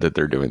mind that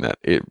they're doing that.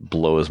 It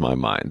blows my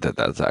mind that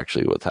that's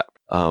actually what's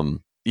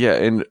happening. Yeah.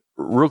 And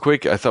real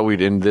quick, I thought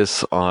we'd end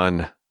this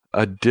on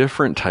a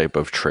different type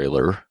of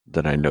trailer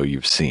that I know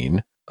you've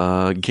seen.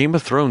 Game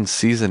of Thrones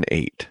season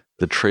 8,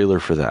 the trailer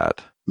for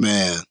that.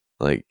 Man.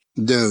 Like,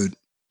 dude,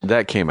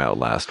 that came out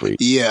last week.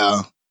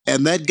 Yeah.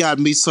 And that got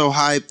me so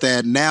hyped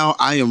that now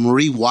I am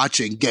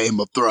rewatching Game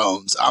of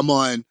Thrones. I'm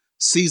on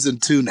season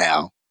 2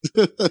 now.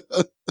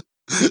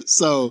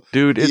 So,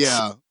 dude,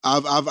 yeah,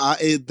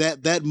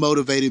 that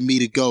motivated me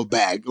to go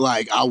back.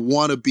 Like, I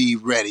want to be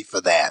ready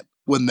for that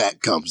when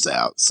that comes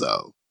out.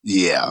 So,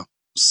 yeah,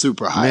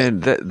 super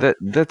hyped. Man,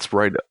 that's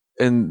right.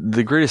 And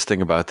the greatest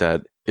thing about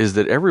that is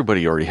that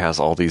everybody already has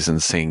all these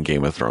insane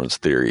Game of Thrones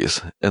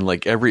theories. And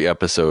like every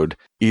episode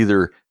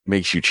either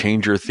makes you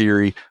change your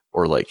theory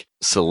or like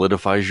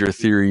solidifies your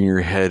theory in your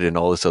head and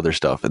all this other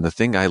stuff. And the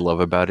thing I love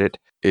about it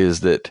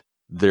is that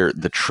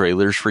the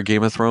trailers for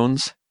Game of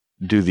Thrones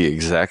do the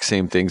exact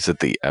same things that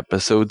the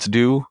episodes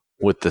do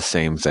with the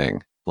same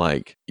thing.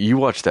 Like, you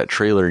watch that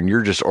trailer and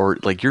you're just, or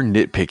like, you're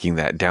nitpicking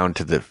that down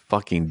to the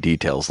fucking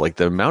details. Like,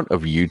 the amount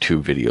of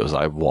YouTube videos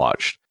I've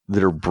watched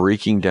that are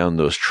breaking down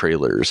those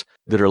trailers,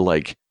 that are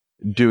like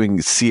doing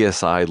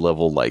CSI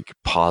level, like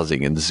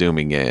pausing and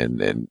zooming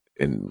in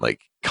and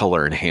like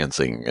color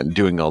enhancing and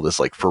doing all this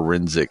like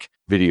forensic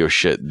video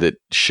shit that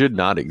should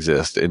not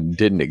exist and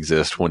didn't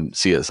exist when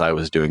CSI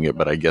was doing it.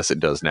 But I guess it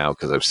does now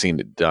because I've seen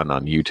it done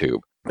on YouTube,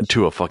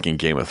 to a fucking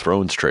Game of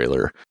Thrones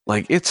trailer.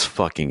 Like, it's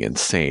fucking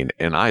insane.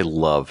 And I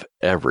love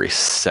every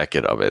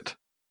second of it.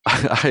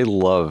 I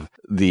love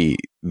the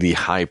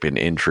hype and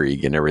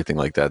intrigue and everything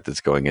like that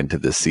that's going into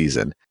this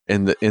season.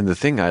 And the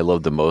thing I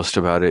love the most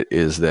about it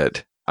is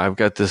that I've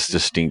got this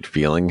distinct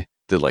feeling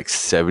that like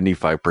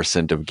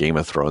 75% of Game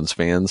of Thrones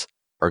fans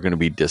are going to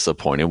be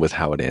disappointed with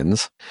how it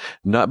ends.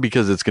 Not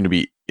because it's going to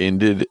be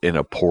ended in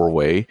a poor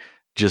way,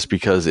 just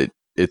because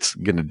it's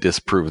going to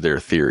disprove their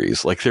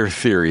theories. Like, their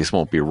theories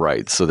won't be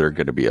right, so they're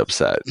going to be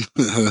upset.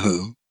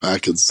 I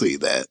can see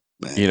that,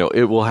 man. You know,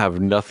 it will have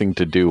nothing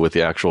to do with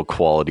the actual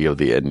quality of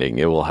the ending.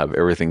 It will have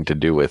everything to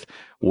do with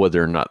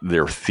whether or not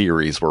their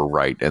theories were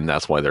right, and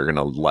that's why they're going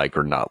to like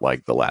or not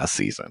like the last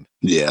season.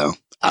 Yeah.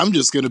 I'm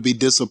just going to be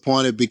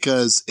disappointed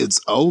because it's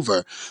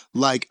over.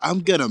 Like,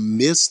 I'm going to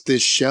miss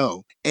this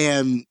show.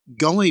 And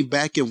going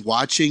back and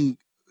watching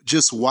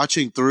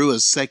through a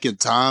second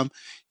time,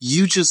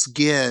 you just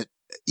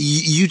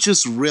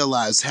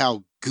realize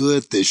how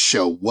good this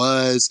show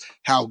was,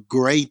 how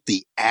great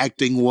the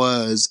acting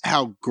was,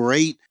 how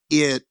great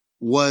it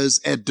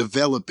was at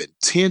developing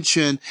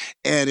tension,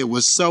 and it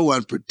was so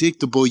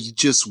unpredictable. You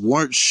just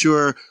weren't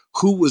sure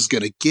who was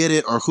going to get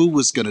it or who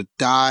was going to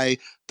die.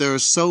 There are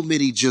so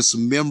many just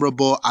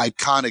memorable,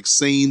 iconic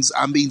scenes.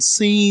 I mean,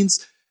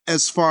 scenes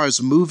as far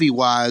as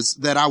movie-wise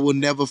that I will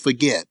never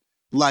forget.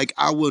 Like,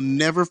 I will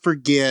never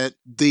forget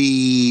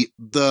the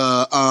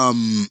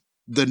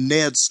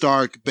Ned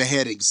Stark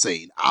beheading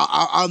scene.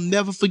 I'll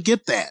never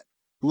forget that.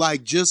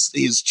 Like, just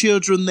his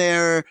children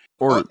there,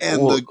 the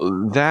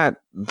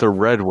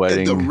red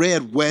wedding,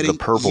 the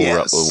purple,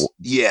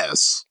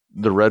 yes,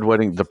 the red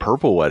wedding, the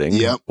purple wedding.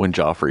 Yep. When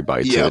Joffrey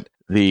bites it,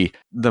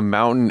 the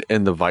mountain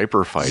and the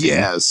viper fighting.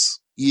 Yes,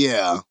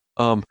 yeah.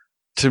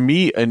 To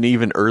me, an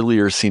even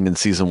earlier scene in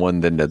season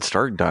 1 than Ned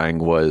Stark dying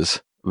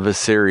was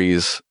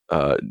Viserys,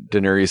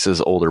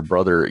 Daenerys' older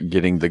brother,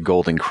 getting the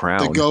golden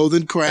crown. The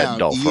golden crown, at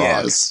Dothraki.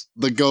 Yes,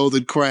 the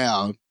golden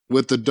crown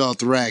with the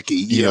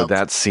Dothraki. You know,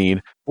 that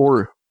scene,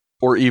 or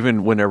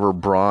even whenever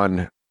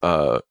Bronn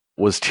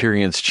was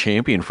Tyrion's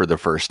champion for the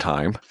first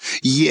time.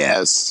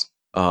 Yes.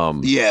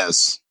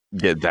 Yes.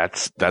 Yeah,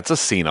 that's a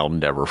scene I'll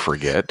never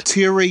forget.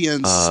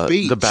 Tyrion's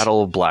speech. The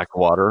Battle of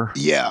Blackwater.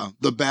 Yeah,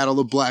 the Battle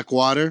of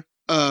Blackwater.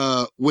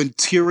 When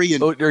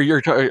Tyrion. Oh, are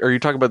you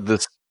talking about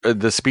this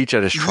the speech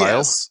at his trial?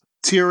 Yes,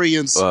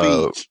 Tyrion's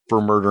speech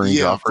for murdering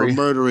Joffrey. For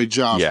murdering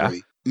Joffrey. Yeah.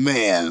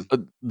 Man.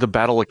 The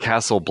Battle of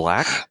Castle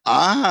Black.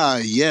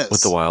 Ah, yes.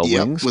 With the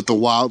wildlings. With the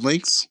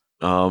wildlings.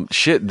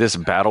 This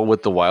battle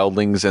with the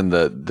wildlings and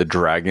the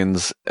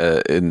dragons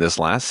in this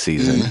last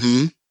season.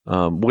 Mm-hmm.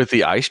 With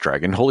the ice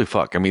dragon. Holy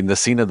fuck. I mean, the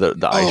scene of the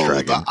ice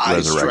dragon. The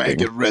ice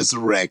dragon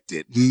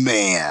resurrected.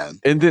 Man.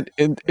 And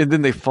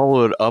then they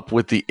follow it up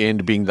with the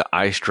end being the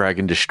ice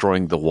dragon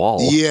destroying the wall.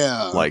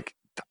 Yeah. Like,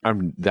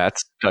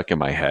 that's stuck in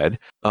my head.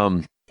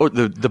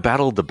 The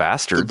Battle of the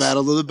Bastards. The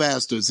Battle of the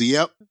Bastards.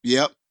 Yep.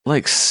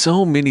 Like,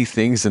 so many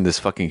things in this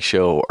fucking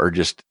show are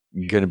just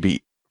going to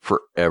be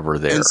forever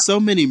there. And so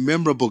many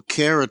memorable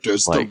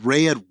characters. Like, the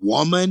Red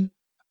Woman.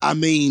 I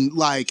mean,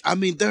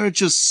 there are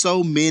just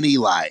so many,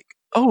 like.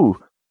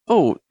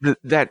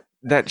 That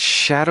that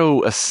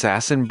shadow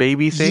assassin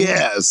baby thing.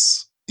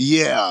 Yes.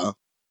 Yeah.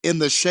 In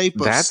the shape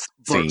of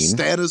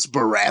Stannis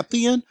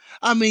Baratheon?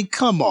 I mean,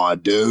 come on,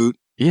 dude.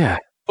 Yeah.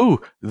 Ooh,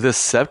 the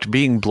sept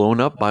being blown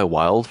up by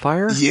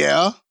wildfire?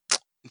 Yeah.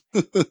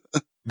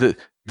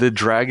 The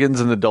dragons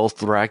and the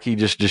Dothraki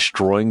just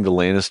destroying the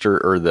Lannister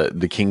or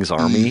the King's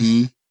army.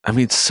 Mm-hmm. I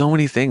mean, so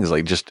many things.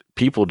 Like, just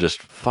people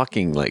just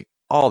fucking, like,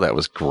 all that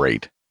was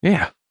great.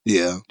 Yeah.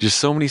 Yeah. Just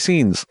so many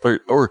scenes.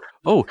 Or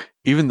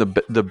even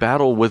the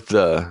battle with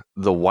the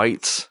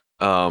whites.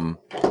 I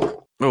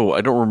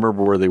don't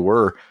remember where they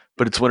were,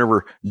 but it's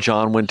whenever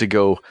Jon went to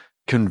go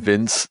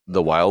convince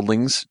the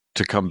wildlings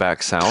to come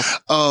back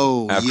south.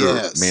 Oh, after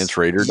Mance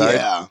Rayder died.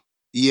 Yeah.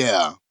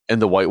 Yeah.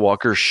 And the White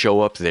Walkers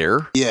show up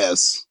there.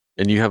 Yes.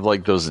 And you have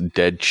like those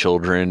dead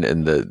children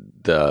and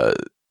the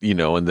you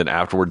know, and then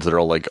afterwards they're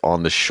all like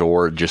on the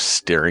shore just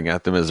staring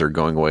at them as they're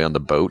going away on the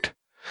boat.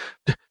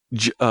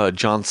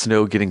 Jon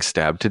Snow getting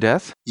stabbed to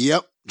death.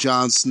 Yep.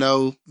 Jon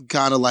Snow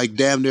kind of like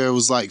damn near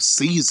was like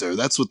Caesar.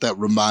 That's what that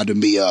reminded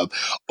me of.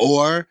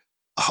 Or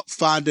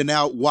finding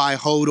out why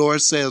Hodor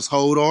says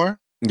Hodor.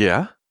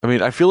 Yeah. I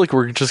mean, I feel like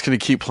we're just going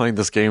to keep playing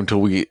this game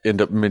until we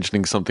end up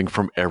mentioning something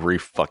from every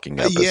fucking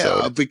episode.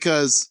 Yeah,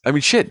 because... I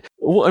mean, shit.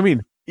 Well, I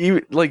mean,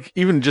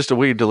 even just a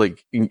way to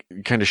like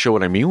kind of show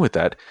what I mean with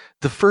that.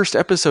 The first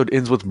episode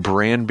ends with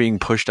Bran being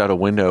pushed out a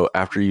window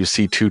after you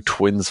see two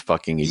twins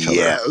fucking each other.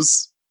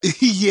 Yes.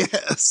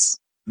 Yes.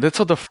 That's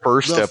how the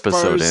first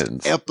episode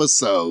ends.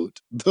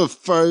 The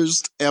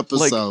first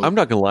episode. Like, I'm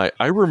not going to lie.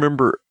 I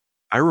remember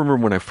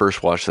when I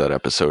first watched that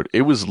episode,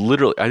 it was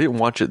literally, I didn't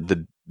watch it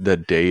the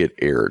day it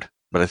aired.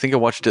 But I think I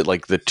watched it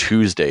like the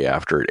Tuesday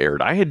after it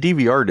aired. I had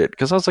DVR'd it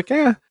because I was like,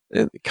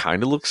 it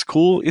kind of looks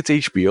cool. It's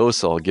HBO,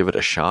 so I'll give it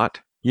a shot,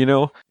 you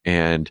know?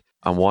 And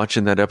I'm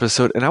watching that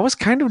episode, and I was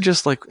kind of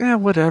just like,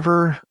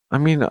 whatever. I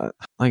mean,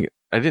 like,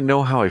 I didn't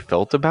know how I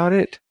felt about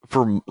it.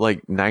 For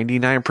like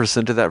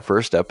 99% of that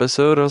first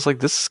episode, I was like,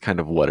 this is kind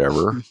of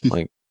whatever.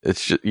 Like,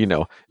 it's just, you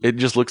know, it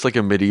just looks like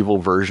a medieval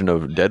version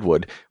of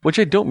Deadwood, which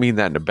I don't mean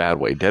that in a bad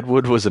way.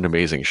 Deadwood was an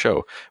amazing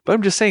show. But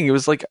I'm just saying it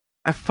was like,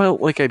 I felt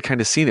like I'd kind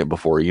of seen it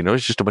before, you know,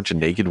 it's just a bunch of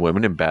naked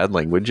women in bad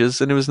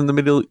languages, and it was in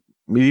the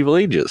medieval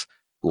ages,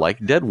 like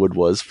Deadwood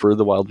was for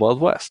the Wild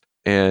Wild West.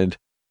 And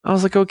I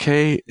was like,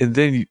 okay. And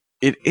then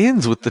it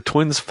ends with the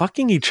twins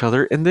fucking each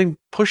other and then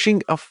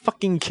pushing a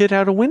fucking kid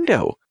out a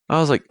window. I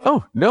was like,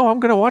 oh, no, I'm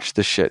going to watch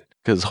this shit,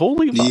 because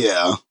holy fuck.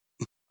 Yeah.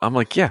 I'm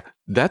like, yeah,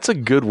 that's a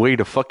good way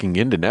to fucking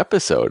end an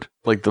episode.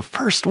 Like the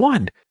first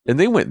one. And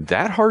they went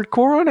that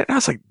hardcore on it. And I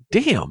was like,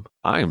 damn,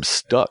 I am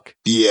stuck.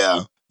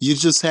 Yeah. You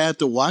just had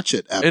to watch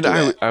it after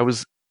that. I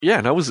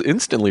was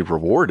instantly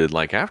rewarded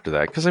like after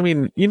that. Because I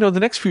mean, you know, the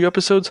next few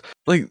episodes,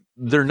 like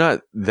they're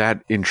not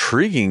that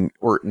intriguing,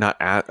 or not.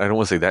 I don't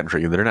want to say that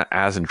intriguing. They're not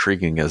as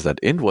intriguing as that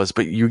end was,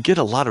 but you get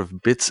a lot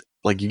of bits,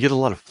 like you get a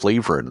lot of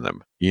flavor in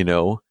them, you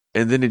know.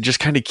 And then it just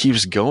kind of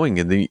keeps going,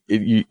 and then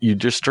you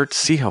just start to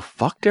see how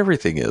fucked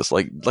everything is.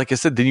 Like I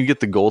said, then you get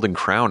the Golden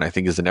Crown. I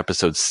think is in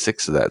episode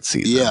 6 of that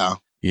season. Yeah,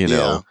 you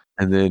know,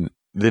 and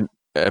then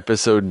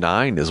episode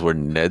 9 is where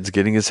Ned's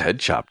getting his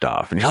head chopped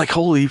off, and you're like,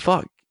 holy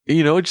fuck.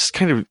 You know, it just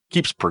kind of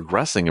keeps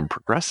progressing and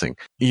progressing,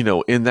 you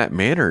know, in that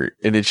manner.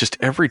 And it's just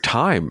every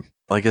time,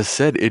 like I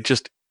said,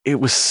 it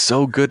was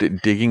so good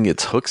at digging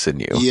its hooks in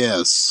you.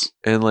 Yes.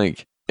 And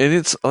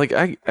it's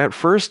like, at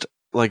first,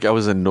 like I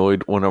was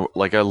annoyed when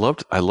I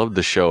loved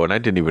the show, and I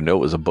didn't even know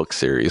it was a book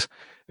series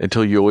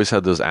until you always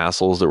had those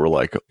assholes that were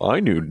like, I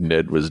knew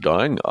Ned was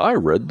dying. I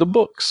read the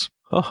books.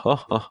 Ha ha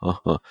ha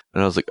ha ha.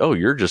 And I was like, oh,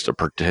 you're just a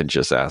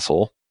pretentious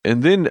asshole.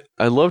 And then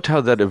I loved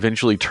how that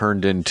eventually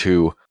turned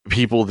into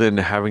people then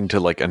having to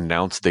like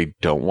announce they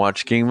don't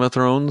watch Game of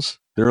Thrones.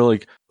 They're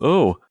like,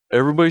 oh,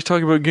 everybody's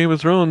talking about Game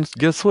of Thrones.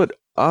 Guess what?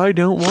 I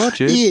don't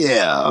watch it.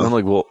 Yeah. And I'm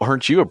like, well,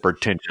 aren't you a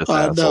pretentious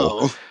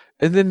asshole? Know.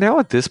 And then now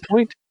at this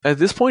point,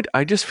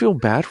 I just feel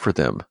bad for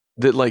them.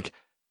 That like,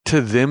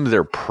 to them,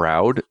 they're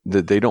proud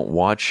that they don't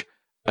watch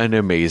an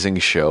amazing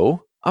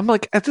show. I'm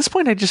like, at this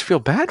point, I just feel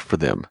bad for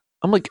them.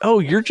 I'm like, oh,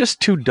 you're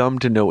just too dumb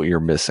to know what you're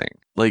missing.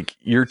 Like,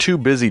 you're too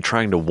busy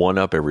trying to one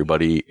up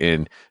everybody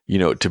and, you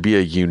know, to be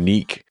a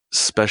unique,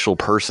 special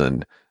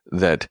person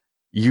that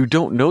you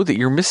don't know that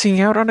you're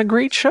missing out on a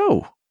great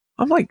show.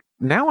 I'm like,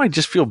 now I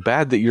just feel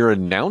bad that you're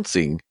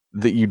announcing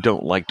that you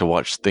don't like to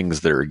watch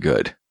things that are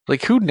good.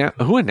 Like, who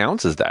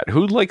announces that?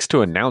 Who likes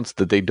to announce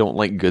that they don't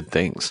like good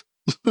things?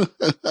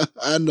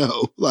 I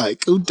know.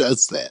 Like, who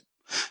does that?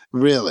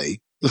 Really?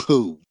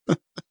 Who?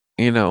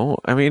 You know,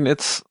 I mean,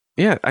 it's,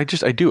 yeah, I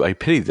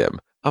pity them.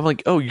 I'm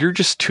like, oh, you're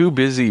just too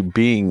busy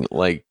being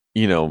like,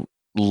 you know,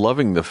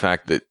 loving the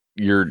fact that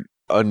you're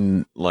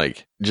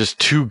just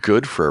too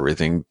good for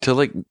everything to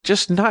like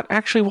just not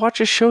actually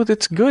watch a show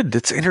that's good,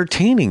 that's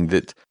entertaining,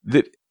 that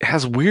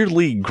has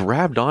weirdly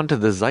grabbed onto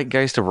the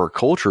zeitgeist of our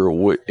culture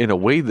in a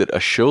way that a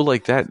show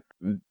like that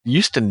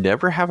used to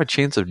never have a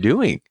chance of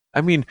doing.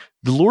 I mean,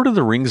 the Lord of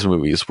the Rings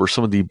movies were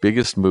some of the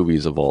biggest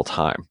movies of all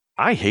time.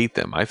 I hate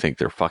them. I think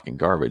they're fucking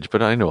garbage,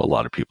 but I know a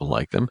lot of people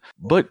like them.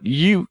 But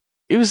it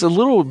was a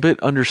little bit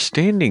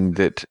understanding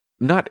that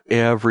not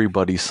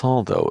everybody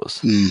saw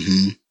those.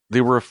 Mm-hmm.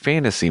 They were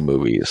fantasy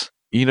movies.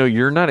 You know,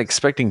 you're not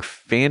expecting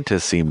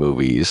fantasy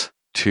movies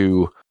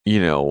to,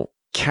 you know,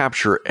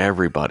 capture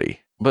everybody.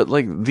 But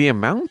like the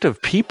amount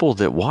of people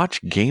that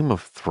watch Game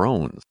of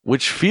Thrones,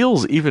 which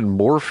feels even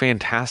more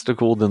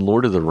fantastical than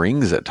Lord of the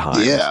Rings at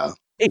times. Yeah.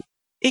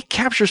 It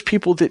captures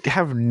people that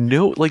have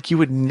no, like, you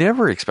would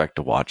never expect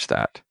to watch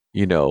that,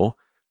 you know?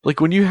 Like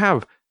when you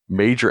have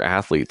major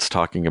athletes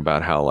talking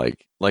about how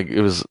like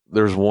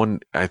there's one,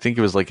 I think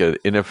it was like an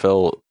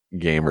NFL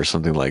game or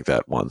something like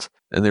that once.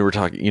 And they were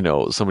talking, you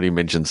know, somebody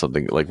mentioned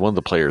something, like one of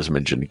the players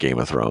mentioned Game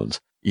of Thrones,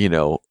 you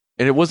know,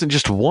 and it wasn't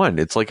just one.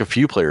 It's like a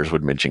few players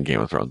would mention Game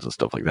of Thrones and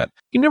stuff like that.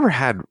 You never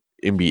had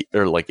NBA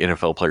or like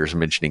NFL players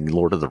mentioning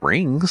Lord of the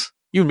Rings.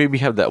 You maybe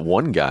have that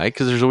one guy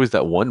because there's always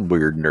that one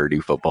weird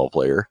nerdy football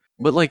player.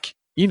 But like,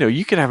 you know,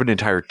 you could have an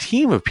entire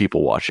team of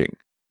people watching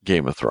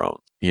Game of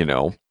Thrones, you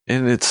know,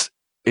 and it's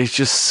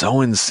just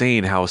so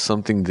insane how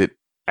something that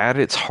at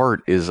its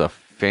heart is a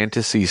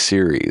fantasy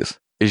series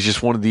is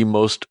just one of the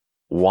most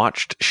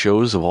watched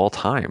shows of all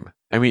time.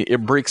 I mean,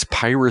 it breaks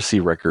piracy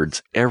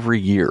records every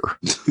year.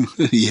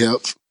 Yep.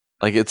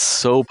 Like it's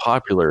so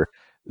popular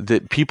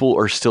that people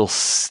are still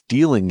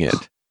stealing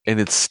it, and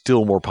it's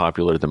still more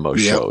popular than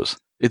most shows.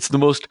 It's the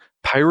most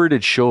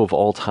pirated show of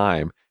all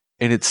time,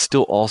 and it's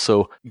still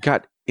also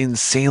got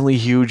insanely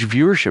huge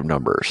viewership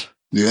numbers.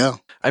 Yeah.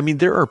 I mean,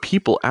 there are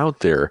people out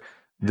there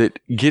that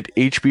get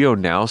HBO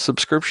Now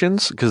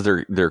subscriptions because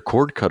they're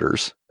cord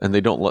cutters, and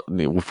they don't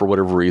for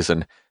whatever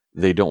reason,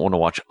 they don't want to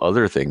watch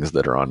other things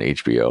that are on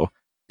HBO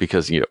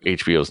because, you know,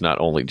 HBO is not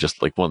only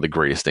just like one of the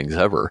greatest things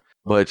ever,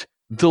 but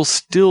they'll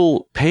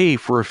still pay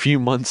for a few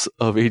months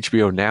of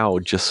HBO Now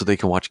just so they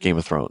can watch Game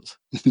of Thrones.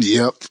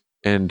 Yep.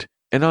 And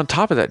on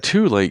top of that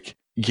too, like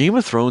Game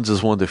of Thrones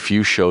is one of the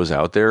few shows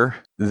out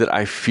there that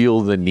I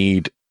feel the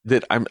need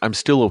that I'm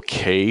still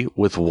okay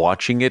with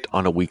watching it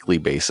on a weekly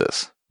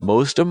basis.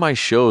 Most of my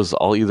shows,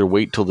 I'll either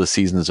wait till the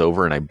season's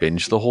over and I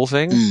binge the whole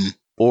thing,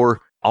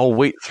 or I'll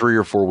wait 3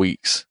 or 4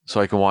 weeks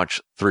so I can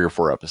watch 3 or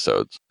 4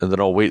 episodes. And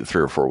then I'll wait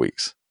 3 or 4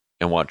 weeks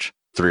and watch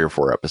 3 or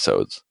 4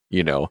 episodes.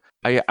 You know,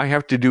 I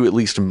have to do at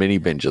least mini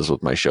binges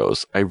with my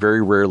shows. I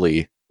very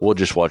rarely will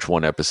just watch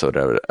one episode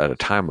at a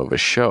time of a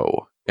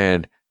show.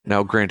 And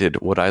now,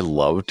 granted, would I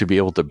love to be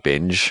able to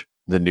binge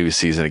the new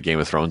season of Game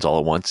of Thrones all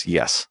at once?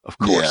 Yes, of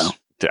course. Yeah.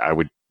 I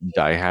would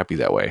die happy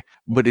that way.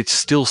 But it's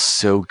still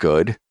so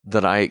good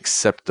that I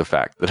accept the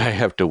fact that I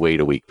have to wait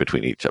a week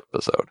between each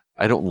episode.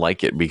 I don't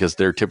like it because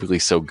they're typically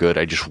so good.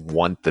 I just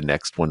want the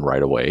next one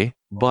right away.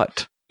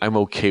 But I'm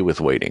okay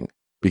with waiting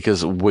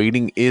because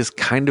waiting is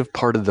kind of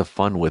part of the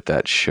fun with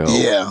that show.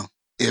 Yeah,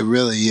 it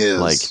really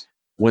is. Like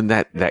when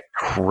that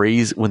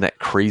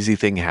crazy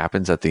thing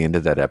happens at the end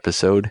of that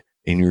episode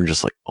and you're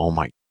just like, oh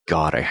my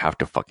God, I have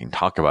to fucking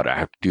talk about it. I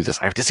have to do this.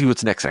 I have to see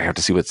what's next. I have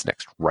to see what's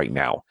next right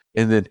now.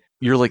 And then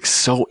you're like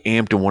so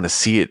amped and want to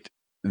see it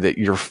that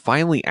you're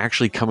finally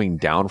actually coming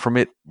down from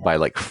it by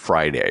like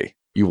Friday.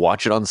 You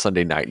watch it on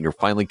Sunday night and you're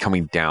finally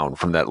coming down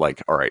from that,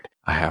 like, all right,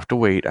 I have to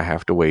wait.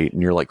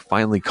 And you're like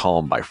finally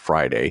calm by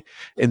Friday.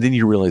 And then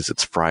you realize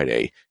it's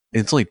Friday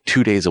and it's only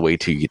 2 days away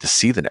till you get to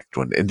see the next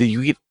one. And then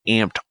you get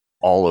amped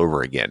all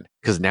over again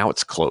because now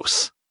it's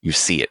close. You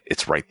see it.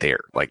 It's right there.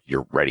 Like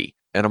you're ready.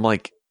 And I'm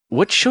like,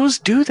 what shows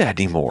do that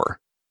anymore?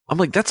 I'm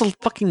like, that's a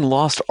fucking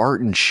lost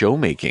art in show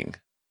making.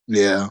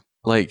 Yeah.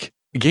 Like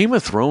Game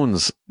of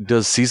Thrones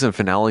does season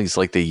finales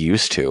like they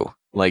used to.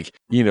 Like,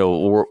 you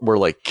know, where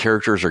like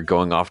characters are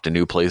going off to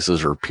new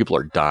places or people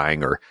are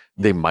dying or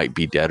they might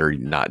be dead or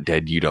not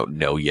dead. You don't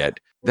know yet.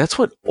 That's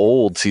what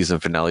old season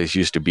finales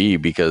used to be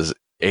because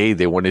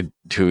they wanted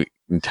to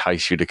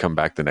entice you to come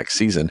back the next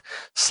season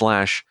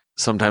 /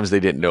 sometimes they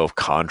didn't know if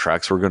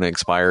contracts were going to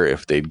expire,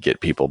 if they'd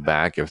get people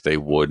back, if they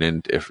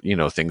wouldn't, if, you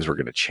know, things were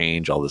going to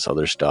change, all this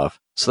other stuff.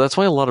 So that's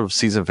why a lot of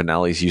season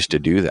finales used to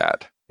do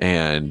that.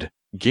 And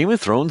Game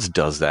of Thrones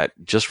does that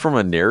just from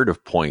a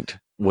narrative point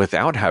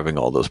without having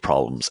all those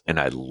problems. And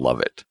I love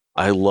it.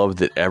 I love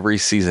that every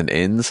season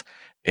ends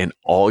and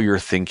all you're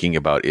thinking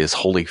about is,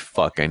 holy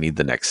fuck, I need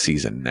the next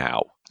season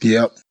now.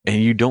 Yep.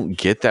 And you don't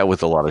get that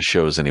with a lot of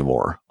shows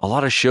anymore. A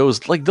lot of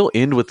shows, like they'll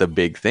end with a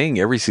big thing.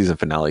 Every season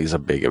finale is a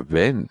big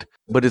event,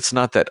 but it's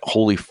not that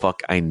holy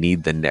fuck, I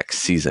need the next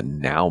season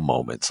now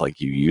moments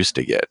like you used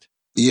to get.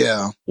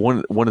 Yeah.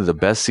 One of the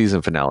best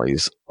season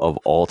finales of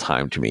all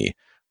time to me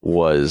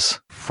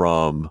was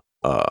from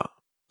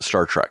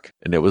Star Trek.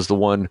 And it was the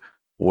one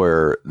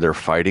where they're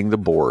fighting the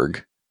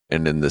Borg.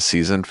 And in the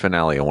season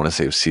finale, I want to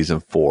say it was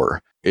season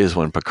 4, is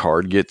when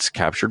Picard gets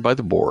captured by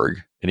the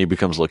Borg and he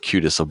becomes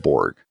Locutus of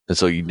Borg. And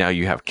so now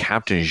you have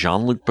Captain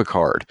Jean-Luc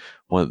Picard,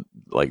 one of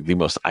like the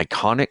most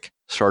iconic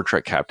Star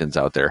Trek captains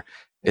out there,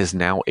 is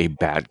now a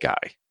bad guy.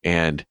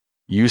 And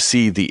you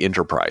see the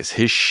Enterprise,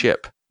 his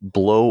ship,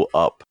 blow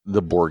up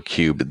the Borg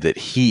cube that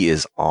he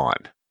is on.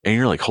 And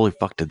you're like, holy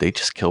fuck, did they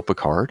just kill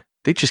Picard?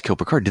 They just killed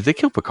Picard. Did they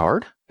kill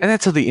Picard? And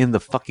that's how they end the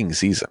fucking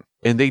season.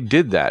 And they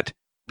did that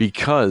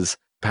because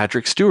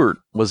Patrick Stewart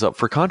was up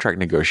for contract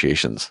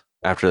negotiations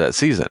after that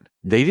season.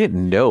 They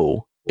didn't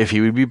know if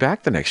he would be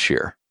back the next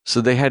year.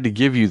 So they had to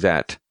give you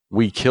that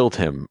we killed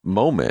him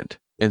moment.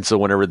 And so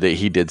whenever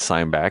he did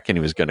sign back and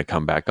he was going to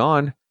come back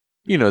on,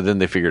 then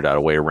they figured out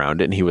a way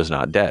around it and he was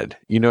not dead.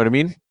 You know what I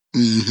mean?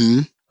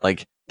 Mm-hmm.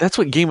 Like, that's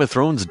what Game of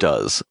Thrones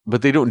does,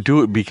 but they don't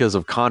do it because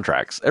of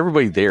contracts.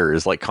 Everybody there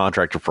is like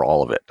contractor for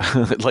all of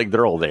it. Like,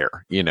 they're all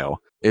there,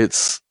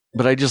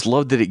 but I just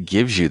love that it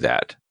gives you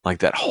that, like,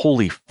 that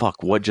holy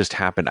fuck, what just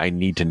happened? I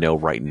need to know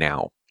right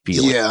now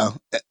feeling. Yeah.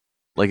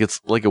 Like,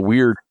 it's like a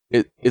weird,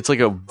 it's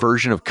like a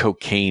version of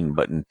cocaine,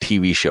 but in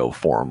TV show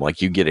form.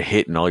 Like, you get a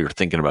hit and all you're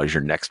thinking about is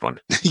your next one.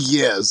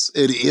 Yes,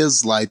 it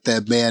is like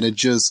that, man. It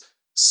just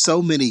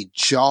so many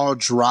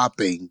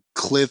jaw-dropping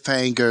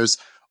cliffhangers,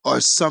 or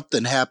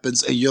something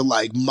happens and you're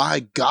like,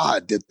 my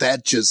God, did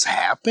that just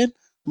happen?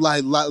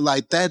 Like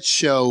that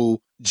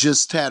show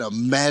just had a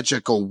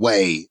magical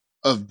way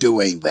of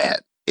doing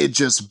that. It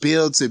just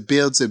builds, it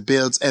builds, it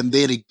builds, and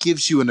then it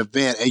gives you an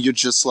event and you're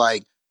just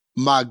like,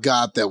 my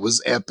God, that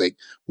was epic.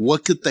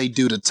 What could they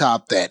do to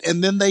top that?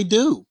 And then they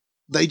do.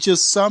 They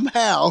just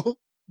somehow,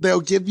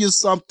 they'll give you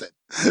something.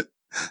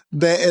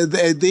 And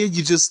then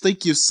you just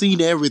think you've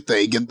seen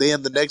everything. And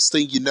then the next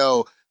thing you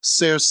know,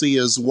 Cersei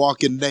is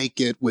walking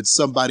naked with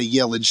somebody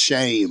yelling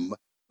shame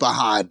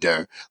behind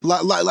her.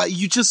 Like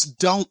you just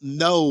don't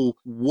know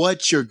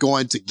what you're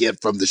going to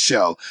get from the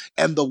show.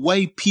 And the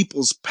way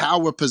people's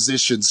power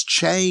positions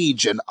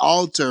change and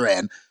alter,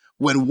 and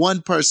when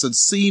one person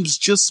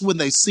when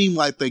they seem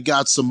like they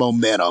got some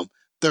momentum,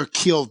 they're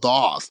killed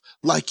off.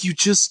 Like, you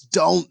just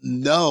don't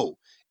know.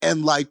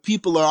 And like,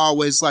 people are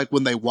always like,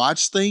 when they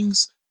watch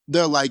things,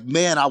 they're like,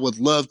 man, I would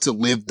love to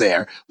live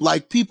there.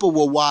 Like, people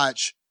will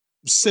watch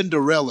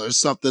Cinderella or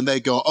something,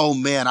 they go, oh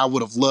man, I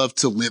would have loved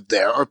to live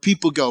there. Or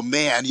people go,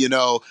 man,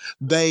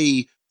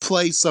 they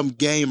play some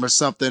game or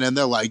something and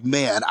they're like,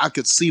 man, I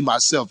could see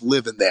myself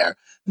living there.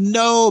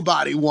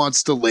 Nobody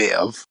wants to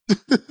live.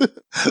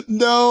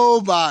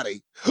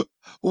 Nobody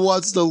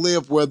wants to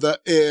live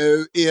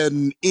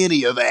in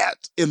any of that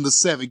in the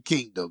Seven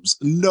Kingdoms.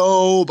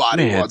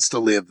 Nobody wants to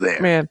live there.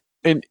 Man,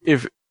 and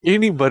if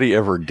anybody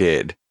ever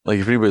did, like,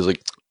 if anybody's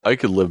like, I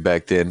could live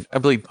back then,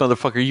 I'd be like,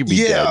 motherfucker, you be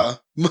dead.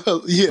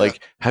 Yeah.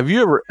 Like, have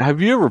you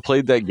ever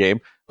played that game?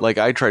 Like,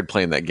 I tried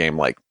playing that game.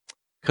 Like,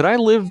 could I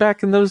live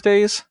back in those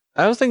days?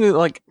 I was thinking,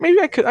 like,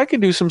 maybe I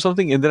could do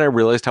something, and then I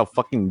realized how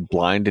fucking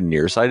blind and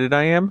nearsighted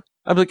I am.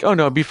 I'd be like, oh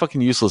no, I'd be fucking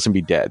useless and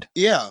be dead.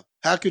 Yeah.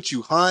 How could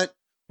you hunt?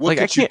 What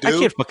like, could I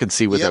can't fucking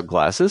see without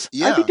glasses.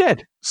 Yeah. I'd be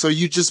dead. So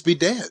you just be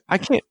dead. I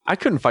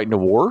couldn't fight in a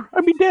war.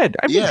 I'd be dead.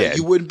 I'd be dead.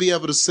 You wouldn't be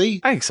able to see.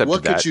 I accept that.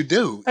 What could you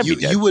do? I'd be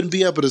dead. You wouldn't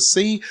be able to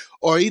see,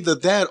 or either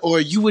that, or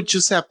you would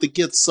just have to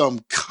get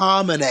some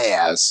common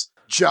ass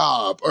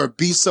job or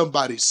be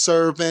somebody's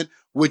servant,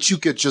 which you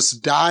could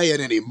just die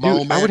at any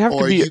moment. I would have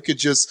to be, you could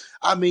just,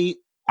 I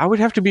would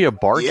have to be a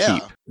barkeep. Yeah.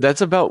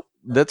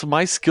 That's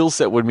my skill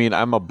set would mean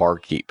I'm a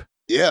barkeep.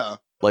 Yeah.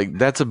 Like,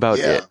 that's about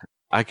it.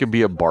 I could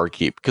be a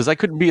barkeep because I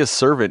couldn't be a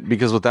servant,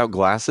 because without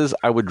glasses,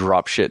 I would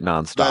drop shit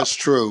nonstop.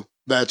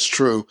 That's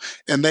true.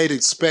 And they'd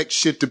expect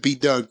shit to be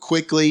done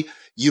quickly.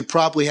 You'd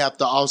probably have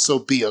to also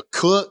be a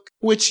cook,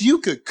 which you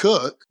could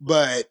cook,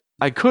 but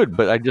I could,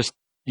 but I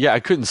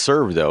couldn't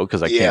serve though,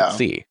 because I can't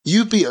see.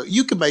 You'd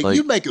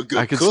make a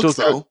good cook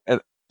though.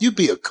 You'd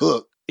be a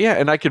cook. Yeah,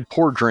 and I could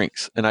pour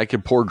drinks, and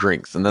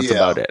that's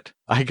about it.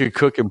 I could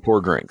cook and pour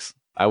drinks.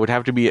 I would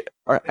have to be,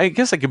 I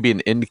guess I could be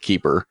an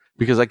innkeeper,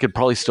 because I could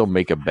probably still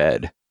make a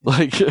bed.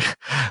 Like,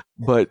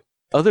 but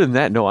other than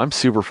that, no, I'm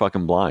super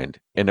fucking blind,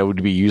 and I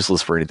would be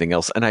useless for anything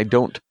else.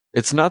 And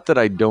it's not that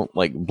I don't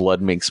like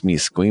blood makes me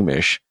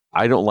squeamish.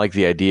 I don't like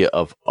the idea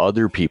of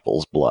other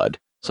people's blood.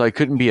 So I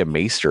couldn't be a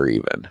maester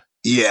even.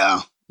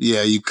 Yeah,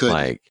 you could.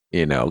 Like,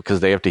 because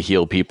they have to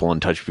heal people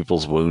and touch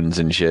people's wounds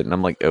and shit. And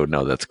I'm like, oh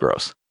no, that's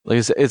gross. Like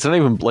I said, it's not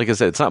even, like I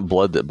said, it's not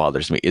blood that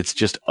bothers me. It's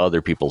just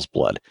other people's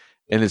blood.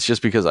 And it's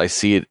just because I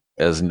see it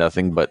as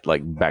nothing but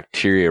like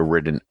bacteria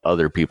ridden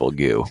other people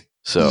goo.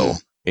 So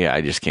yeah,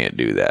 I just can't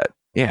do that.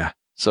 Yeah.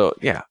 So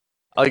yeah,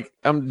 like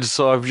I've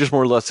just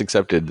more or less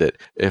accepted that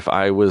if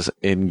I was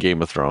in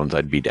Game of Thrones,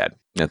 I'd be dead.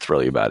 That's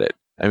really about it.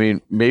 I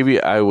mean, maybe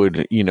I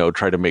would,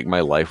 try to make my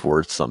life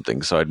worth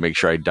something. So I'd make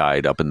sure I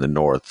died up in the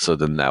north. So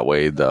then that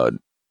way the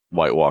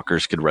White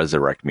Walkers could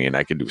resurrect me and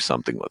I could do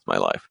something with my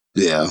life.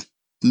 Yeah.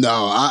 No,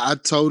 I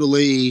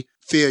totally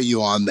feel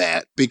you on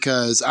that,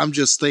 because I'm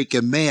just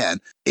thinking, man,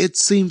 it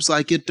seems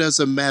like it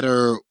doesn't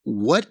matter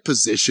what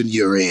position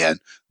you're in.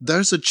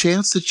 There's a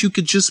chance that you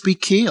could just be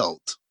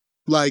killed.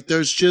 Like,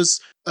 there's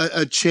just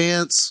a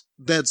chance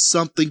that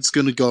something's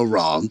going to go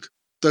wrong.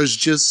 There's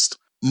just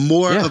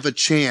more of a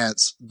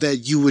chance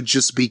that you would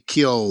just be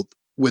killed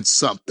with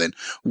something,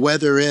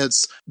 whether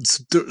it's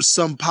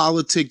some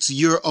politics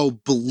you're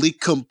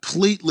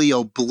completely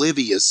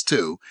oblivious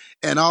to,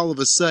 and all of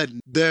a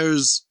sudden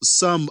there's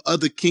some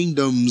other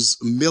kingdom's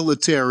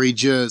military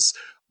just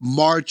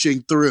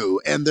marching through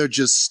and they're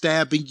just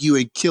stabbing you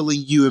and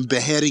killing you and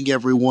beheading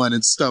everyone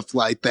and stuff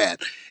like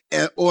that.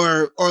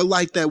 Or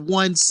like that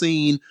one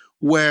scene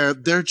where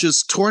they're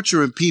just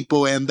torturing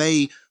people and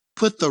they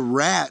put the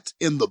rat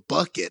in the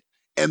bucket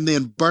and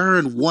then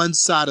burn one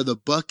side of the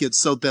bucket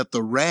so that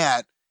the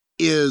rat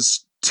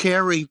is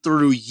tearing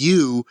through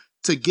you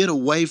to get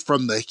away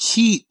from the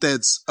heat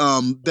that's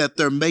that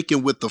they're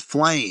making with the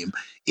flame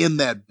in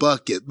that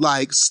bucket.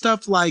 Like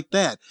stuff like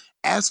that.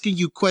 Asking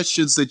you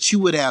questions that you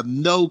would have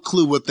no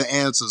clue what the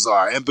answers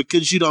are. And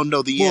because you don't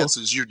know the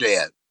answers, you're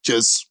dead.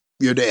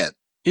 You're dead.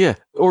 Yeah.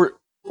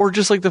 Or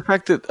just like the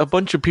fact that a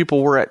bunch of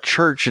people were at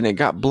church and it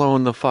got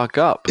blown the fuck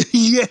up.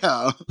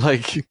 Yeah.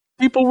 Like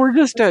people were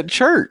just at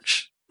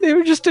church. They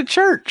were just at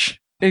church.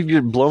 They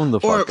get blown the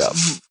fuck up.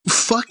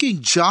 Fucking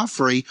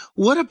Joffrey.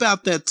 What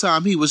about that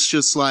time he was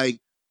just like,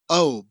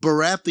 oh,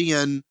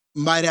 Baratheon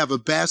might have a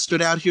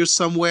bastard out here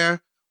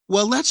somewhere.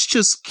 Well, let's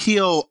just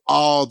kill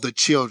all the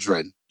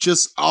children.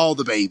 Just all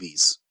the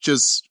babies.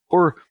 Just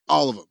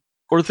all of them.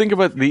 Or think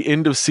about the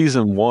end of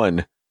season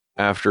 1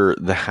 after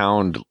the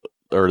Hound,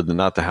 or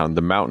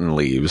the Mountain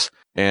leaves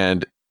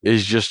and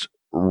is just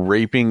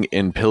raping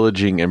and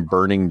pillaging and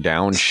burning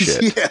down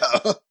shit.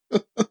 Yeah.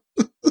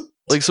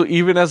 Like, so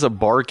even as a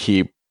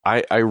barkeep,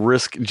 I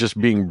risk just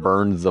being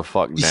burned the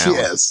fuck down.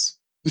 Yes.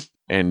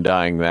 And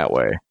dying that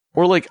way.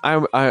 Or like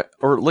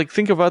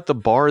think about the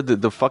bar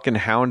that the fucking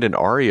Hound and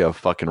Arya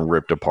fucking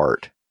ripped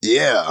apart.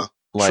 Yeah.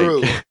 Like,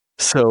 true.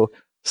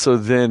 So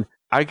then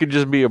I could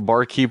just be a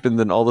barkeep and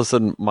then all of a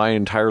sudden my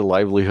entire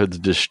livelihood's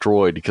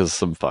destroyed because of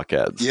some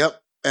fuckheads. Yep.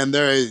 And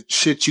there is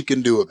shit you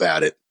can do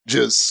about it.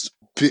 Just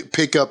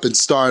pick up and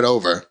start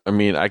over. I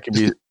mean, I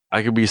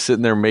could be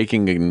sitting there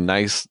making a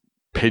nice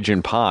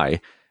pigeon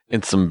pie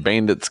and some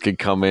bandits could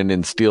come in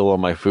and steal all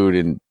my food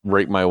and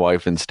rape my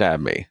wife and stab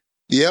me.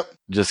 Yep.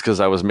 Just because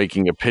I was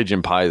making a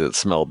pigeon pie that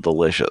smelled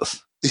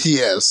delicious.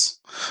 Yes.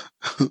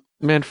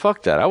 Man,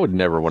 fuck that. I would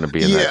never want to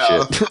be in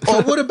that shit.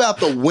 Or what about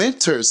the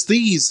winters?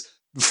 These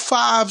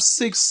 5,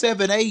 6,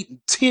 7, 8, and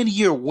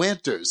 10-year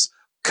winters.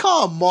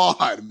 Come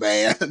on,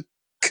 man.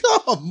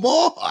 Come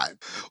on.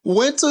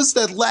 Winters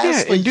that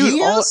last for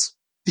years?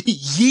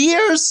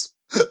 Years?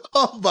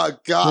 Oh my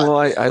God.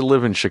 Well, I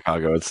live in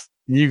Chicago.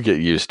 You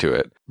get used to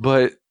it.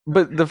 But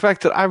the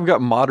fact that I've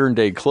got modern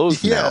day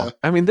clothes now,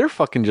 I mean, they're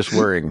fucking just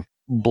wearing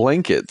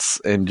blankets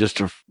and just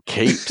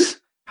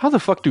capes. How the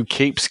fuck do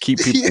capes keep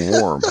people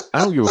warm?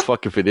 I don't give a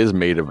fuck if it is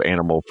made of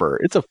animal fur.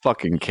 It's a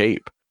fucking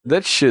cape.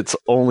 That shit's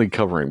only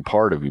covering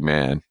part of you,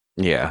 man.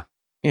 Yeah.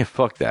 Yeah,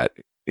 fuck that.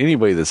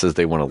 Anybody that says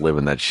they want to live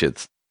in that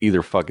shit's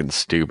either fucking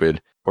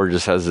stupid or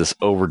just has this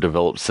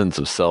overdeveloped sense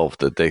of self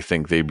that they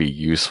think they'd be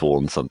useful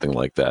in something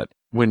like that,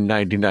 when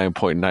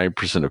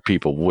 99.9% of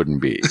people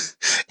wouldn't be.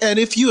 And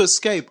if you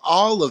escape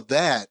all of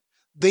that,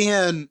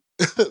 then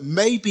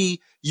maybe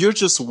you're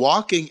just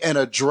walking and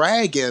a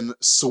dragon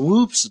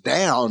swoops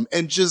down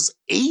and just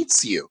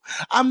eats you.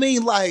 I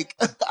mean, like,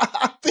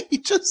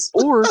 just...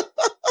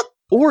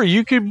 Or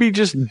you could be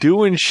just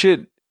doing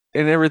shit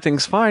and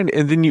everything's fine,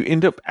 and then you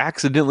end up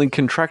accidentally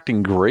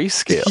contracting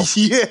grayscale.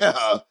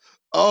 Yeah.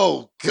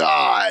 Oh,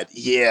 God.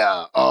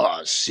 Yeah.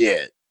 Oh,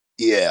 shit.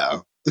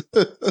 Yeah.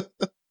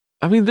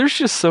 I mean, there's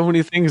just so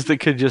many things that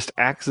could just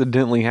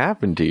accidentally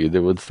happen to you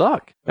that would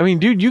suck. I mean,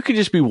 dude, you could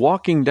just be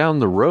walking down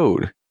the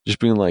road, just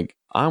being like,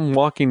 I'm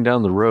walking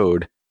down the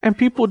road, and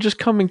people just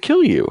come and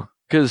kill you.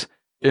 Because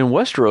in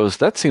Westeros,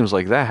 that seems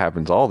like that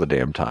happens all the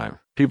damn time.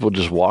 People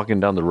just walking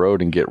down the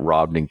road and get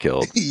robbed and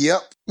killed.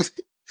 Yep.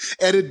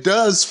 And it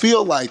does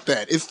feel like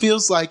that. It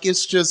feels like it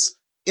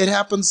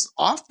happens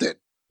often.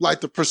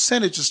 Like the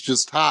percentage is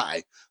just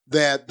high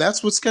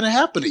that's what's going to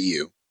happen to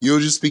you. You'll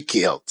just be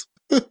killed.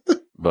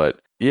 But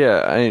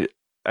yeah,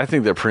 I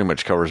think that pretty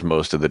much covers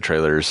most of the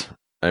trailers.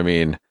 I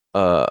mean,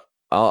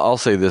 I'll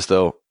say this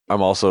though.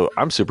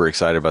 I'm super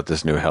excited about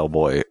this new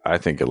Hellboy. I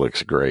think it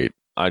looks great.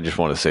 I just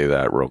want to say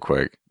that real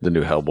quick. The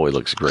new Hellboy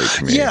looks great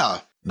to me. Yeah.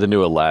 The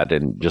new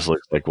Aladdin just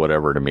looks like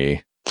whatever to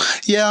me.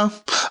 Yeah.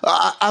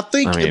 I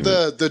think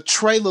the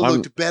trailer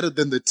looked better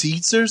than the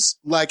teasers.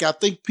 Like, I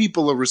think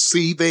people are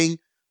receiving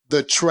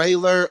the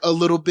trailer a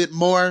little bit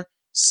more.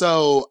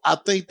 So I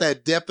think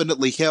that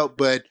definitely helped.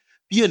 But,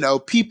 you know,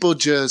 people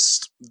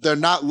they're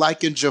not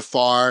liking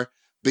Jafar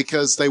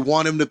because they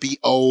want him to be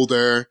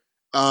older.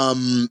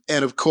 And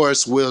of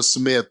course, Will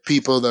Smith,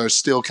 people that are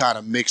still kind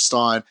of mixed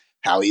on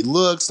how he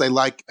looks. They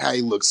like how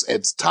he looks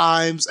at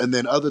times. And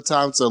then other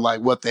times they're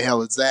like, what the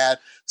hell is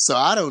that? So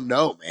I don't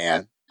know,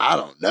 man. I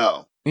don't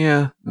know.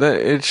 Yeah,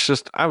 it's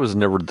just, I was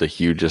never the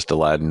hugest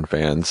Aladdin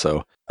fan.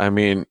 So, I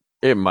mean,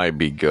 it might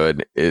be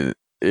good. It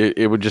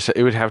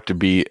would have to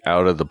be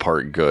out of the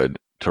park good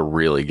to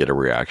really get a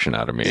reaction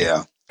out of me.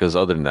 Yeah. Because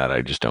other than that,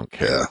 I just don't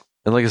care. Yeah.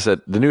 And like I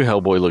said, the new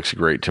Hellboy looks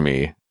great to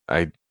me.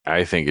 I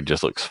think it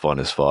just looks fun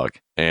as fuck.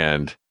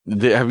 And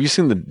did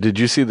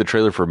you see the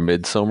trailer for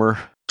Midsommar?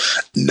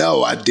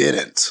 No, I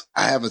didn't.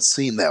 I haven't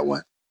seen that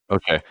one.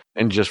 Okay.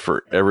 And just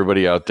for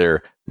everybody out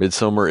there,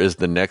 Midsommar is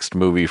the next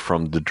movie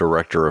from the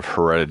director of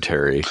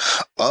Hereditary.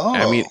 Oh.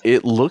 I mean,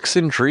 it looks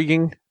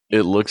intriguing.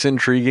 It's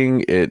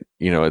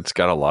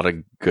got a lot of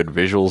good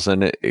visuals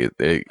in it.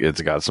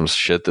 It's got some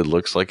shit that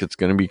looks like it's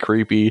going to be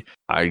creepy.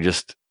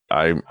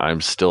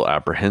 I'm still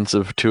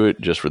apprehensive to it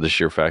just for the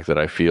sheer fact that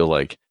I feel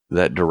like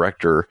that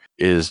director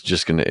is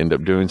just going to end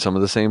up doing some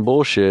of the same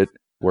bullshit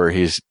where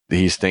he's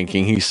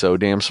thinking he's so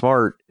damn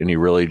smart and he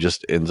really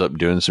just ends up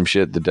doing some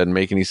shit that doesn't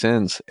make any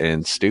sense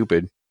and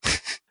stupid.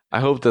 I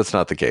hope that's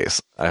not the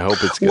case. I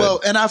hope it's good.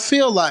 Well, and I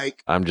feel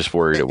like I'm just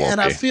worried it won't and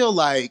be. I feel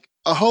like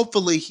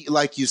hopefully,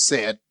 like you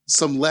said,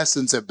 some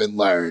lessons have been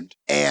learned,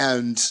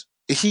 and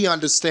he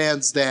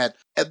understands that.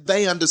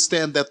 They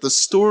understand that the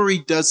story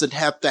doesn't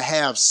have to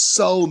have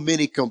so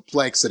many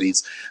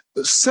complexities.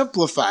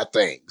 Simplify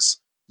things.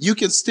 You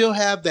can still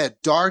have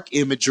that dark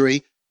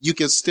imagery. You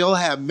can still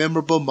have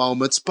memorable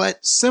moments,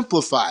 but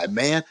simplify it,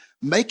 man.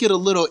 Make it a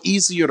little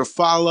easier to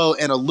follow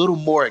and a little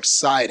more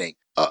exciting.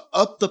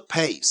 Up the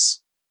pace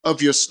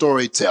of your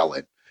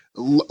storytelling.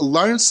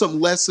 Learn some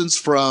lessons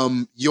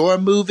from your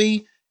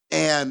movie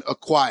and A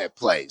Quiet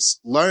Place.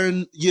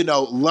 Learn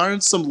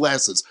some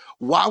lessons.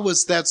 Why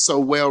was that so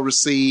well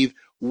received?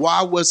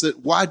 Why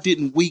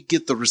didn't we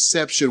get the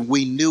reception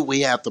we knew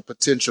we had the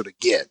potential to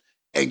get?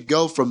 And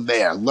go from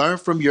there. Learn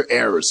from your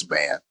errors,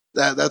 man.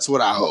 That's what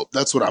I hope.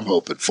 That's what I'm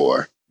hoping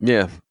for.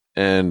 Yeah.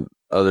 And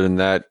other than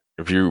that,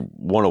 if you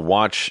want to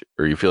watch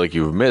or you feel like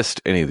you've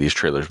missed any of these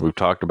trailers we've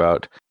talked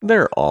about,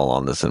 they're all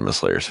on the Cinema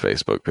Slayers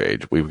Facebook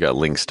page. We've got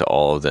links to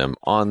all of them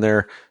on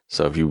there.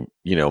 So if you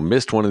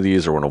missed one of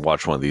these or want to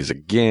watch one of these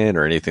again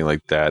or anything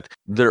like that,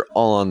 they're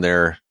all on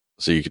there.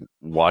 So you can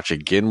watch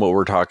again what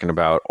we're talking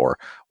about or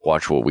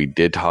watch what we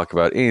did talk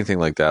about, anything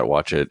like that,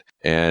 watch it.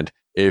 And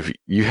if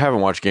you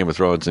haven't watched Game of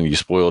Thrones and you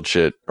spoiled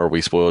shit or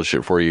we spoiled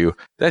shit for you,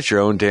 that's your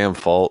own damn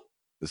fault.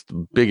 It's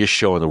the biggest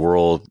show in the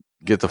world.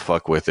 Get the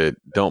fuck with it.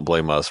 Don't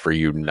blame us for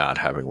you not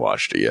having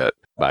watched it yet.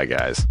 Bye,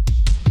 guys.